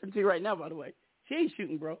 She's listening to you right now, by the way. She ain't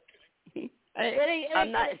shooting, bro.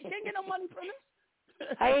 I'm not. She ain't get no money from this.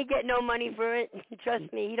 I ain't getting no money for it.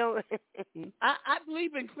 Trust me, he don't. I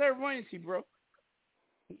believe in clairvoyancy, bro.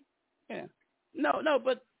 Yeah. No,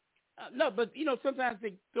 but sometimes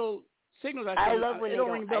they go signals. I love when they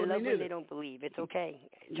don't. I love when they don't believe. It's okay.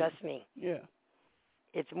 Trust me. Yeah.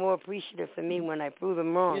 It's more appreciative for me when I prove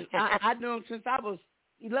them wrong. I knew him since I was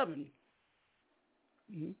 11.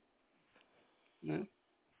 Mm-hmm. Yeah.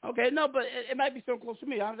 Okay, no, but it might be so close to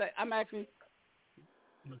me. I'm actually.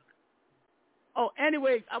 Oh,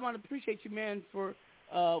 anyway, I want to appreciate you, man, for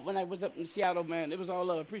when I was up in Seattle, man. It was all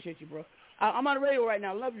love. Appreciate you, bro. I'm on the radio right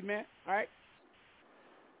now. Love you, man. All right.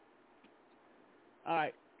 All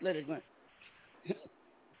right. Later, Glenn.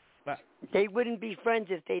 Bye. They wouldn't be friends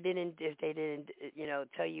if they didn't,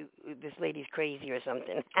 tell you this lady's crazy or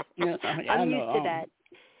something. Yeah, I'm used to that.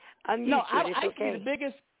 I'm used to it. It's I okay. was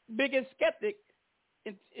the biggest skeptic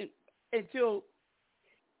until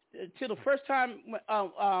the first time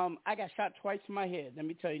I got shot twice in my head. Let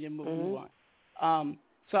me tell you, then move on.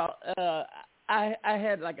 So I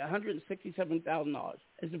had like $167,000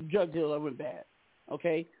 as a drug dealer. Went bad.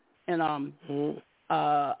 Okay, and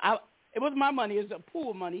it wasn't my money. It was a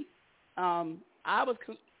pool of money. I was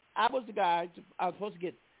the guy. I was supposed to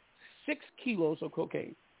get 6 kilos of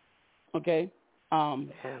cocaine. Okay.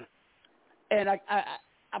 And I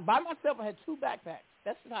by myself, I had 2 backpacks.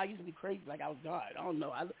 That's how I used to be crazy, like I was God. I don't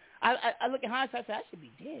know. I look at hindsight, I say, I should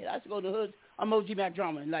be dead. I used to go to the hoods. I'm OG Mac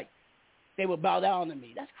Drama, and like they would bow down to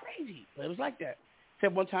me. That's crazy, but it was like that.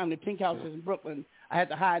 Except one time in the Pink Houses in Brooklyn, I had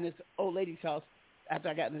to hide in this old lady's house after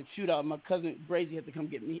I got in a shootout. My cousin Brazy had to come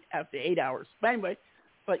get me after 8 hours. But anyway,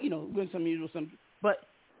 doing some usual something. But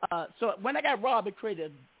so when I got robbed, it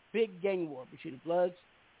created a big gang war between the Bloods,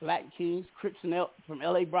 Black Kings, Crips from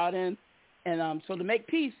LA brought in. And so to make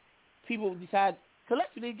peace, people decide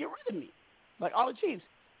collectively to get rid of me, like all the chiefs.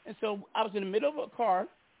 And so I was in the middle of a car,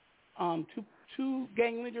 two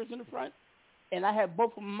gang leaders in the front, and I had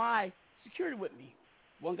both of my security with me.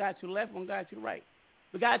 One guy to the left, one guy to the right.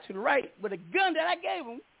 The guy to the right, with a gun that I gave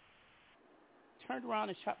him, turned around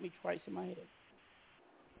and shot me twice in my head.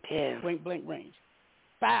 Damn. Point blank range.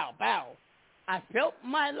 Bow, bow. I felt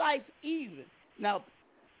my life even. Now,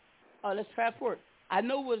 let's fast forward. I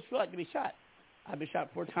know what it's like to be shot. I've been shot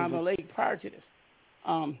 4 times in the leg prior to this.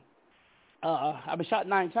 I've been shot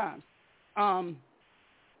 9 times. And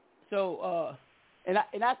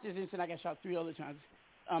after this incident, I got shot 3 other times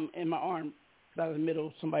in my arm because I was in the middle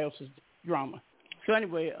of somebody else's drama. So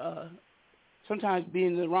anyway, sometimes being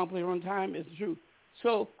in the wrong place, wrong time is the truth.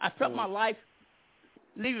 So I felt my life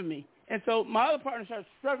leaving me. And so my other partner started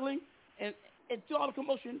struggling, and through all the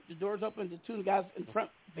commotion, the doors opened, the 2 guys in front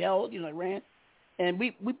bailed, ran. And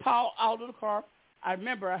we piled out of the car. I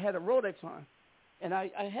remember I had a Rolex on, and I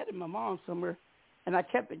had it in my mom somewhere, and I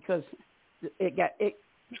kept it because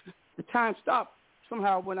the time stopped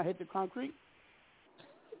somehow when I hit the concrete.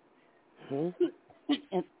 And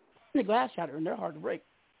the glass shattered, and they're hard to break.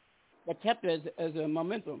 I kept it as a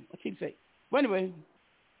momentum, I keep saying. But anyway,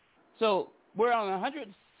 so we're on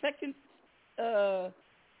 102nd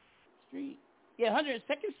Street. Yeah,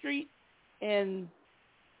 102nd Street and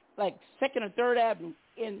like 2nd or 3rd Avenue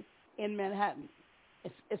in Manhattan.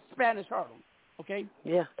 It's Spanish Harlem, okay?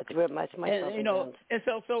 Yeah, that's where my and, and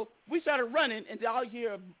so we started running, and all you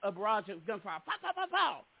hear a barrage of gunfire, pow, pow, pow,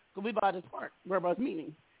 pow, because we by this park where everybody was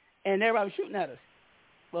meeting, and everybody was shooting at us.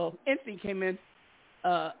 Well, instinct came in.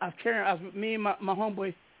 I was with me and my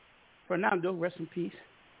homeboy Fernando, rest in peace,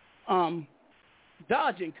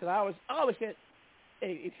 dodging, because I always said,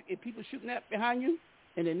 hey, if people shooting at behind you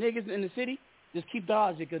and the niggas in the city, just keep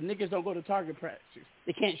dodging, because niggas don't go to target practices.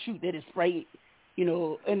 They can't shoot. They just spray,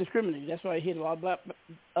 indiscriminately. That's why I hit a lot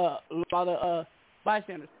of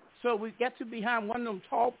bystanders. So we got to behind one of them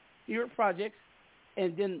tall New York projects,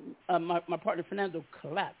 and then my partner Fernando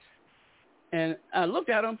collapsed. And I looked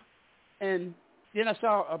at him, and then I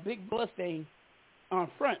saw a big blood stain on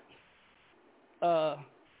front. And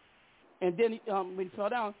then when he fell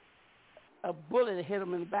down, a bullet had hit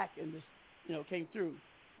him in the back and just, came through.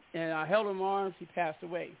 And I held him in my arms. He passed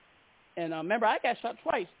away. And remember, I got shot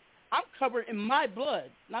twice. I'm covered in my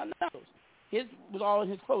blood, not those. His was all in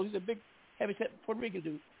his clothes. He's a big, heavy-set Puerto Rican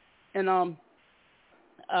dude. And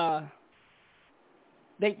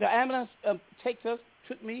the ambulance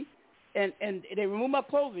took me, and they removed my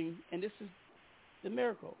clothing, and this is the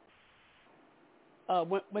miracle.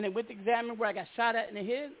 When they went to examine where I got shot at in the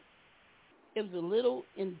head, it was a little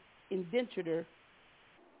indenture.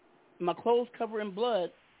 My clothes covered in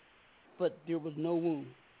blood, but there was no wound.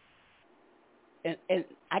 And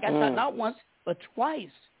I got shot not once, but twice.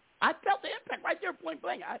 I felt the impact right there, point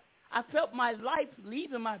blank. I felt my life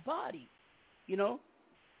leaving my body,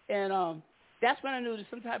 And that's when I knew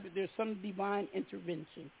there's some divine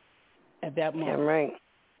intervention at that moment. Yeah, right.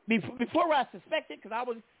 Before I suspected, because I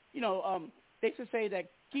was, they used to say that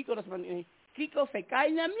Kiko se cae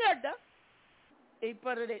en la mierda,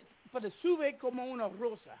 pero sube como una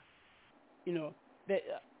rosa.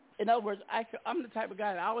 In other words, I'm the type of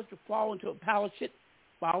guy that I always could fall into a pile of shit,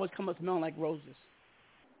 but I always come up smelling like roses.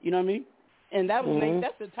 You know what I mean? And that was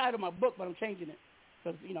that's the title of my book, but I'm changing it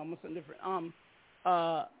because I'm something different.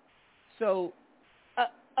 So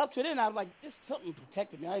up to then, I was like, this something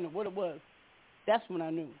protected me. I didn't know what it was. That's when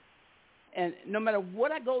I knew. And no matter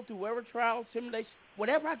what I go through, whatever trial, simulation,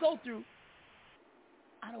 whatever I go through,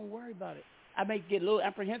 I don't worry about it. I may get a little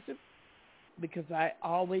apprehensive because I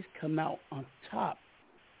always come out on top.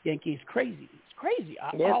 Yankee is crazy. It's crazy.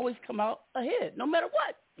 I always come out ahead, no matter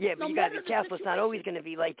what. Yeah, but you got to be careful. It's not always going to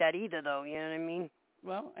be like that either, though. You know what I mean?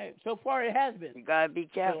 Well, so far it has been. You got to be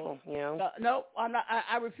careful, No, I'm not.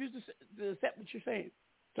 I refuse to accept what you're saying.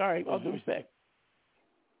 Sorry, all due respect.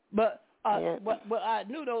 But what I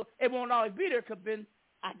knew, though, it won't always be there because then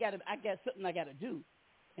I got something I got to do,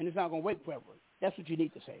 and it's not going to wait forever. That's what you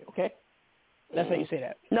need to say, okay? That's how you say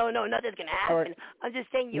that. No, nothing's gonna happen. Right. I'm just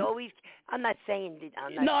saying you always. I'm saying.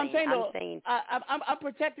 I'm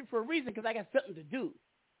protected for a reason because I got something to do.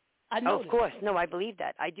 I know. Of course, no, I believe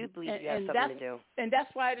that. I do believe you have something to do. And that's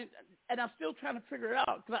why I'm still trying to figure it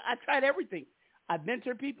out because I tried everything. I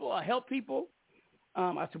mentor people. I help people.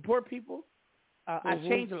 I support people. I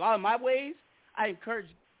changed a lot of my ways. I encourage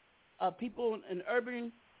people in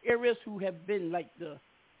urban areas who have been like the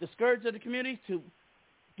scourge of the community to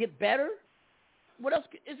get better. What else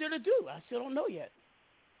is there to do? I still don't know yet.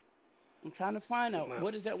 I'm trying to find out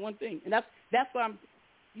what is that one thing, and that's why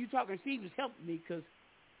you talking to Steve is helping me because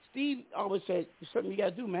Steve always said there's something you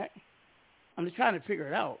got to do, Mac. I'm just trying to figure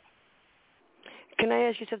it out. Can I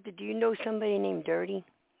ask you something? Do you know somebody named Dirty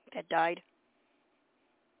that died?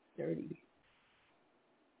 Dirty.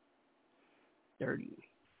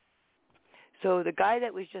 So the guy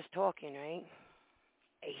that was just talking, right?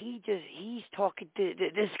 He's talking to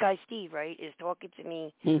this guy Steve, right? Is talking to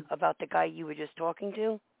me about the guy you were just talking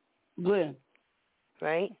to. Glenn.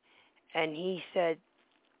 Right? and he said,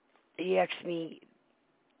 he asked me,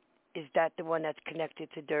 is that the one that's connected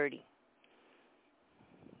to Dirty?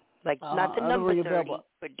 Like, not the number 30,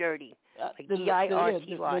 but Dirty. Like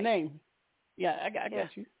D-I-R-T-Y. The name. Yeah, I got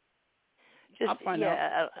you. I'll find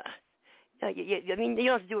out. I mean, you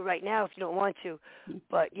don't have to do it right now if you don't want to,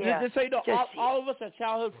 but yeah. Just so you know, all of us are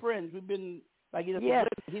childhood friends. We've been, like, he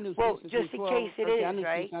knew well, since just in case it is,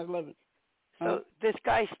 right? So this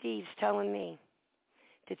guy Steve's telling me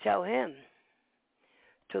to tell him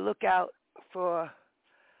to look out for,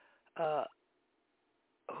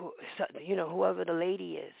 whoever the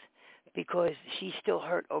lady is, because she's still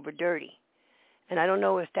hurt over Dirty, and I don't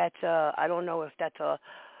know if that's a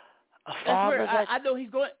father. I know he's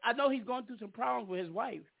going through some problems with his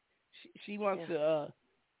wife. She wants to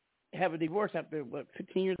have a divorce after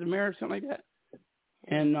 15 years of marriage, something like that.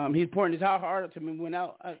 And he's pouring his heart out to me. Went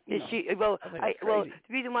out. The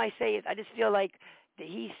reason why I say it, I just feel like that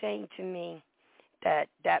he's saying to me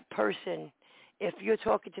that person, if you're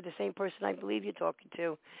talking to the same person I believe you're talking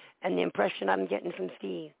to, and the impression I'm getting from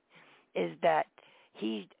Steve is that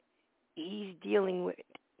he's dealing with.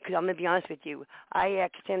 Because I'm going to be honest with you, I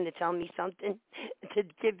asked him to tell me something to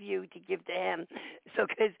give to him, so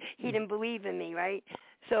because he didn't believe in me, right?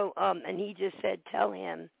 So, and he just said, tell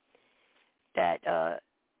him that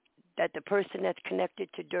the person that's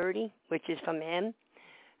connected to Dirty, which is from him,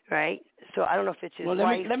 right? So I don't know if it's his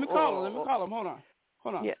wife. Let me call him.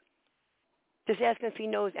 Hold on. Yeah. Just ask him if he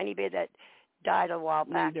knows anybody that died a while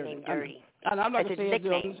back named Dirty. I'm not going to say his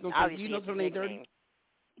nickname. Obviously, you know something named Dirty?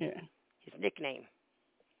 Yeah. His nickname.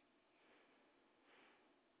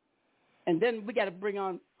 And then we got to bring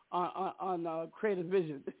on Creative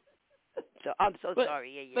Vision. So I'm so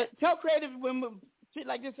sorry. Yeah. But tell Creative when shit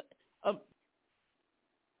like this.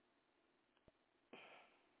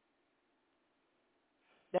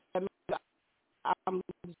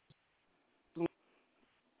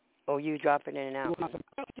 You dropping in and out. I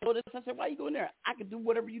said, why you going there? I can do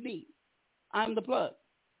whatever you need. I'm the plug.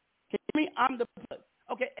 Can you hear me? I'm the plug.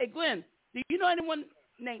 Okay, hey Glenn, do you know anyone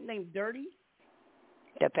named Dirty?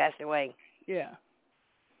 That passed away. Yeah.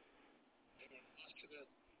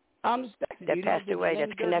 That passed away.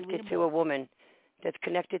 That's connected to a woman. That's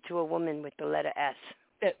connected to a woman with the letter S.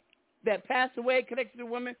 That passed away, connected to a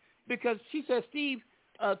woman, because she said Steve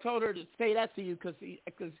told her to say that to you because.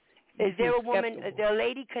 Is there a woman? Is there a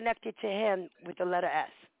lady connected to him with the letter S?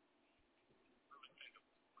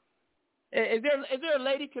 Is there a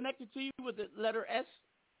lady connected to you with the letter S?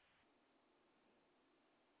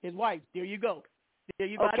 His wife. There you go.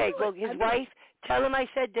 Okay, well, his wife, tell him I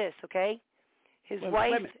said this, okay? His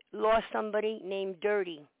wife lost somebody named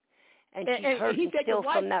Dirty, and she's hurting still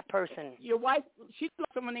from that person. Your wife, she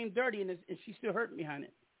lost someone named Dirty, and she's still hurting behind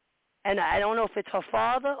it. And I don't know if it's her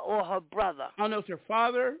father or her brother. I don't know if it's her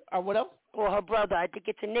father or what else? Or her brother. I think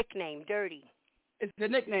it's a nickname, Dirty. It's a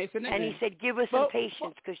nickname. And he said, give her some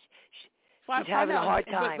patience, because she's having a hard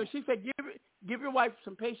time. But she said, give your wife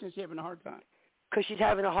some patience. She's having a hard time. Because she's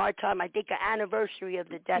having a hard time. I think an anniversary of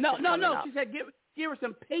the death. No. She said, give her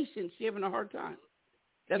some patience. She's having a hard time.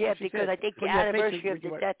 That's because I think the anniversary of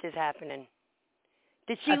the death is happening.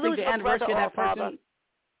 Did she lose her brother or her father?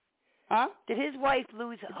 Huh? Did his wife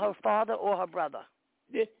lose her father or her brother?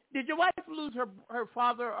 Did your wife lose her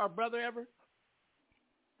father or brother ever?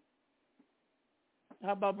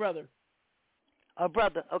 How about brother? Her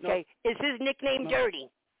brother. Okay. No. Is his nickname Dirty?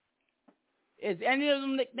 Is any of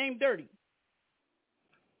them nicknamed Dirty?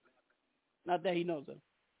 Not that he knows of.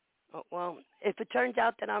 Oh, well, if it turns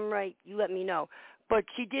out that I'm right, you let me know. But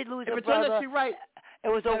she did lose her brother. If it turns out you're right. It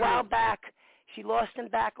was a while back. She lost him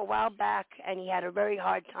back a while back, and he had a very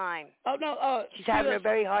hard time. Oh, no. She's having a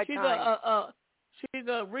very hard time. She's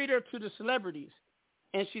a reader to the celebrities,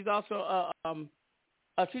 and she's also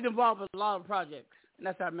she's involved with a lot of projects, and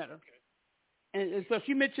that's how I met her. And so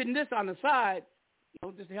she mentioned this on the side,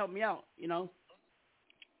 just to help me out,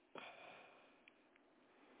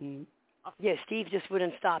 Mm-hmm. Yeah, Steve just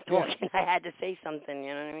wouldn't stop talking. Yeah. I had to say something,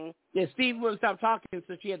 you know what I mean? Yeah, Steve wouldn't stop talking,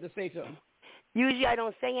 so she had to say something. Usually I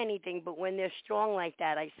don't say anything, but when they're strong like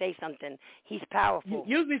that, I say something. He's powerful.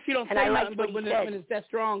 Usually she don't say nothing, but when it's that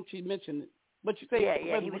strong, she mentioned it. But you say,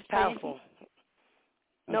 yeah, he was powerful.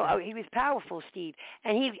 No, he was powerful, Steve,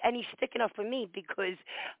 and he's sticking up for me because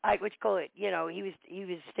he was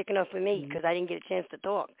sticking up for me because I didn't get a chance to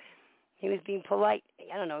talk. He was being polite.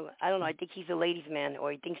 I don't know. I think he's a ladies' man,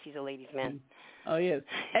 or he thinks he's a ladies' man. Oh yes.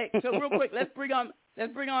 Hey, so real quick, let's bring on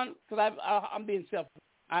because I'm being selfish.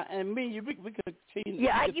 And me, we could change.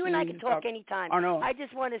 Yeah, you and I can talk anytime. I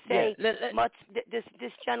just want to say,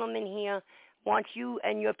 this gentleman here wants you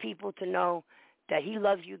and your people to know that he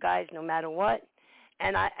loves you guys no matter what,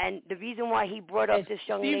 And the reason why he brought up this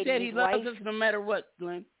young lady, Steve said he loves us no matter what,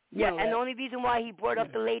 Glenn. Yeah, and the only reason why he brought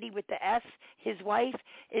up the lady with the S, his wife,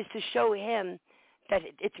 is to show him that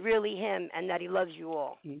it's really him and that he loves you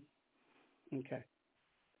all. Okay.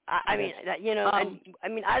 I mean, you know, I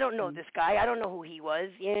mean, I don't know this guy. I don't know who he was.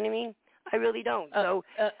 You know what I mean? I really don't. So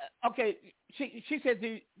okay, she said,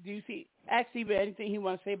 do you see? Ask Steve anything he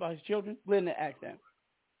wants to say about his children. Glenn asked them.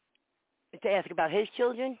 To ask about his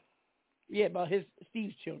children? Yeah, about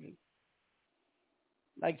Steve's children.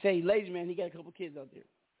 Like say, lazy man, he got a couple kids out there.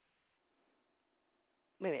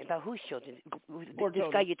 Wait a minute, about whose children?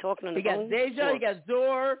 This guy you're talking on the phone? He got Deja, he got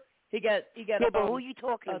Zor, he got. Yeah, but who are you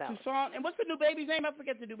talking about? Tucson, and what's the new baby's name? I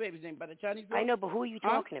forget the new baby's name by the Chinese girl. I know, but who are you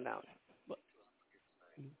talking about?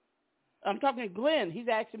 I'm talking to Glenn. He's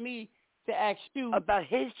asking me to ask you about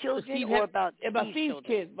his children or about Steve's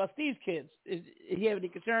kids. About Steve's kids. Is he have any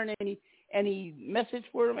concern? Any message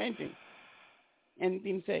for him?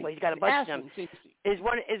 Anything to say? Well, he's got a bunch of them. Is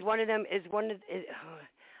one of them?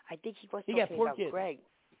 I think he was talking about kids. Greg.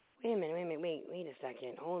 Wait a minute. Wait a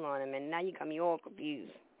second. Hold on a minute. Now you got me all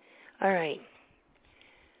confused. All right.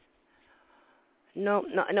 No,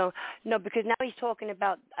 because now he's talking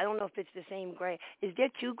about, I don't know if it's the same Greg. Is there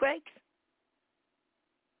two Gregs?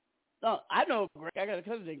 No, I know Greg. I got a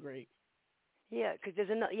cousin named Greg. Yeah, because there's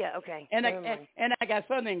another, yeah, okay. And I got a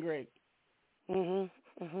son named Greg.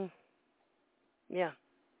 Yeah.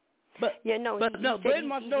 But Glenn wants to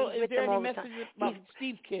know, is there any message about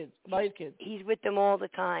Steve's kids, about his kids? He's with them all the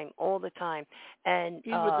time. And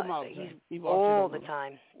he's with them all the time. All the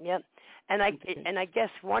time. Yep. And I guess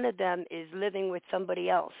one of them is living with somebody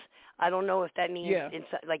else. I don't know if that means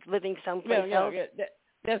like living someplace else. Yeah.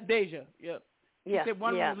 That's Deja. Yep. He said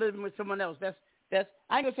one of them is living with someone else. That's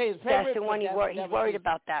I ain't gonna say his favorite. That's the one he's worried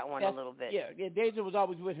about that one a little bit. Yeah. Deja was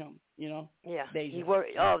always with him. You know. Yeah. Deja. He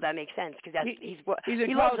worried. Oh, that makes sense because he's he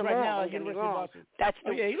in loves college them right all. now. Don't get me wrong. That's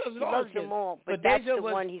he loves them all. But that's Deja the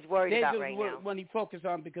one he's worried about right now. Deja's the one he focused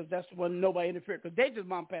on because that's the one nobody interfered. Because Deja's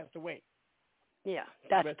mom passed away. Yeah.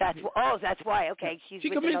 That's why. Okay. She's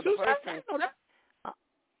with another person.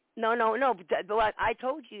 No. But I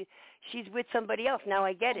told you she's with somebody else. Now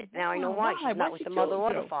I get it. Now I know why. She's not with the mother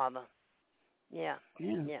or the father. Yeah.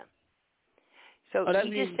 So he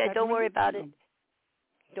just said, don't worry about it.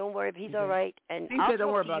 Don't worry. He's all right. And I'll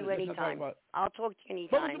talk to you anytime. I'll talk to you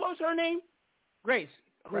anytime. What was her name? Grace.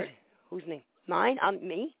 Right. Whose name? Mine?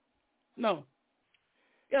 Me? No.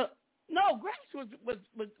 Yeah. No, Grace was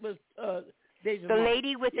Deja's the mom.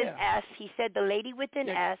 lady with an S. He said the lady with an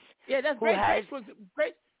S. Yeah, that's Grace. Grace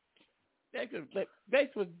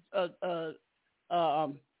was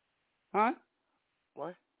huh?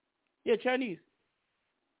 What? Yeah, Chinese.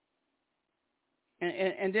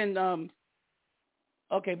 And then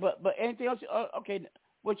okay, but anything else? Okay,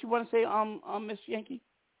 what you want to say, Miss Yankee?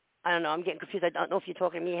 I don't know. I'm getting confused. I don't know if you're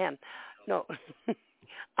talking to me or him. No.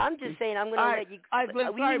 I'm just saying I'm going to let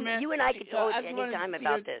you. Man. You and I can talk anytime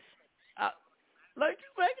about this. Like,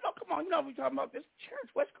 come on, we're talking about this church,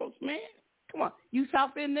 West Coast, man. Come on. You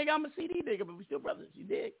South End nigga, I'm a CD nigga, but we still brothers, you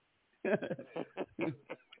dig?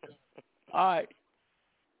 All right.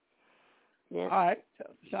 Yeah. All right.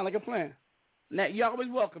 Sound like a plan. Now, you're always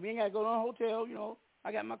welcome. You ain't got to go to a hotel,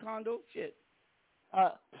 I got my condo, shit.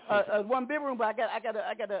 One bedroom, but I got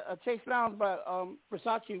a Chase Lounge by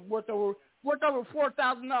Versace worth over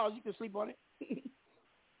 $4,000. You can sleep on it.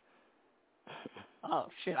 Oh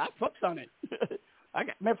shit! I fucked on it.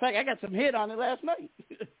 Matter of fact, I got some hit on it last night.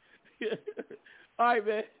 All right,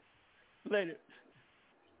 man. Later.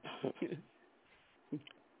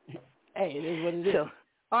 Hey, it is what it is. So,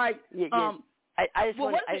 all right. Yeah. I just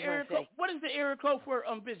want to say. What is the area code for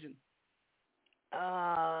Vision?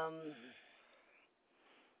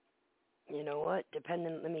 You know what?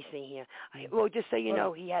 Let me see here. Well, just so you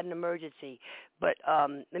know, he had an emergency. But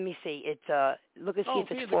let me see. It's look and see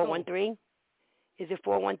if it's 413. Is it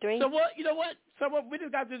 413? So what? You know what? So what? We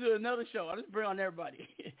just got to do another show. I'll just bring on everybody.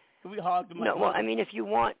 We hog them. No, well, I mean, if you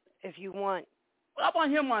want. Well, I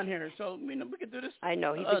want him on here, so we can do this. I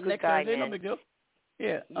know he's a good guy, man. No big deal.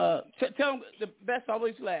 Yeah. Tell him the best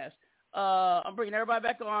always last. I'm bringing everybody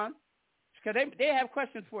back on because they have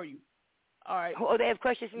questions for you. All right. Oh, they have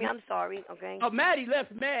questions for me. I'm sorry. Okay. Oh, Maddie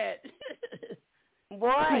left mad.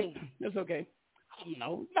 Why? That's okay.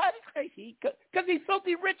 No, Maddie's crazy because he's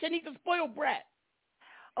filthy rich and he's a spoiled brat.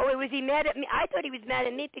 Oh, was he mad at me? I thought he was mad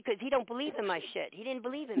at me because he don't believe in my shit. He didn't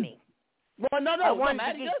believe in me. Well, no,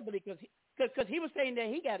 Maddie does believe because he was saying that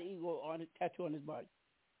he got an eagle on a tattoo on his body.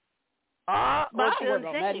 Well, I don't worry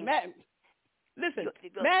about Maddie. Listen,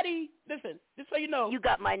 Maddie, listen, just so you know. You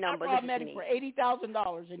got my number. I brought Maddie for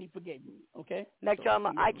 $80,000 and he forgave me, okay?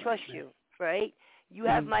 MacDrama, I trust you, right? You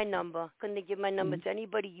have my number. Couldn't give my number to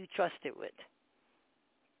anybody you trust it with.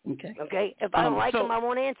 Okay. Okay. If I don't like him, I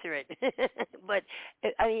won't answer it. But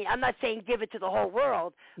I mean, I'm not saying give it to the whole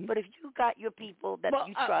world. But if you got your people that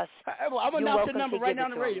you trust, I'm gonna announce the number right now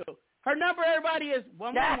on the radio. Her number, everybody, is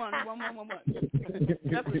 111-1111.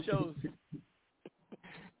 That's what shows.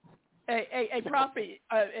 Hey, Prophet.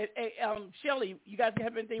 Shelly, you guys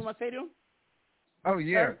have anything you want to say to him? Oh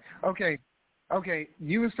yeah. Okay.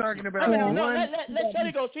 You was talking about let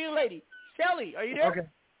Shelly go. See you, lady. Shelly, are you there? Okay.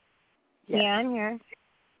 Yeah, I'm here.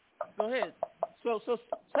 Go ahead. So some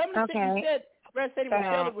of the things you said, Brad said he was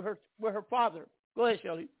Shelly with her father. Go ahead,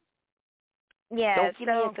 Shelly. Yeah. Don't give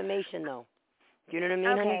me information though. Do you know what I mean?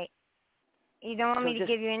 Okay. Honey? You don't want me to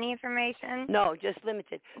give you any information? No, just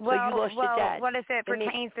limited. Well, so you lost your dad. What if it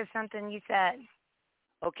pertains to something you said?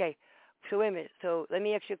 Okay. So wait a minute. So let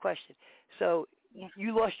me ask you a question. So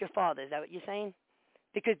you lost your father. Is that what you're saying?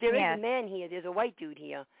 Because there is a man here. There's a white dude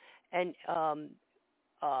here, and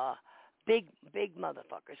big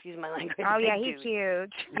motherfucker. Excuse my language. Oh yeah, he's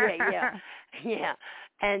huge. Yeah.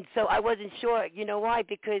 And so I wasn't sure. You know why?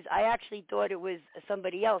 Because I actually thought it was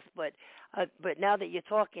somebody else. But now that you're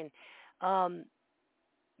talking,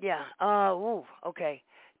 okay.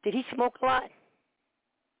 Did he smoke a lot?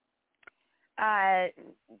 I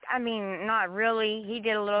mean, not really. He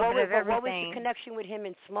did a little bit of everything. What was the connection with him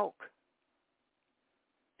and smoke?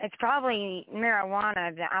 It's probably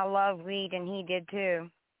marijuana. I love weed, and he did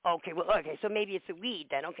too. Okay, so maybe it's a weed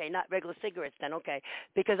then. Okay, not regular cigarettes then. Okay,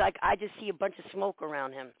 because I just see a bunch of smoke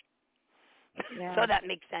around him. Yeah. So that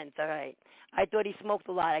makes sense. All right. I thought he smoked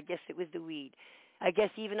a lot. I guess it was the weed. I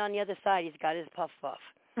guess even on the other side, he's got his puff.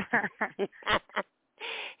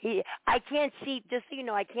 I can't see, just so you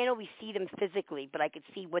know, I can't always see them physically, but I could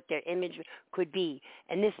see what their image could be.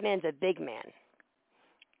 And this man's a big man,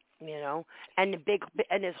 you know, and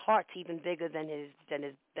his heart's even bigger than his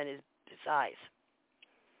size.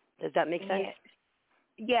 Does that make sense?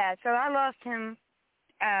 Yeah. So I lost him.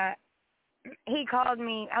 He called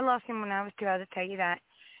me. I lost him when I was 2. I'll just tell you that.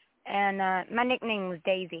 And my nickname was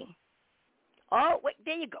Daisy. Oh, wait,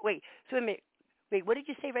 there you go. Wait, so wait a minute. Wait, what did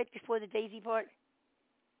you say right before the Daisy part?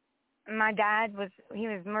 My dad was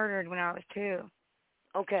murdered when I was 2.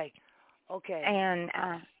 Okay.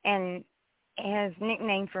 And his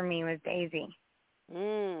nickname for me was Daisy.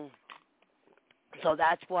 So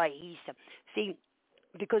that's why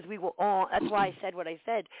because we were all, that's why I said what I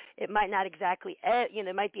said. It might not exactly,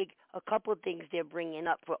 there might be a couple of things they're bringing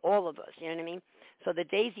up for all of us, you know what I mean? So the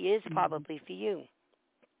Daisy is probably for you.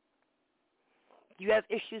 Do you have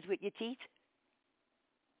issues with your teeth?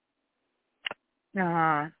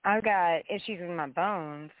 I've got issues with my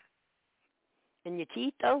bones. And your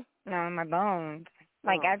teeth, though? No, my bones.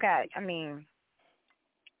 No,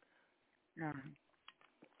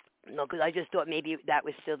 because I just thought maybe that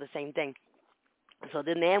was still the same thing. So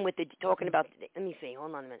the man with talking about, let me see,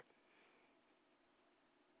 hold on a minute.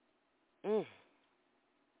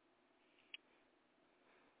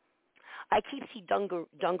 I keep seeing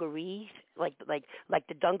dungarees, like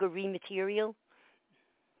the dungaree material.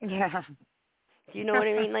 Yeah. Do you know what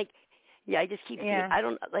I mean? I just keep seeing,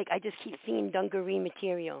 I just keep seeing dungaree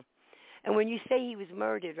material. And when you say he was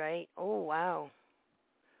murdered, right? Oh, wow.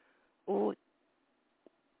 Oh.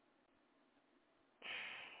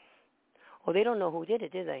 Well, they don't know who did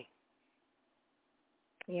it, do they?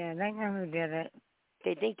 Yeah, they know who did it.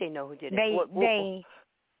 They think they know who did it.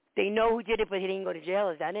 They know who did it, but he didn't go to jail.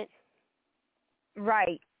 Is that it?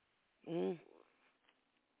 Right.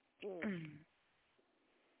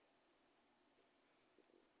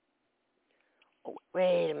 Oh,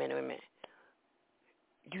 wait a minute.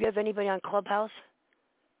 Do you have anybody on Clubhouse?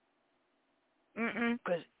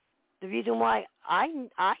 Because the reason why I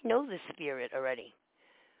know this spirit already.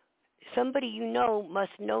 Somebody you know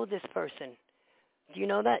must know this person. Do you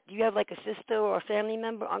know that? Do you have like a sister or a family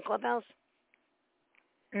member on Clubhouse?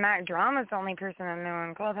 Mac Drama's the only person I know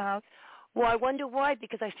on Clubhouse. Well, I wonder why,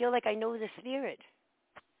 because I feel like I know the spirit.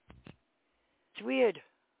 It's weird.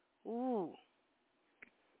 Ooh.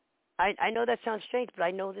 I know that sounds strange, but I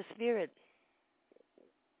know the spirit.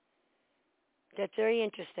 That's very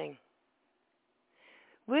interesting.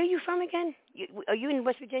 Where are you from again? Are you in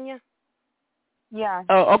West Virginia? Yeah.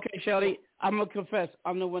 Oh, okay, Shelly. I'm going to confess.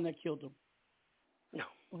 I'm the one that killed him. No.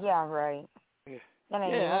 Yeah, right. Yeah. That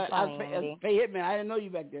ain't even funny, Andy. Hey, Hitman, I didn't know you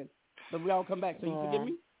back then. But we all come back. So you forgive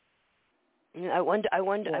me? I wonder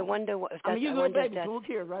what if that's... I mean, you're a little baby, so who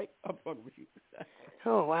cares, right? I'm fucking with you.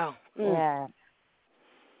 Oh, wow. Yeah.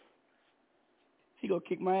 She gonna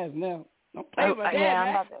kick my ass now. Don't play with my dad, I'm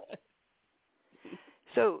man. about to...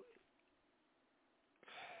 So,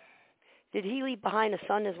 did he leave behind a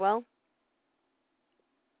son as well?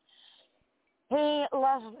 He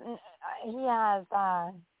left. He has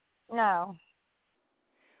no.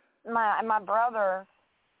 My brother.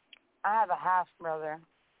 I have a half brother.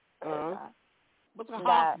 What's a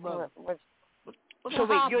half brother? So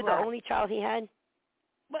wait, you're the only child he had?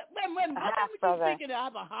 Wait, what language are you speaking? I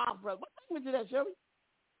have a half brother. What language is that, Shelby?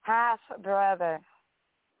 Half brother.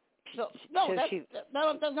 So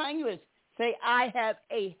that's not English. Say I have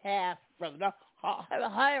a half brother. No, I have a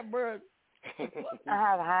half brother. I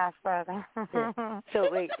have a half brother. So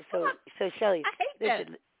wait, so Shelly. I hate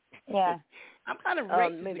that. Yeah. I'm kind of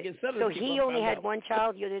racist against Southern people. So he only had one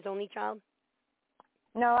child. You're his only child.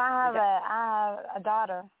 No, I have a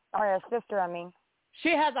daughter or a sister. I mean. She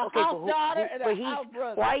has a half daughter and a half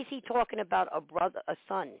brother. Why is he talking about a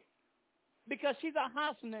son? Because she's a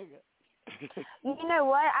house nigga. You know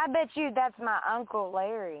what? I bet you that's my Uncle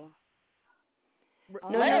Larry.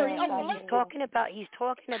 Larry? He's talking about a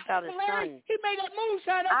son. He made that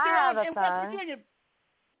moonshine up there in West Virginia.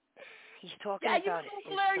 He's talking about it. Yeah, you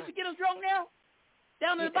Uncle Larry used to get us drunk now?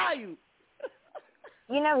 Down in the bayou.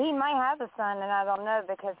 You know, he might have a son, and I don't know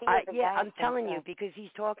because he was I'm telling you, because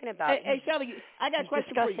he's talking about Hey, Shelly, I got a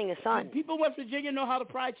question for you. Discussing a son. Do people in West Virginia know how to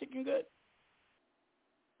fry chicken good?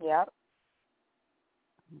 Yep.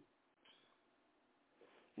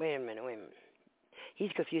 Wait a minute.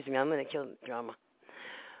 He's confusing me. I'm going to kill drama.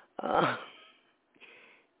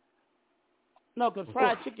 No, because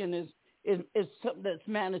fried chicken is something that's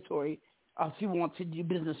mandatory. If you want to do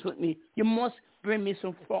business with me, you must bring me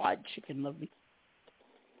some fried chicken, lovely.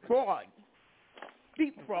 Fried.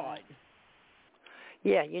 Deep fried.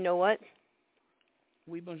 Yeah, you know what?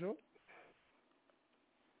 Oui, bonjour.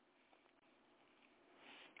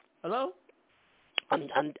 Hello?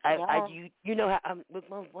 You know how,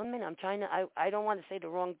 1 minute, I'm trying to, I don't want to say the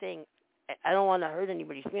wrong thing. I don't want to hurt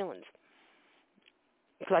anybody's feelings.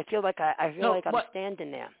 So I feel like I'm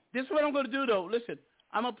standing there. This is what I'm going to do, though. Listen,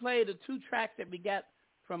 I'm going to play the 2 tracks that we got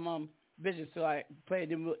from Vision, so I play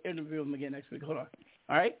them. We'll interview them again next week. Hold on.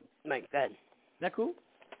 All right? Like that. That cool?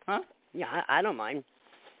 Huh? Yeah, I don't mind.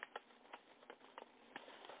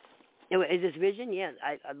 Is this Vision? Yeah,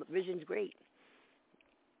 Vision's great.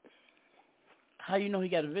 How you know he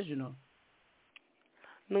got a vision, though?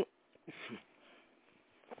 No.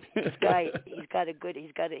 This guy, he's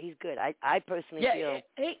good. I personally feel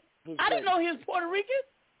he's I good. didn't know he was Puerto Rican.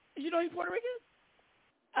 Did you know he's Puerto Rican?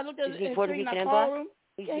 I looked at his Puerto screen, Rican I and called black? him.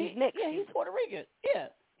 He's mixed. Yeah, he's Puerto Rican. Yeah.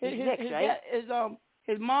 He's mixed, right?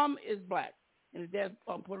 His mom is black, and his dad's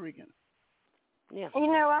Puerto Rican. Yeah. You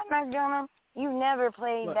know what, McDermott? You never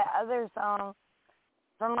played the other song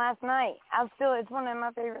from last night. It's one of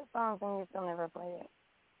my favorite songs, and you still never played it.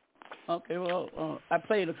 Okay, well, I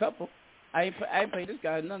played a couple. I ain't played this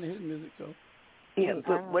guy none of his music, so. Yeah,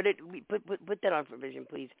 put that on for Vision,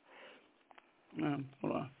 please.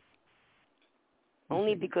 Hold on.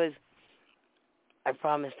 Only because I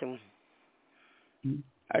promised him.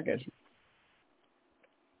 I got you.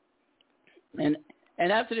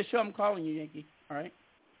 And after the show, I'm calling you, Yankee. All right.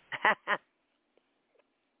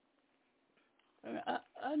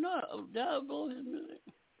 I know. I'll blow his music.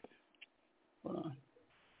 Hold on.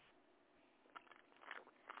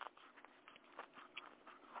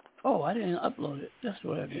 Oh, I didn't upload it. That's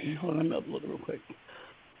what I didn't. Hold on, let me upload it real quick.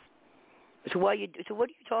 So what are you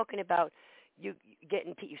talking about? You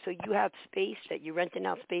getting so you have space that you're renting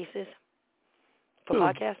out spaces for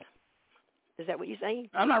podcasts? Is that what you're saying?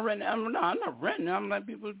 I'm not renting. I'm not renting. I'm letting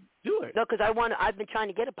people do it. No, because I've been trying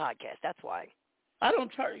to get a podcast. That's why. I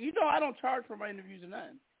don't charge. You know, I don't charge for my interviews or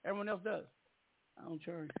nothing. Everyone else does. I don't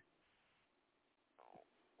charge.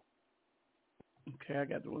 Okay, I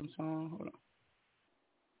got the one song. Hold on.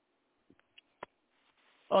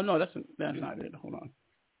 Oh no, that's not it. Hold on.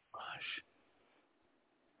 Gosh.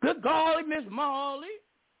 Good golly, Miss Molly.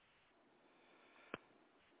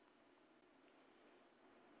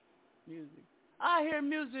 Music. I hear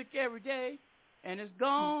music every day, and it's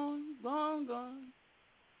gone.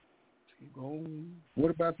 What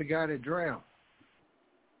about the guy that drowned?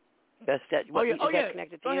 That's that. Is that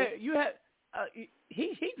connected to you? Ahead. You had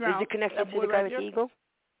he drowned. Is it connected to the guy with the eagle?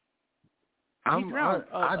 He drowned.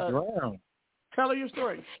 I drowned. Tell her your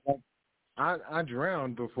story. I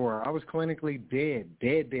drowned before. I was clinically dead.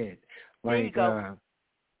 There you go.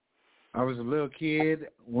 I was a little kid,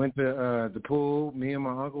 went to the pool. Me and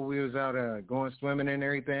my uncle, we was out going swimming and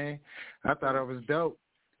everything. I thought I was dope.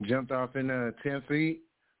 Jumped off in 10 feet,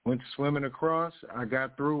 went swimming across. I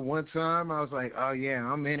got through one time. I was like, oh, yeah,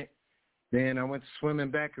 I'm in it. Then I went swimming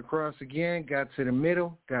back across again, got to the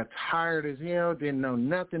middle, got tired as hell, didn't know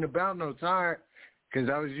nothing about no tired because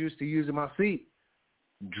I was used to using my feet.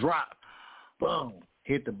 Drop. Boom.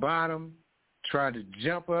 Hit the bottom. tried to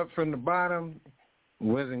jump up from the bottom,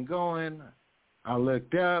 wasn't going. I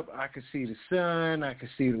looked up, I could see the sun, I could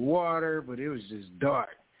see the water, but it was just dark.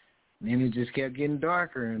 And then it just kept getting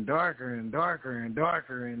darker and darker and darker and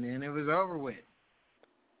darker, and then it was over with.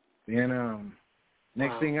 Then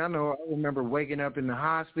next thing I know, I remember waking up in the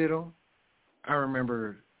hospital. I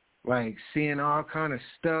remember like seeing all kind of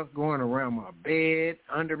stuff going around my bed,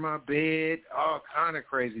 under my bed, all kind of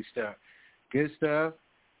crazy stuff. Good stuff.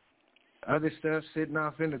 Other stuff sitting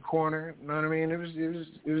off in the corner. You know what I mean? It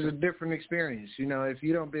was a different experience. You know, if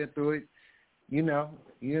you don't been through it, you know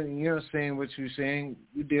saying what you're saying.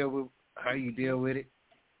 You deal with how you deal with it.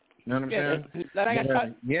 You know what I'm saying? I got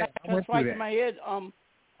I went twice through in my head.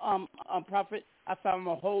 Prophet, I found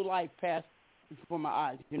my whole life pass before my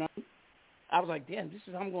eyes. You know, I was like, damn, this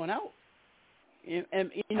is how I'm going out.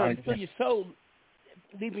 And you know, you feel your soul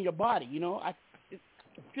leaving your body. You know, I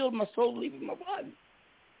feel my soul leaving my body.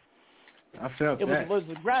 I felt it that. was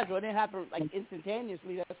gradual. It didn't happen like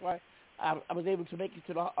instantaneously. That's why I was able to make it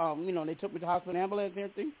to the, you know, they took me to the hospital ambulance and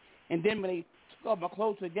everything. And then when they took off my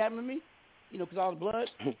clothes to examine me, you know, because all the blood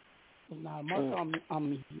was not a mark on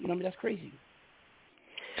me. You know what I mean? That's crazy.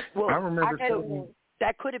 Well, I remember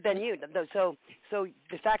that could have been you. So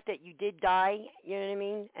the fact that you did die, you know what I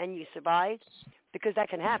mean, and you survived, because that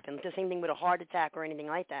can happen. It's the same thing with a heart attack or anything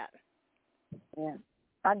like that. Yeah.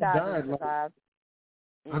 I died and survived.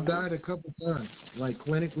 I died a couple times, like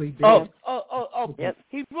clinically dead. Oh. Yep.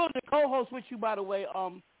 He's willing to co-host with you, by the way.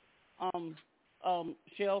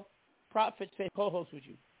 Shell, Prophet said co-host with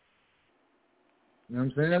you. You know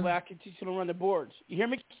what I'm saying? That way I can teach you to run the boards. You hear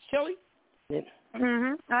me, Shelly? Yep. I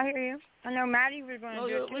hear you. I know Maddie was going to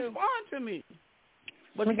do it too. Respond to me.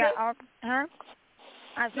 What we you got say? all, huh?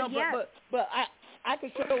 I said yes. But I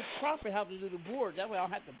can show Prophet how to do the board. That way I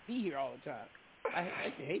don't have to be here all the time. I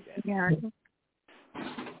actually hate that. Yeah.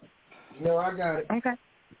 No, I got it. Okay.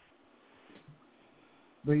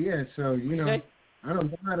 But yeah, so, you know, I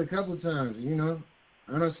done died a couple times, you know.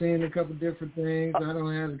 I done seen a couple different things. I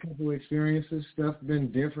done had a couple experiences. Stuff been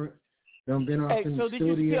different. Done been off in the studio.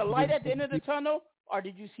 So did you see a light at the end of the tunnel, or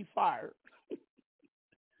did you see fire?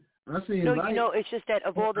 I seen no, light. You know, it's just that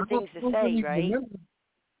of all the things to say, right?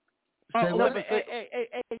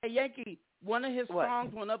 Hey, Yankee, one of his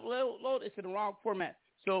songs went upload. It's in the wrong format.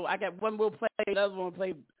 So I got one we'll play, the other one we'll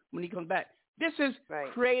play when he comes back. This is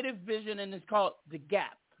Creative Vision, and it's called The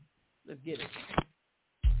Gap. Let's get it.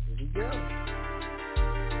 Here we go.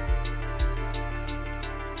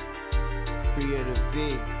 Creative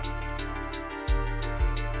V.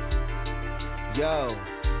 Yo.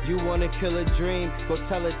 You wanna kill a dream, go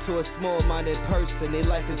tell it to a small-minded person. Their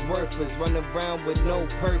life is worthless, run around with no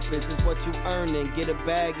purpose. It's what you earning, get a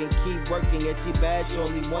bag and keep working. At your badge, you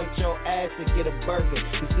only want your ass to get a burger.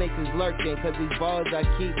 These snakes is lurking, cause these bars I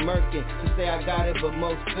keep murking. To say I got it, but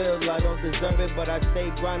most feel I don't deserve it. But I stay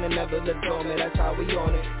grinding, never live dormant, that's how we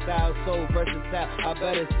on it. Style so versatile, I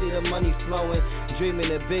better see the money flowing. Dreaming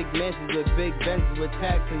of big mansions with big Benzes, with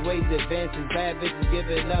taxes, ways advances. Bad bitches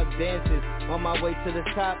giving up dances. On my way to the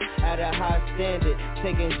top, at a high standard,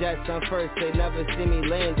 taking jets on first, they never see me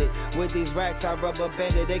landed. With these racks I rubber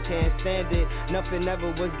banded, they can't stand it. Nothing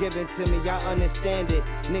ever was given to me, I understand it.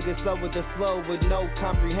 Niggas slow with the flow with no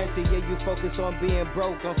comprehension. Yeah, you focus on being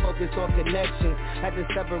broke, I'm focused on connections. Had to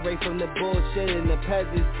separate from the bullshit and the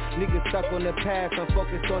peasants. Niggas stuck on the past, I'm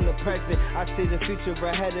focused on the present. I see the future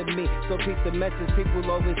ahead of me, so keep the message. People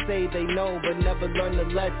always say they know, but never learn the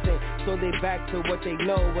lesson. So they back to what they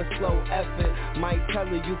know, a slow effort. Might tell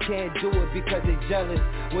her you can't do it because they jealous.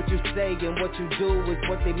 What you say and what you do is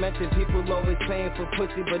what they mention. People always paying for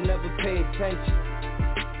pussy but never pay attention.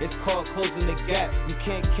 It's called closing the gap. You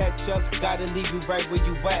can't catch up, gotta leave you right where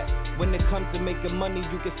you at. When it comes to making money,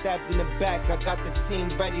 you get stabbed in the back. I got the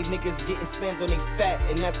team ready, niggas getting slammed on they fat,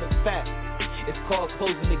 and that's a fact. It's called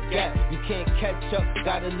closing the gap. You can't catch up,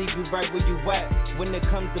 gotta leave you right where you at. When it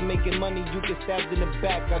comes to making money, you get stabbed in the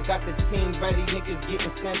back. I got the team ready, niggas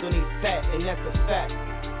getting slammed on they fat, and that's a fact.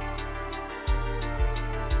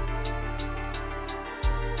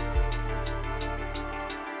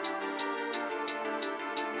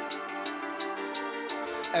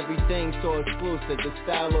 Everything so exclusive, the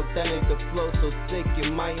style authentic, the flow so sick,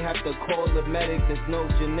 you might have to call the medic, there's no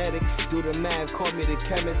genetic, do the math, call me the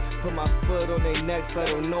chemist, put my foot on their necks, let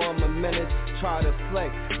them know I'm a menace, try to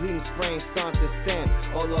flex, lean sprain, stomp the stamp,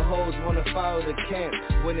 all the hoes wanna follow the camp,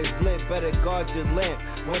 when it's lit, better guard your lamp,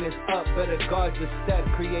 when it's up, better guard your step,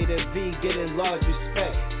 Creative V, getting large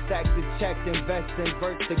respect, stack the check, invest,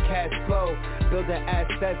 invert the cash flow. Building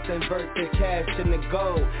assets, invert the cash in the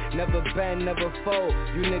gold. Never bend, never fold,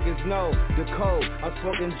 you niggas know the code. I'm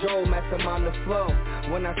smoking Joe, mastermind the flow.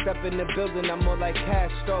 When I step in the building, I'm more like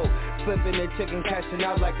Castro. Flipping the chicken, cashing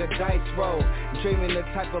out like a dice roll. Dreaming the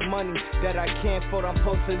type of money that I can't fold. I'm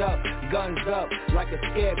posted up, guns up, like a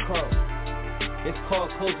scarecrow. It's called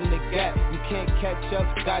closing the gap. You can't catch up,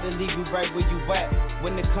 gotta leave you right where you at.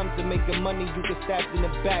 When it comes to making money, you get stabbed in the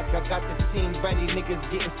back. I got the team ready, niggas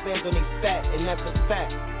getting slammed on they fat, and that's a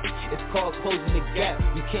fact. It's called closing the gap.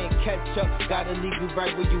 You can't catch up, gotta leave you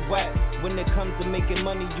right where you at. When it comes to making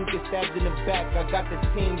money, you get stabbed in the back. I got the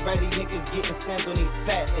team ready, niggas getting slammed on they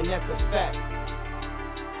fat, and that's a fact.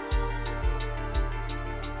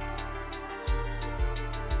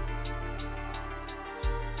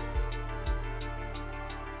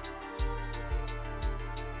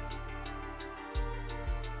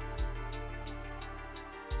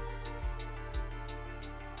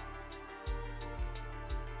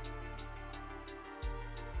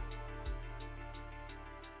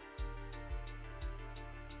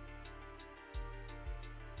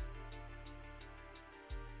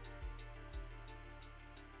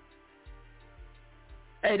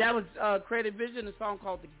 Hey, that was Creative Vision, a song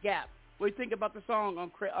called The Gap. What do you think about the song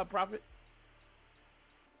on Prophet?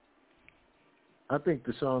 I think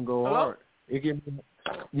the song go hard. It give me,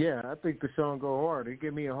 I think the song go hard. It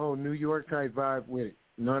give me a whole New York type vibe with it.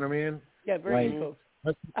 You know what I mean? Yeah, very close.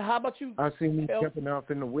 How about you? I see me jumping off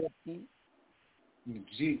in the whip.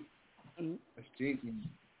 Jeep. That's Jeep.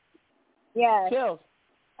 Yeah. Chills.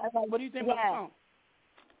 What do you think about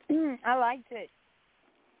the song? I liked it.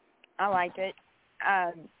 Okay. I liked it.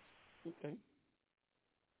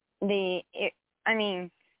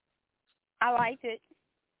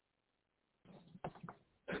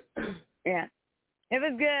 Yeah. It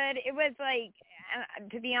was good. It was like,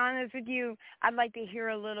 to be honest with you, I'd like to hear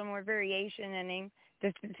a little more variation in him,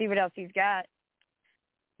 just to see what else he's got.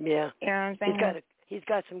 Yeah. You know what I'm saying? He's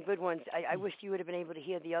got some good ones. I wish you would have been able to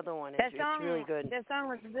hear the other one. It's really good. That song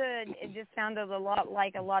was good. It just sounded a lot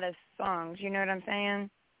like a lot of songs. You know what I'm saying?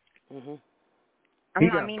 Mhm. I'm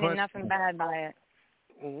not meaning nothing bad by it.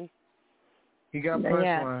 Mhm. He got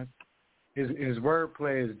punchline. His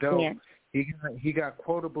wordplay is dope. Yeah. He got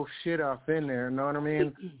quotable shit off in there. You know what I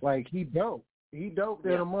mean? Like he dope. He dope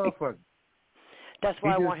than a motherfucker. That's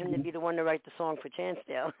why I want him to be the one to write the song for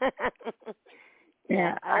Chancedale.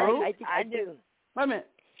 Yeah, I think I do. Wait a minute.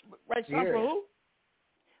 Write song for who?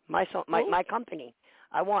 My song, my company.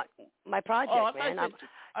 I want my project, man.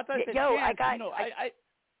 I thought you said Chance.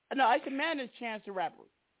 I can manage Chance the Rapper.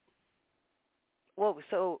 Well,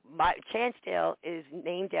 so my Chancedale is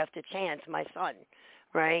named after Chance, my son,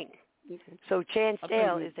 right? Okay. So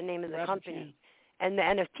Chancedale is the name of the company, and the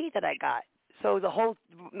NFT that I got. So the whole,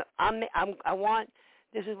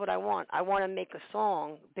 this is what I want. I want to make a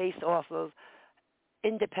song based off of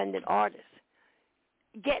independent artists.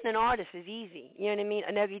 Getting an artist is easy, you know what I mean?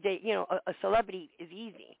 An everyday, a celebrity is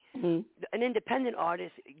easy. Mm-hmm. An independent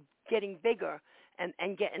artist getting bigger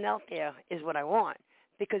and getting out there is what I want,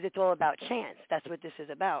 because it's all about chance. That's what this is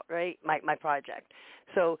about, right? My project.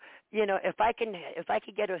 So, if I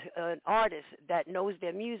could get an artist that knows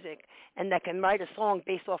their music and that can write a song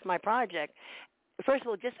based off my project. First of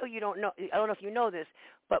all, just so you don't know, I don't know if you know this,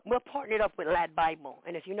 but we're partnered up with Lad Bible.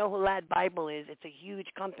 And if you know who Lad Bible is, it's a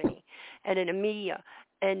huge company and in the media.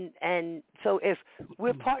 And so if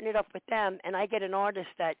we're partnered up with them and I get an artist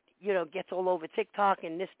that, gets all over TikTok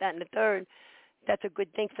and this, that, and the third, that's a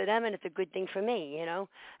good thing for them and it's a good thing for me,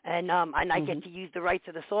 And I get to use the rights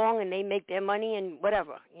of the song and they make their money and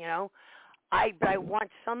whatever, But I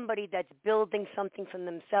want somebody that's building something from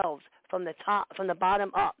themselves, from the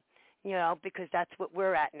bottom up. Because that's what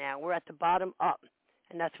we're at now. We're at the bottom up.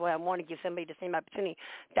 And that's why I want to give somebody the same opportunity.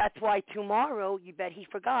 That's why tomorrow, you bet he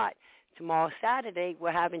forgot, tomorrow Saturday,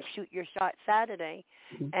 we're having Shoot Your Shot Saturday.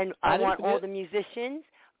 And I want all the musicians,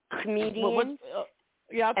 comedians,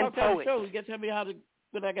 I and poets. Show. You got to tell me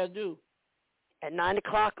what I got to do. At 9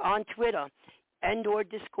 o'clock on Twitter and/or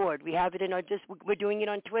Discord. We have it in our we're doing it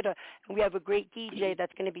on Twitter. And we have a great DJ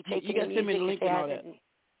that's going to be taking the music. You got to send me the link and all that.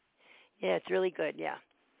 Yeah, it's really good, yeah.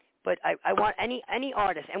 But I want any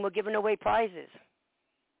artist, and we're giving away prizes.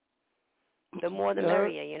 The more the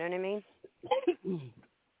merrier, you know what I mean?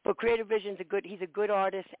 But Creative Vision's he's a good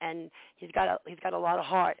artist, and he's got a lot of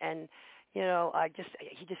heart, and he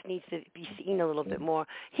just needs to be seen a little bit more.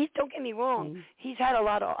 Don't get me wrong, he's had a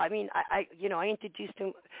lot of. I introduced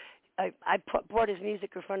him brought his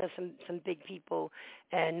music in front of some big people,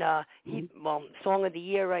 and Song of the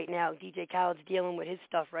Year right now. DJ Khaled's dealing with his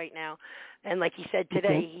stuff right now, and like he said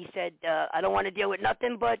today, he said I don't want to deal with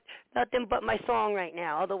nothing but my song right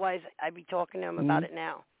now. Otherwise, I'd be talking to him about it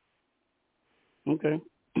now. Okay.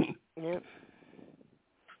 Yeah.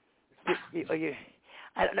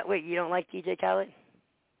 I don't know. Wait, you don't like DJ Khaled?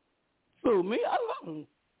 Who, me? I love him.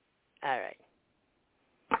 All right.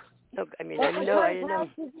 No, I mean, I didn't know.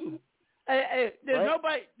 Hey, there's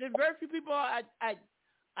very few people I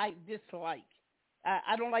dislike.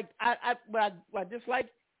 I don't like. What I dislike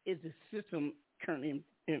is the system currently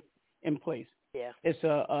in place. Yeah. It's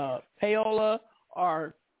payola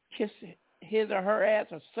or kiss his or her ass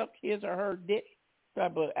or suck his or her dick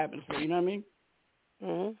type of atmosphere. You know what I mean?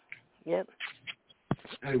 Mhm. Yep.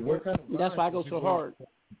 Hey, what kind of that's why I go so hard.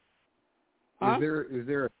 Huh? Is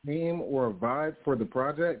there a theme or a vibe for the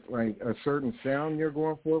project, like a certain sound you're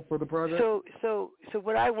going for the project? So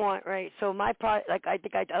what I want, right? So my like I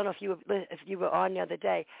don't know if you were on the other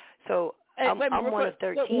day. So I'm one of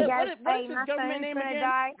 13. What is his government name again?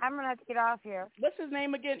 I'm gonna have to get off here. What's his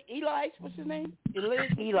name again? Eli? What's his name?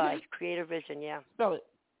 Eli, Creator Vision, yeah. Spell it.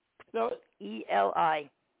 ELI.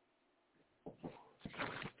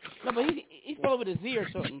 No, but he spelled it with a Z or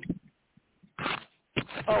something.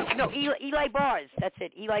 Oh, no, Eli Bars. That's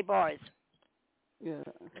it, Eli Bars. Yeah.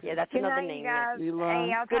 Yeah, that's Good another night, name. guys. Yeah.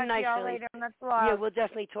 Hey, I'll Good talk night, to y'all Shelly. later. Much love. Yeah, we'll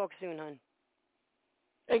definitely talk soon, hon.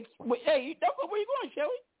 Hey, where you going, Shelly?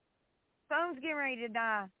 Phone's getting ready to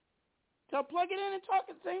die. So plug it in and talk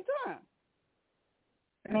at the same time.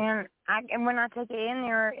 Man, and when I take it in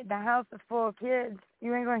there, the house is full of kids.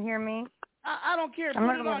 You ain't gonna hear me. I don't care. Put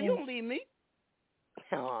it on. You don't leave me.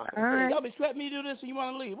 All right. Y'all be letting me do this and you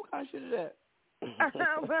want to leave. What kind of shit is that?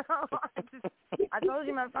 Well, I told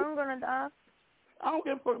you my phone's gonna die. I don't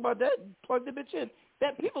give a fuck about that. Plug the bitch in.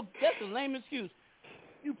 That's a lame excuse.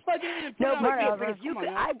 You plug it in and put it on. But if you could,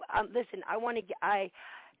 listen. I want to get.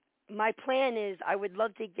 My plan is I would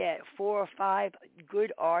love to get 4 or 5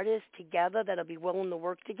 good artists together that'll be willing to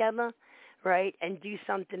work together, right, and do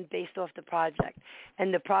something based off the project.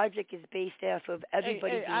 And the project is based off of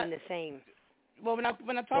everybody being the same. Well, when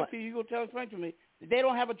I talk to you, you go explain to me. They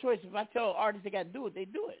don't have a choice. If I tell artists they got to do it, they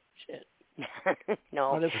do it. Shit.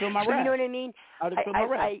 No. Or they fill my rap. You know what I mean? Or they fill my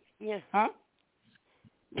rap. Yeah. Huh?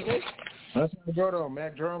 That's how I go though.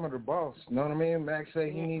 Mac Drama, the boss. You know what I mean? Mac say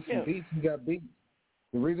he needs some beats. He got beats.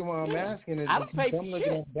 The reason why I'm asking is I don't pay for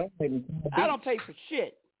shit. I don't pay for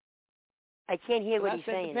shit. I can't hear what he's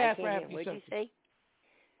saying. I can't hear. What did you say?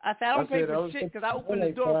 I said I don't pay for shit because I open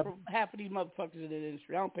the door for half of these motherfuckers in the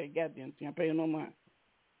industry. I don't pay goddamn thing. I'm paying no mind.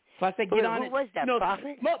 So I say get on it. Who was that,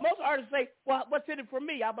 Prophet? Most artists say, well, what's in it for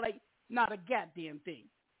me? I'll be like, not a goddamn thing.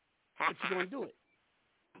 But you going to do it.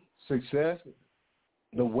 Success,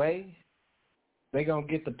 the way, they going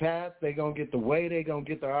to get the path, they going to get the way, they going to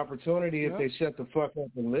get the opportunity if they shut the fuck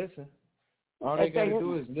up and listen. All they got to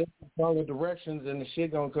do is listen, follow directions, and the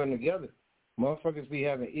shit going to come together. Motherfuckers be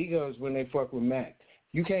having egos when they fuck with Mac.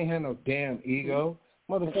 You can't have no damn ego.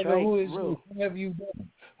 Motherfucker, right. Who is you? What have you done?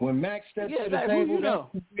 When Mac steps to the table, you know?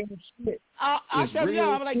 Shit. I'll tell you,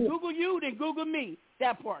 I'm like, Google you, then Google me.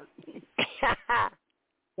 That part.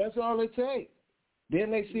 That's all it takes.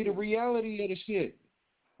 Then they see the reality of the shit.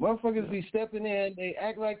 Motherfuckers be stepping in, they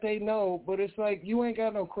act like they know, but it's like you ain't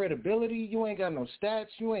got no credibility, you ain't got no stats,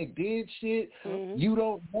 you ain't did shit, you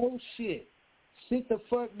don't know shit. Sit the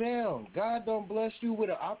fuck down. God don't bless you with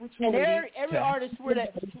an opportunity. And every artist swear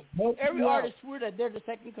that they're the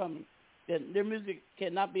second coming. That their music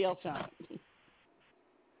cannot be outshined.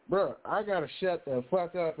 Bro, I gotta shut the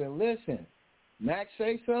fuck up and listen. Max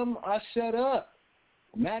say something, I shut up.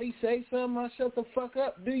 Maddie say something, I shut the fuck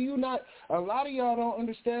up. Do you not? A lot of y'all don't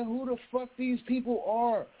understand who the fuck these people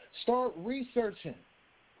are. Start researching.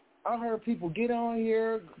 I heard people get on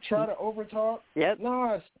here, try to overtalk. Yep.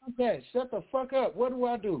 Nah, stop that. Shut the fuck up.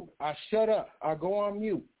 What do? I shut up. I go on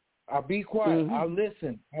mute. I be quiet. I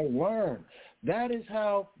listen. I learn. That is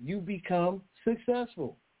how you become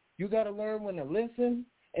successful. You got to learn when to listen,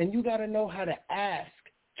 and you got to know how to ask,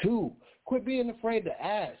 too. Quit being afraid to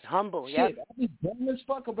ask. Humble, shit, I be dumb as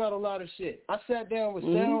fuck about a lot of shit. I sat down with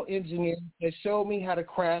sound engineers that showed me how to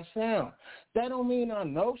craft sound. That don't mean I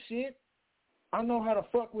know shit. I know how to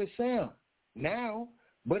fuck with sound now,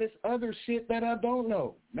 but it's other shit that I don't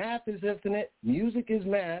know. Math is infinite. Music is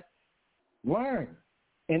math. Learn.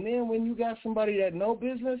 And then when you got somebody that know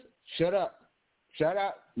business, shut up. Shut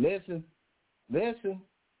up. Listen.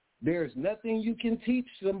 There's nothing you can teach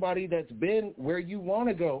somebody that's been where you want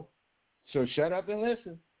to go. So shut up and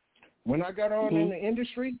listen. When I got on in the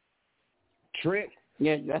industry, Trick,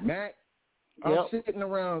 Mac, I'm sitting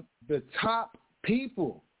around the top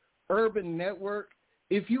people. Urban Network.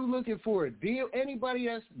 If you're looking for a deal, anybody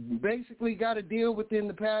that's basically got a deal within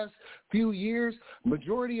the past few years,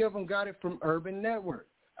 majority of them got it from Urban Network.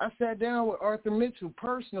 I sat down with Arthur Mitchell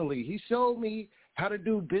personally. He showed me how to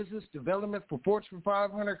do business development for Fortune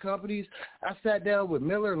 500 companies. I sat down with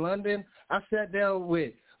Miller London. I sat down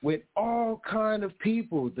with all kind of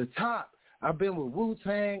people, the top. I've been with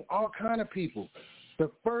Wu-Tang, all kind of people.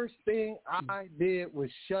 The first thing I did was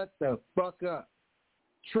shut the fuck up.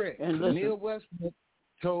 Trick. Neil Westbrook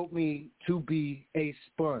told me to be a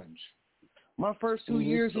sponge. My first 2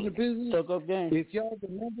 years in the business, if y'all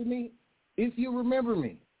remember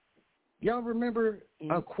me, y'all remember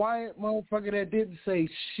a quiet motherfucker that didn't say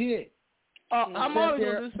shit. I'm always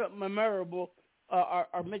going to do something memorable, how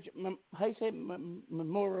you say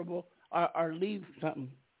memorable, or leave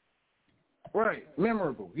something. Right,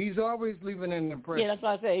 memorable. He's always leaving an impression. Yeah, that's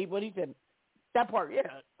what I say. What he said. That part, yeah.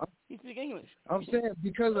 He speaks English. I'm saying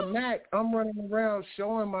because of Mac, I'm running around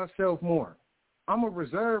showing myself more. I'm a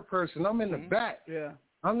reserved person. I'm in the back. Yeah.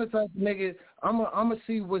 I'm the type of nigga, I'm going to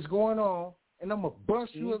see what's going on, and I'm going to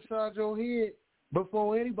bust you upside your head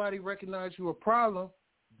before anybody recognize you a problem,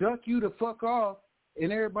 duck you the fuck off,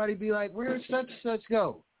 and everybody be like, where did such and such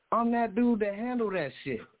go? I'm that dude that handle that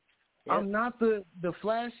shit. Yep. I'm not the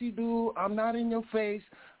flashy dude. I'm not in your face.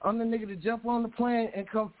 I'm the nigga to jump on the plane and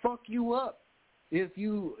come fuck you up. If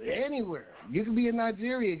you anywhere, you can be in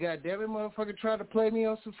Nigeria, goddammit, motherfucker try to play me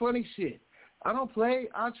on some funny shit. I don't play,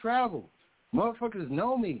 I travel. Motherfuckers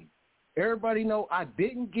know me. Everybody know I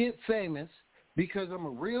didn't get famous because I'm a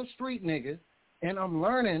real street nigga, and I'm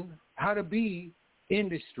learning how to be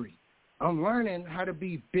industry. I'm learning how to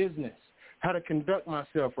be business, how to conduct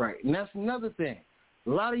myself right. And that's another thing. A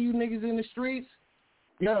lot of you niggas in the streets,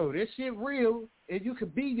 yo, this shit real, and you can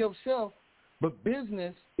be yourself, but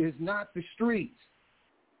business is not the streets.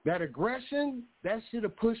 That aggression, that shit'll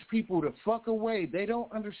push people the fuck away. They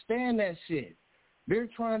don't understand that shit. They're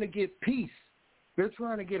trying to get peace. They're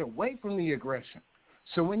trying to get away from the aggression.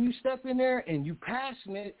 So when you step in there and you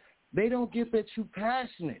passionate, they don't get that you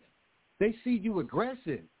passionate. They see you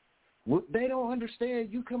aggressive. They don't understand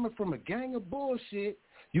you coming from a gang of bullshit.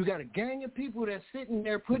 You got a gang of people that's sitting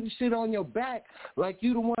there putting shit on your back like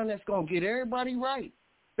you the one that's going to get everybody right.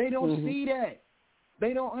 They don't see that.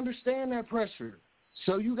 They don't understand that pressure.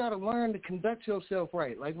 So you got to learn to conduct yourself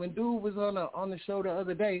right. Like when dude was on the show the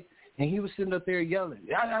other day, and he was sitting up there yelling,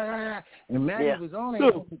 and Maddie was on it.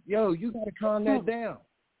 Yo, you got to calm that down.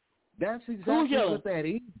 That's exactly what that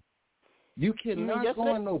is. You cannot go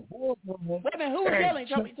on no board. Wait a minute, who was yelling?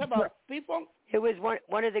 Tell me about people. It was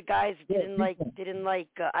one of the guys didn't like.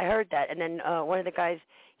 I heard that, and then one of the guys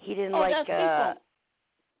he didn't like.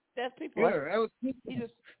 That's people. Yeah, that was people.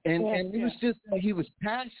 And it was just that he was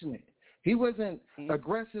passionate. He wasn't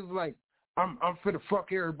aggressive like I'm for the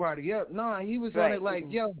fuck everybody up. Nah, he was on it like,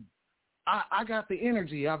 yo, I got the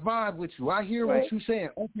energy. I vibe with you. I hear what you're saying.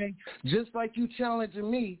 Okay, just like you challenging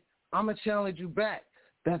me, I'm going to challenge you back.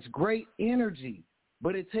 That's great energy.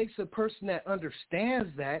 But it takes a person that understands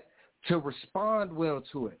that to respond well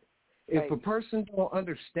to it. If a person don't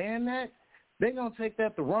understand that, they're going to take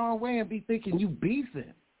that the wrong way and be thinking you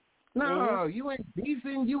beefing. No, you ain't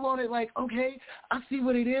beefing. You want it like, okay, I see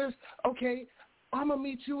what it is. Okay, I'm going to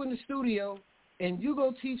meet you in the studio, and you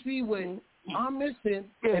go teach me what I'm missing,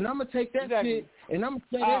 and I'm going to take that shit, and I'm going to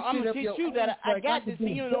say that shit up your teach you that I got this, so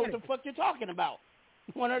you know what the fuck you're talking about.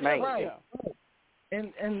 Right.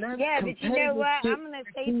 And that's but you know what? I'm going to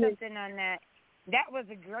say something on that. That was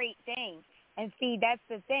a great thing. And see, that's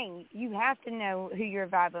the thing. You have to know who you're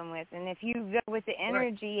vibing with. And if you go with the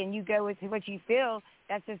energy and you go with what you feel,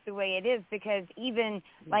 that's just the way it is. Because even,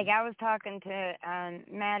 like I was talking to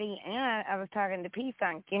Maddie and I was talking to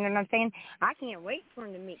P-Funk, you know what I'm saying? I can't wait for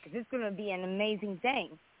him to meet because it's going to be an amazing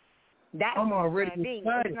thing. That's I'm already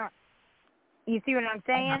excited. You see what I'm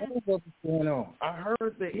saying? I heard what was going on. I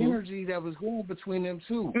heard the energy that was going between them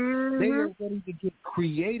two. They are ready to get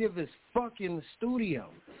creative as fuck in the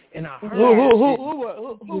studio. And I heard who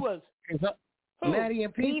was? Maddie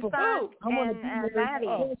and people. I want to be Maddie.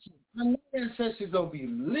 I know that session's gonna be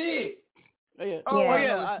lit.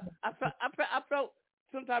 I felt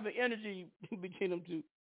some type of energy between them two.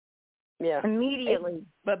 Yeah, immediately.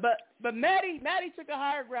 But Maddie took a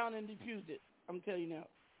higher ground and diffused it. I'm telling you now.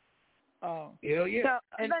 Hell yeah. So,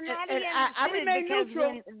 I remain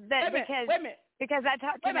neutral. Because I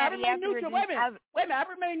talked to Maddie afterwards. Wait a minute. I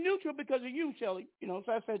remain neutral because of you, Shelly. You know,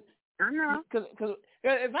 so I said. I know. Because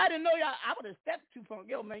if I didn't know you, I would have stepped too far.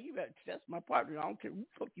 Yo, man, you got that's my partner. I don't care who the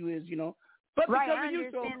fuck you is. You know, But right, because I of you,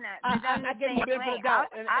 so understand that. I gave him the benefit of the doubt.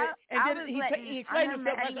 And then he explained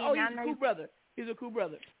himself like, oh, he's a cool brother. He's a cool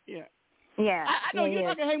brother. Yeah. Yeah. I know you're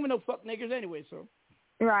not going to hang with no fuck niggas anyway, so.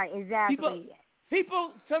 Right, exactly.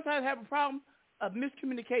 People sometimes have a problem of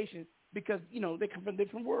miscommunication because, they come from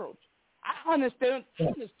different worlds. I understood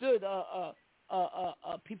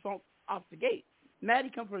people off the gate.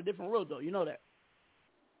 Maddie come from a different world, though. You know that.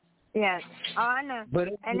 Yeah. Oh, I know.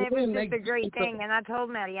 And it was just a great thing. But and I told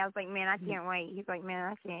Maddie, I was like, man, I can't wait. He's like,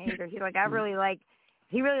 man, I can't either. He's like,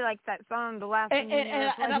 he really likes that song, the last one.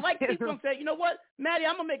 And I like people say, you know what, Maddie,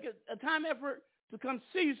 I'm going to make a time effort to come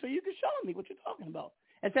see you so you can show me what you're talking about.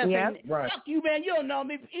 Instead of saying, fuck you, man, you don't know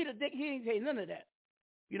me, eat a dick. He ain't say none of that.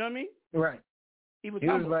 You know what I mean? Right. He was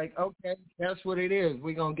like, okay, that's what it is.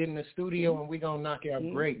 We're going to get in the studio and we're going to knock out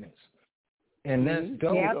greatness. And that's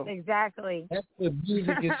dope. Yep, exactly. That's what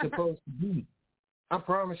music is supposed to be. I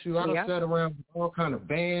promise you, I done sat around with all kind of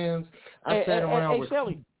bands. I sat around with...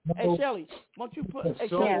 Shelly, won't you put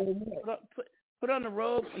on the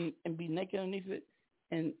robe and be naked underneath it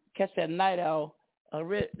and catch that night owl,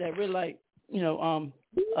 that red light,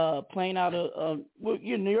 playing out of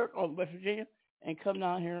you're in New York or West Virginia, and come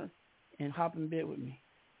down here and hop in bed with me.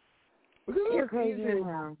 You're crazy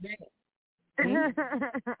now.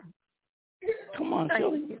 Come on,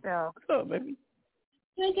 Shelly. What's up, baby?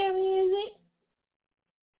 You got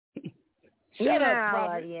music? Shut up,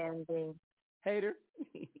 Robert. Hater.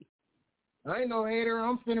 I ain't no hater.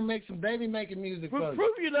 I'm finna make some baby making music for you.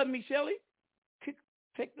 Prove you love me, Shelly.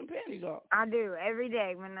 Take them panties off. I do every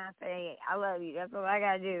day when I say I love you. That's all I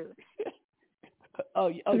gotta do. Oh,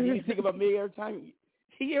 you think about me every time?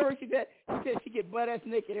 She hear what she said? She said she get butt ass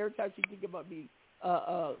naked every time she think about me.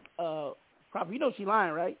 Probably, she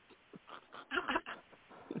lying, right?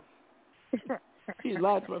 She's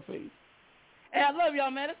lying to her face. Hey, I love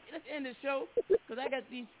y'all, man. Let's end this show because I got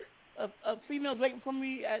these females waiting for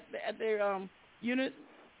me at their unit,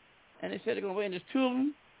 and they said they're gonna wait. And there's two of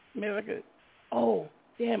them. Maybe I could. Oh,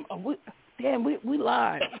 damn! We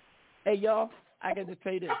live. Hey, y'all, I got to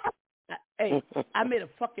tell you this. Hey, I made a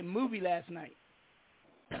fucking movie last night.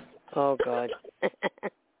 Oh God.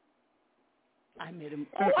 I made him.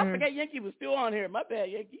 Oh, I forgot Yankee was still on here. My bad,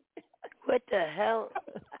 Yankee. What the hell?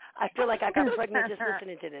 I feel like I got pregnant just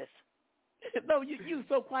listening to this. No, you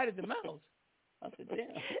so quiet as a mouse. I said, damn.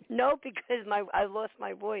 No, because I lost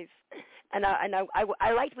my voice, and I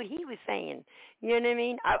liked what he was saying. You know what I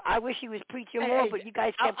mean? I wish he was preaching more, but you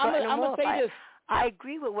guys kept cutting him off. I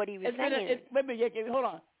agree with what he was saying. Wait a minute, Yankee, hold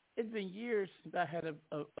on. It's been years since I had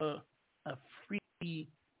a free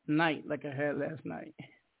night like I had last night.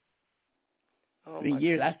 Oh, for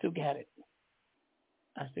years, I still got it.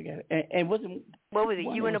 And wasn't. What was it?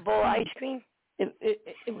 You and a bowl of ice cream? It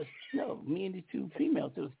was me and the two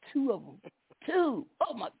females. There was two of them. Two.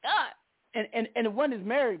 Oh my God. And one is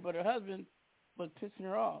married, but her husband was pissing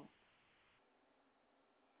her off.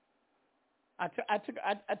 I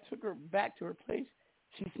took her back to her place.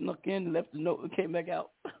 She snuck in, left a note, and came back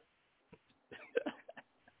out.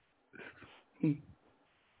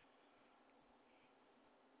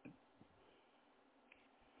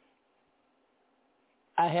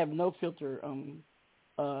 I have no filter,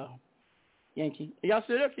 Yankee. Y'all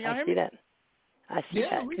still there? Can y'all hear me? That. I see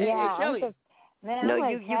that. Yeah, Shelly.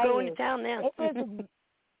 You go into town now.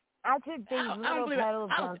 I took these little pedal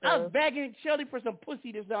jumpers. I was begging Shelly for some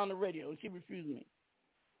pussy that's on the radio, and she refused me.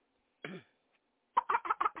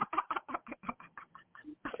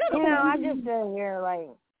 I just sit here like,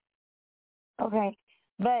 okay.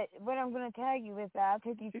 But what I'm going to tell you is that I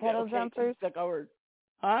took these pedal jumpers.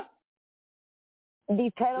 Huh?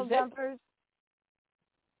 These pedal jumpers.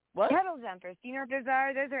 What? Pedal jumpers. Do you know what those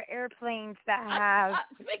are? Those are airplanes that have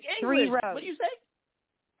speak 3 rows. What do you say?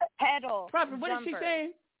 Pedal. Prophet, what is she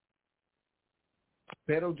saying?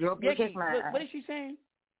 Pedal jumpers? What is she saying?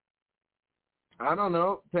 I don't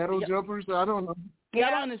know. Pedal jumpers? I don't know. Yeah,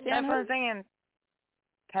 I don't understand That's what I'm saying.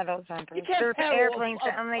 Pedal jumpers. You can't They're airplanes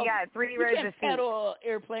that only got 3 rows of seats. You can't pedal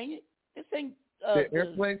airplane. This thing. The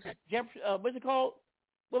airplanes? What's it called?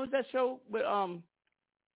 What was that show with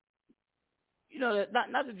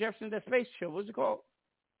not the Jeffersons, that space show. What's it called?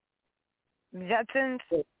 Jetsons.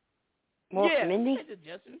 Mindy? The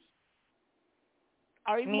Jetsons.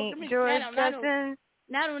 Are you me, George Jetson?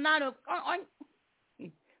 Nano.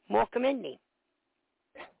 Mork and Mindy.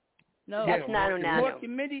 No, that's Nano. Mork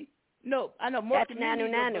and Mindy. No, I know Mork and Mindy.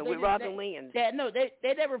 That's Nano with Robin Williams. They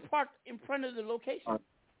never parked in front of the location.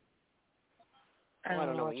 I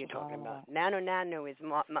don't know what you're talking about. Nano is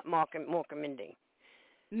Mork and Mindy.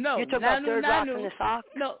 No, you talking about Third Rock from the Sock?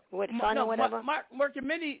 No, Son or whatever. Mork and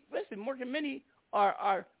Mindy. Listen, Mork and Mindy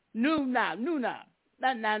are new now,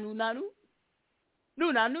 not Nanu.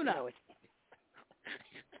 Nuna. No,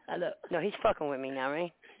 I know. No, he's fucking with me now,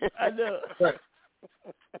 right? I know.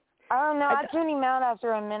 I don't know. I tune him out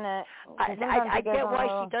after a minute. I get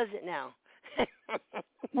why she does it now.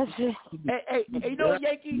 hey, you know,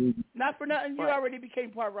 Yankee, not for nothing, you already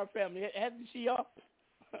became part of our family. Hasn't she, y'all?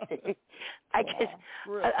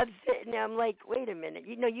 I'm sitting there, I'm like, wait a minute.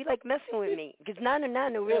 You know, you like messing with me. Because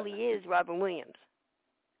Nana really is Robin Williams.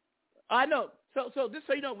 I know. So just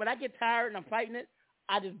so you know, when I get tired and I'm fighting it,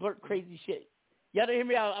 I just blurt crazy shit. Y'all don't hear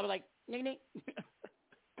me? I was like, ning.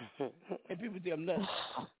 And people think I'm nuts.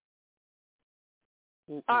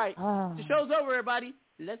 All right. The show's over, everybody.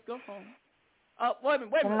 Let's go home. Wait a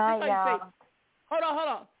minute. This is how you say. Hold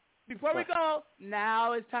on. Before we go,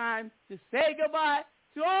 now it's time to say goodbye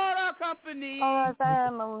to all our company. All our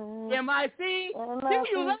family. MIC. See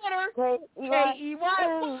you later.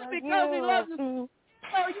 K-E-Y. Because we love you.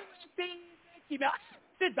 Oh, you see Mickey Mouse.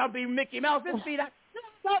 Sit down, be Mickey Mouse. This be that.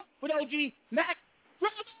 With OG Mac.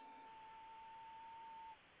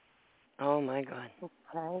 Oh, my God.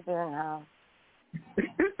 How you doing now?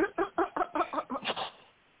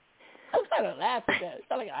 I'm trying to laugh at that. It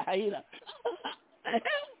sounds like a hyena.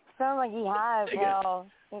 Sounds like he high as hell.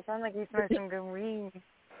 It sounds like he smoked some good weed.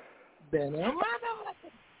 And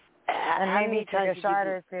maybe took a shot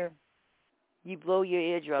or two. You blow your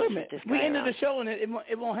eardrums with this guy. We ended the show and it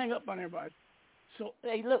won't hang up on everybody. So,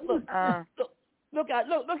 hey, look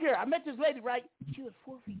here. I met this lady, right? She was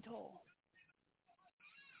 4 feet tall.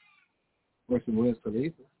 What's the Wiz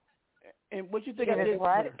Khalifa? And what you think I did with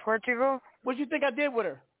her? Portugal? What you think I did with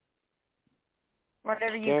her?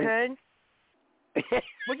 Whatever you could.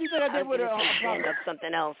 What do you think I did with her? Stand up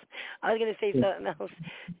something else. I was gonna say something else.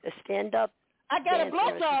 The stand up. I got a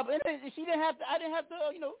blowjob, and she didn't have to. I didn't have to.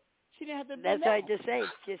 She didn't have to. That's what I just say.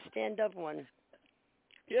 Just stand up one.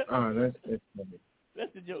 Yep. Oh, that's funny.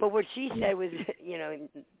 That's the joke. But what she said was,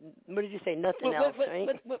 what did you say? Nothing else, right?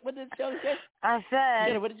 What did Shelly say? I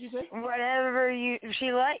said. Yeah, what did you say? Whatever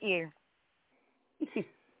she let you.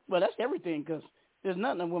 Well, that's everything, because there's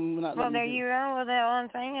nothing a woman will not let Well, there you you go. Well, that's all I'm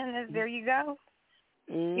saying is there you go.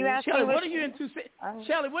 You asked Shelly, me what are you into?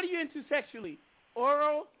 Shelly, what are you into sexually?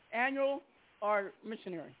 Oral, annual, or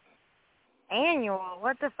missionary? Annual?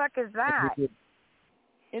 What the fuck is that?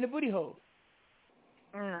 In the booty hole.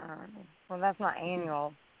 No. Well, that's not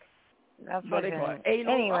annual. That's what they call it.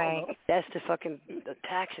 Anal. Anyway. That's the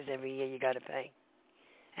taxes every year you got to pay.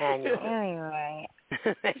 Annual. Anyway.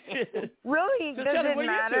 Really? So does Shelly, it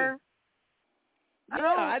matter?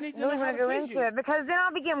 I need to really want to go into it because then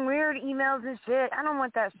I'll be getting weird emails and shit. I don't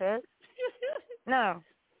want that shit. No.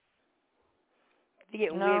 They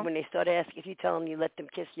get weird when they start asking if you tell them you let them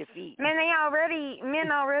kiss your feet. Men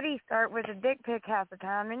already start with a dick pic half the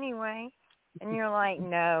time anyway, and you're like,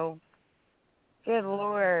 no. Good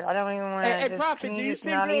Lord, I don't even want to. Hey, Prophet, do you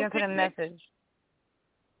send not girls even put a message.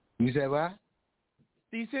 You said what?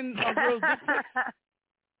 Do you send girls dick pics?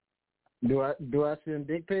 Do I send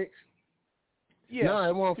dick pics? Yeah. No,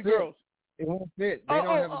 it won't fit. Girls. It won't fit. They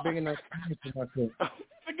don't have a big enough penis for my foot.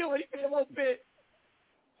 Forget what he said. It won't fit.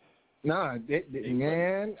 No,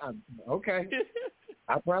 man. Okay.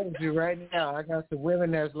 I promise you right now, I got some women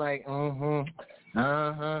that's like, oh,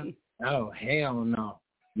 hell no.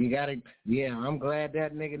 You gotta, I'm glad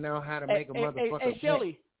that nigga know how to make a motherfucker. Hey,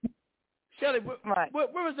 Shelly,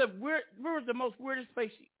 where was the most weirdest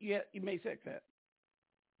place you made sex at?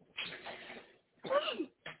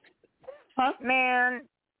 Huh? Man,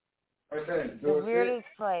 the weirdest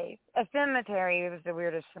place. A cemetery was the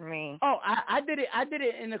weirdest for me. Oh, I did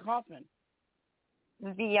it in the coffin.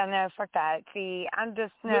 Yeah, no, fuck that. See, I'm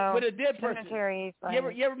just with a dead person. Cemeteries.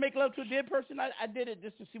 You ever make love to a dead person? I did it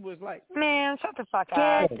just to see what it's like. Man, shut the fuck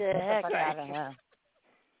up. Get the heck out of here.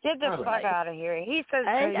 Get the fuck out of here. He says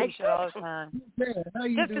crazy shit all the time. Man,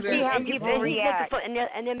 just to see how people react. And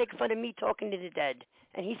they're making fun of me talking to the dead,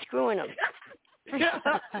 and he's screwing them.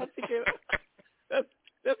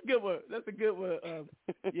 That's a good one. That's a good one.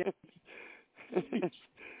 Yeah.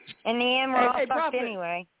 In the end, we're all fucked Prophet,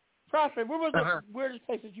 anyway. Prophet, where was the weirdest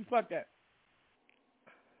place that you fucked at?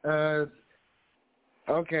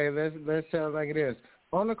 Okay, let's tell it like it is.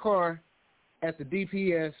 On the car at the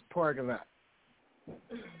DPS parking lot.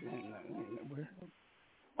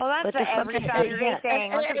 Well, that's the every Saturday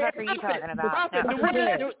thing. What the fuck are you talking about?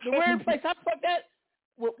 The weird place I fucked at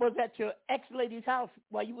was at your ex-lady's house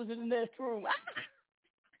while you was in the next room.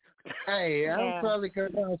 Hey, I was probably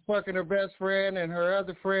because I was fucking her best friend and her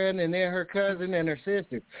other friend and then her cousin and her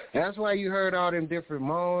sister. That's why you heard all them different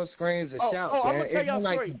moans, screams, and shouts. I'm going to tell y'all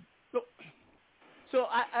a story. So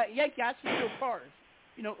Yankee, I steal cars.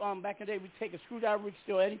 You know, back in the day, we'd take a screwdriver, we'd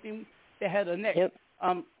steal anything that had a neck. Yep.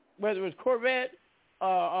 Whether it was Corvette,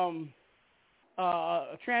 Trans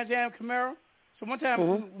Am Camaro. So one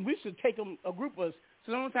time we used to take them, a group of us.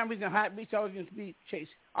 So one time we was in Hot Beach, I was in speed chase.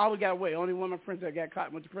 I always got away. Only one of my friends that got caught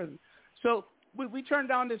and went to prison. So we turned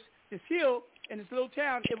down this hill in this little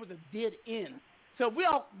town. It was a dead end. So we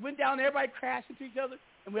all went down there, everybody crashed into each other,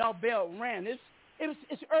 and we all bailed and ran. It's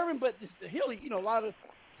urban, but it's the hilly, a lot of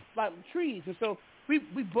trees. And so we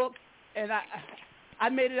booked, and I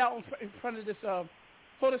made it out in front of this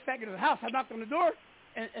cul-de-sac in the house. I knocked on the door,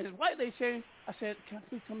 and this white lady saying, I said, "Can I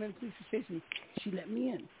please come in? Please chase me." She let me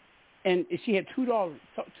in, and she had two daughters.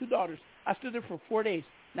 I stood there for 4 days,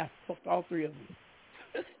 and I fucked all three of them.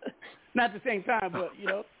 Not at the same time, but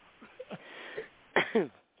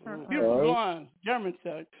beautiful blonde German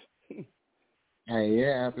stuff. Hey,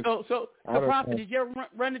 yeah. So Prophet, did you ever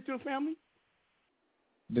run into a family?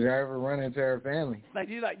 Did I ever run into her family? Did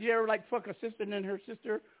you ever fuck a sister and then her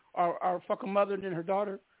sister, or fuck a mother and then her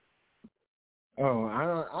daughter? Oh, I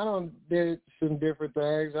don't did some different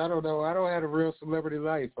things. I don't know. I don't have a real celebrity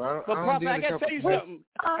life. But Prophet, I got to tell you something.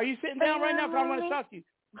 Are you sitting down right now? Because I want to talk to you.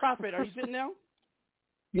 Prophet, are you sitting down?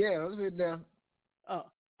 Yeah, I'm sitting down. Oh,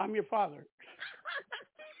 I'm your father.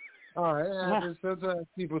 Oh, it happens. Sometimes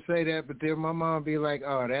people say that, but then my mom be like,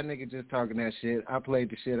 "Oh, that nigga just talking that shit. I played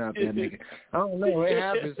the shit out that nigga." I don't know. It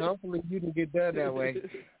happens. Hopefully you didn't get done that way. I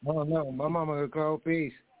don't know. My mama would call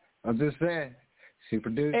peace. I'm just saying. She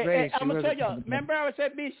produced me. I'm going to tell y'all. Remember I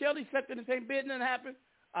said me and Shelly slept in the same bed and nothing happened?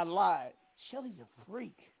 I lied. Shelly's a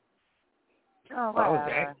freak. Oh,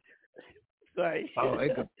 wow. Sorry. Oh,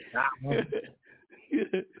 it goes.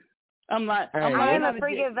 I'm like, I am a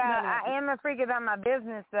freak about my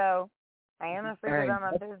business, though. I am a freak about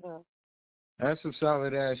my business. That's some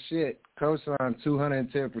solid ass shit. Cosign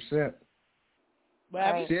 210%.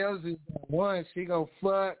 Right. Shells is one. She gonna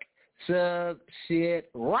fuck some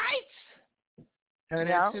shit right. And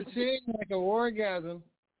that shit seems like an orgasm.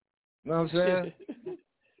 You know what I'm saying? You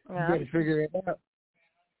gotta figure it out.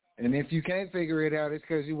 And if you can't figure it out, it's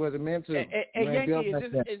because you wasn't meant to. Hey, Yankee,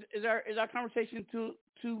 is our conversation too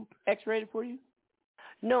X-rated for you?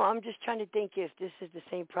 No, I'm just trying to think if this is the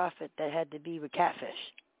same prophet that had to be with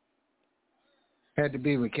Catfish. Had to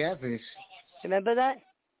be with Catfish? Remember that?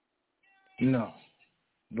 No.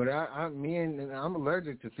 But I'm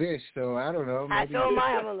allergic to fish, so I don't know. Maybe.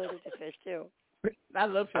 I'm allergic to fish too. I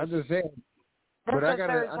love fish. I just saying. But I got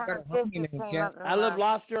a homie named Cat. I love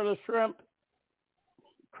lobster, I love shrimp,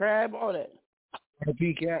 crab, all that.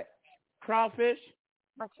 Cat. Crawfish.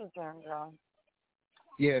 What you doing, girl?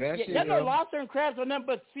 Yeah, that shit. You know, lobster and crabs are nothing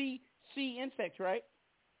but sea insects, right?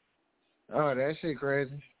 Oh, that shit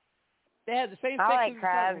crazy. They have the same. I like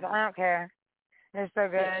crabs. I don't care. They're so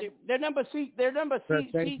good. They're number C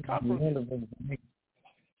cockroaches.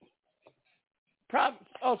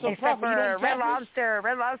 Except for Red Lobster.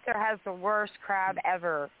 Red Lobster has the worst crab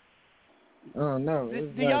ever. Oh no!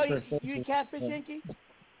 Do y'all eat catfish, Yankee?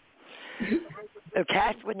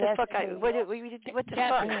 Cat? What the fuck? What the fuck?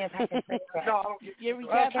 You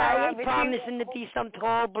I ain't promising to be some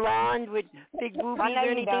tall blonde with big boobies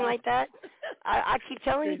or anything like that. I keep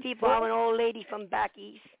telling you people I'm an old lady from back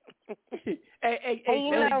east. Hey,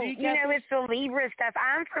 you know it's the Libra stuff.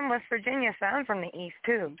 I'm from West Virginia, so I'm from the east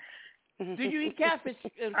too. Do you eat catfish,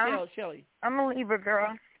 Shelly? I'm a Libra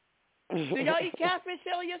girl. Do y'all eat catfish,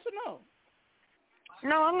 Shelly? Yes or no?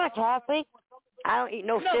 No, I'm not Catholic. I don't eat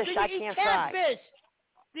no fish I can't fry.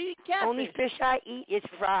 Do you eat catfish? Only fish I eat is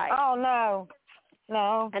fried. Oh,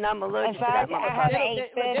 no. And I'm allergic to that motherfucker. I haven't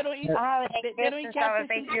ate fish since I was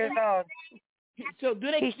 8 years old. So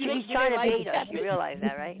do they? He's trying to bait us. You realize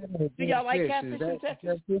that, right? Do y'all like catfish in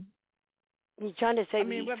Texas? He's trying to say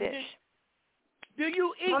we eat fish. Do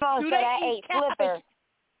you eat? Do they eat catfish?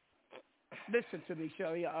 Listen to me,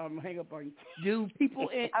 Shelly. Hang up on you. Do people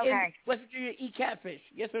in West Virginia eat catfish?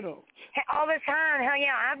 Yes or no? All the time. Hell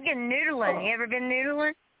yeah. I've been noodling. You ever been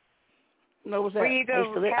noodling? No, what's that? Where you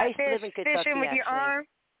go catfish fishing with your arm?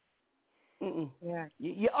 Yeah.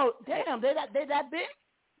 Oh, damn. They that big?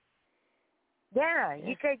 Yeah.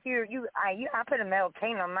 You take I put a metal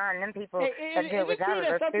cane on mine. Them people that do it without it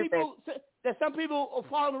are stupid. That some people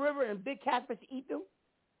fall in the river and big catfish eat them?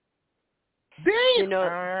 You know.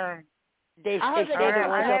 I know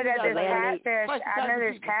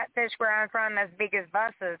there's catfish where I'm from as big as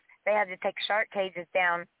buses. They had to take shark cages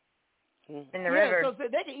down in the river. So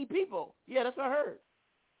they can eat people. Yeah, that's what I heard.